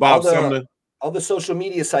 Mr. Bob Sumner. All the social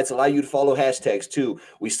media sites allow you to follow hashtags too.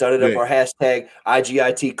 We started up our hashtag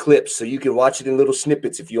IGIT clips, so you can watch it in little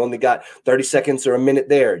snippets. If you only got 30 seconds or a minute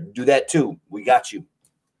there, do that too. We got you.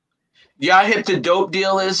 Y'all hit the dope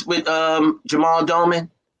dealers with Jamal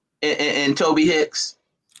Doman and Toby Hicks?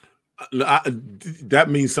 That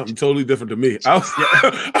means something totally different to me. I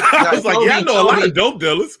was like, I know a lot of dope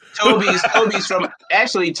dealers. Toby's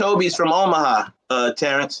from Omaha,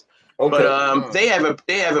 Terrence. Okay. But they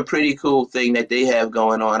have a pretty cool thing that they have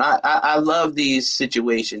going on. I love these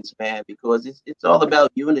situations, man, because it's all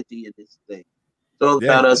about unity in this thing. It's all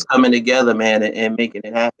about us coming together, man, and making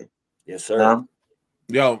it happen. Yes, sir.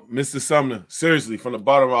 Yo, Mr. Sumner, seriously, from the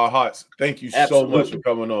bottom of our hearts, thank you so much for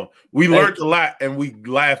coming on. We learned a lot and we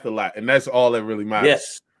laughed a lot, and that's all that really matters.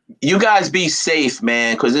 Yes. You guys be safe,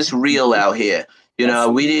 man, because it's real out here. You know,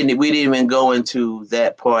 we didn't even go into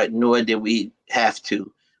that part, nor did we have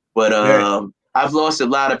to. But I've lost a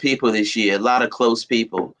lot of people this year, a lot of close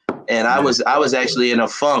people, and I was actually in a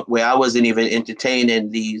funk where I wasn't even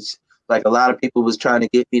entertaining these. Like, a lot of people was trying to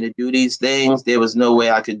get me to do these things. There was no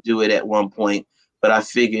way I could do it at one point. But I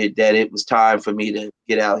figured that it was time for me to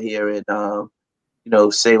get out here and,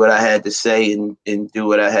 say what I had to say and do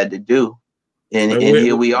what I had to do. And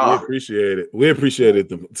here we are. We appreciate it. We appreciate it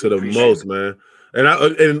to the most, man.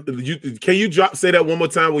 And can you say that one more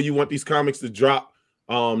time where you want these comics to drop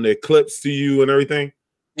their clips to you and everything?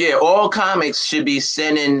 Yeah, all comics should be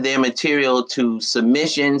sending their material to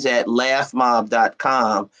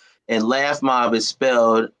submissions@laughmob.com. And Laugh Mob is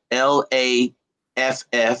spelled LAFF as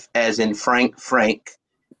in Frank,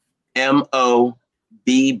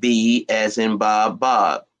 MOBB as in Bob,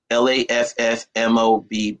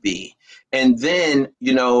 LAFFMOBB. And then,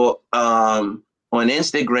 on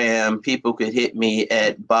Instagram, people could hit me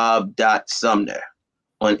at bob.sumner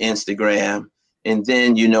on Instagram. And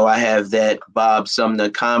then, I have that Bob Sumner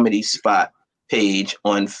Comedy Spot page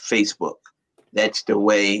on Facebook. That's the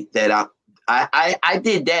way that I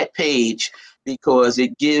did that page, because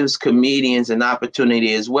it gives comedians an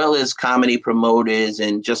opportunity, as well as comedy promoters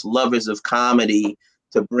and just lovers of comedy,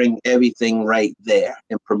 to bring everything right there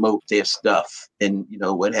and promote their stuff and,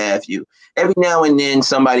 what have you. Every now and then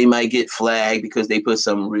somebody might get flagged because they put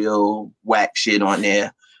some real whack shit on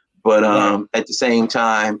there. But at the same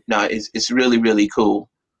time, no, it's really, really cool.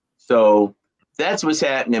 So that's what's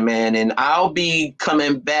happening, man. And I'll be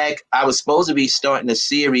coming back. I was supposed to be starting a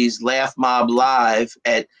series, Laugh Mob Live,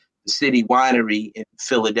 at the City Winery in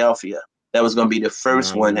Philadelphia. That was going to be the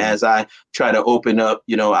first one, as I try to open up.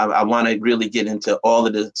 I want to really get into all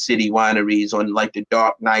of the city wineries on like the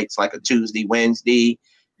dark nights, like a Tuesday, Wednesday,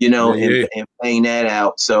 and playing that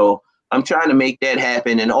out. So I'm trying to make that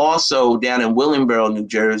happen. And also down in Willingboro, New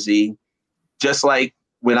Jersey, just like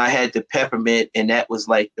when I had the Peppermint, and that was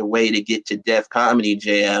like the way to get to Def Comedy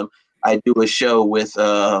Jam, I do a show with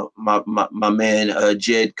my man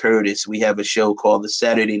Jed Curtis. We have a show called the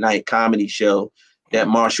Saturday Night Comedy Show that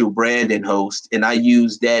Marshall Brandon hosts, and I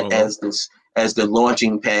use that as the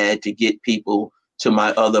launching pad to get people to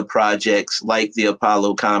my other projects like the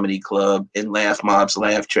Apollo Comedy Club and Laugh Mob's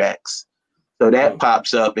Laugh Tracks. So that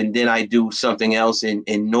pops up, and then I do something else in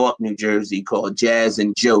Newark, New Jersey called Jazz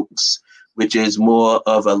and Jokes, which is more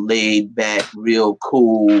of a laid back, real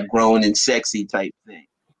cool, grown and sexy type thing.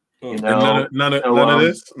 None of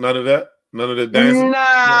this, none of that, none of the dancing.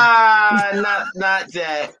 Not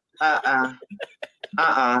that.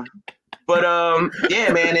 But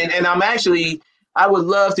yeah, man, and I would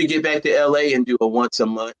love to get back to LA and do a once a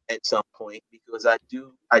month at some point, because I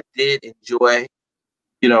did enjoy,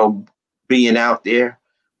 being out there,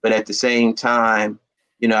 but at the same time,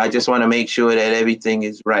 I just want to make sure that everything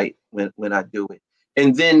is right when I do it.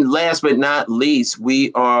 And then last but not least, we're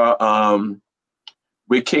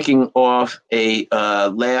kicking off a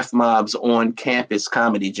Laugh Mob's on campus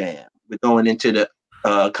comedy jam. We're going into the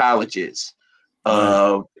colleges,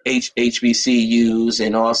 HBCUs,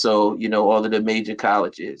 and also, all of the major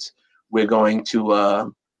colleges. We're going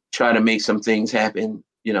to try to make some things happen,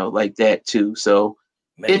 like that too. So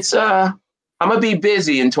it's I'm gonna be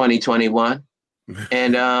busy in 2021,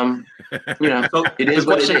 and so it is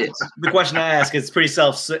what it is. The question I ask is pretty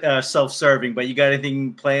self-serving, but you got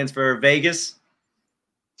anything plans for Vegas?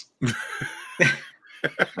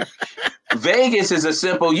 Vegas is a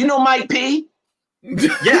simple. Mike P?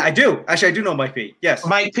 Yeah, I do. Actually, I do know Mike P. Yes,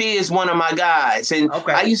 Mike P is one of my guys, and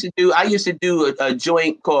I used to do a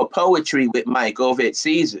joint called Poetry with Mike over at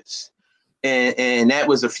Caesars, and that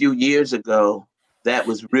was a few years ago. That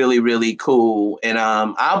was really, really cool, and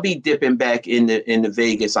I'll be dipping back into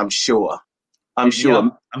Vegas. I'm sure. I'm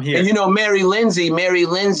here. And Mary Lindsay,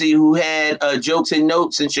 who had Jokes and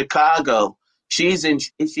Notes in Chicago. She's in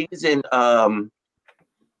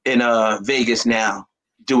Vegas now,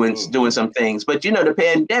 doing some things. But the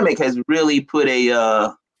pandemic has really played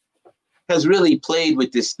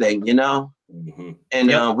with this thing, Mm-hmm.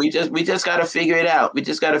 And we just got to figure it out.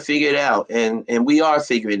 And we are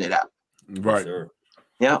figuring it out. Right. Sure.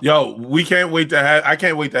 Yeah. Yo, I can't wait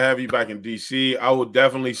to have you back in DC. I will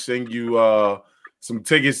definitely send you some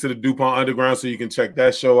tickets to the DuPont Underground so you can check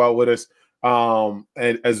that show out with us.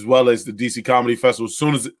 And as well as the DC Comedy Festival.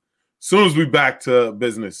 Soon as we back to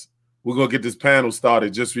business, we're gonna get this panel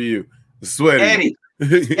started just for you. I swear to you.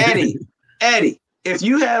 Eddie, if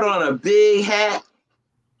you had on a big hat,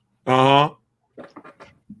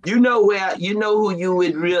 you know who you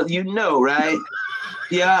would right?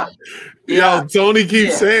 Yeah. Yo, Tony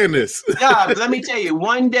keeps saying this. Yeah, let me tell you,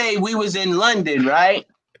 one day we was in London, right?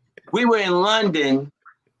 We were in London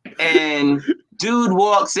and dude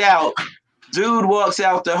walks out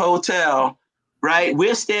the hotel, right?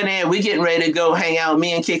 We're standing there, we getting ready to go hang out.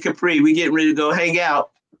 Me and Kid Capri, we getting ready to go hang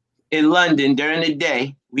out in London during the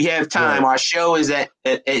day. We have time. Right. Our show is at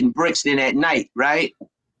Brixton at night, right?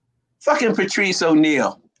 Fucking Patrice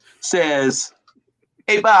O'Neal says,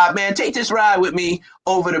 "Hey Bob, man, take this ride with me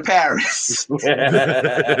over to Paris." I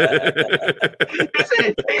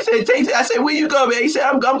said, "Where you go, man?" He said,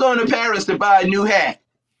 I'm going to Paris to buy a new hat.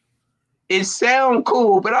 It sounds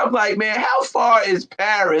cool, but I'm like, man, how far is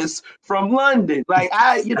Paris from London? Like,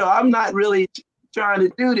 I'm not really trying to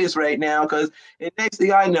do this right now because the next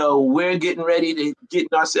thing I know, we're getting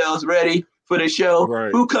ourselves ready for the show.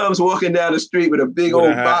 Right. Who comes walking down the street with a big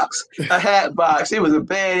old box, a hat box? It was a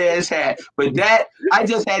badass hat. But I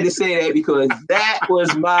just had to say that because that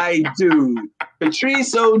was my dude.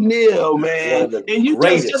 Patrice O'Neal, man. And you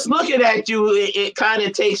just looking at you, it kind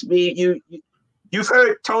of takes me, You've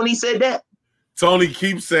heard Tony said that? Tony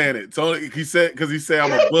keeps saying it. Tony, he said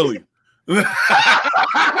I'm a bully. He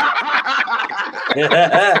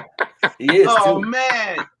is too.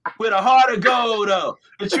 Man, with a heart of gold though.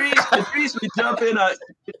 Patrice would jump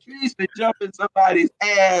in somebody's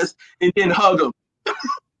ass and then hug him.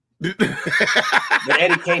 But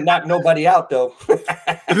Eddie can't knock nobody out though.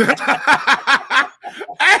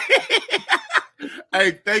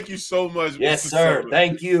 Hey, thank you so much. Yes, sir.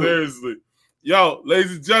 Thank you. Seriously. Yo,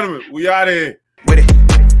 ladies and gentlemen, we out of here. With it.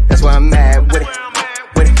 That's why I'm mad with it.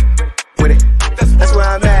 With it. With it. That's why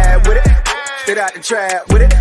I'm mad with it. Straight out the trap with it.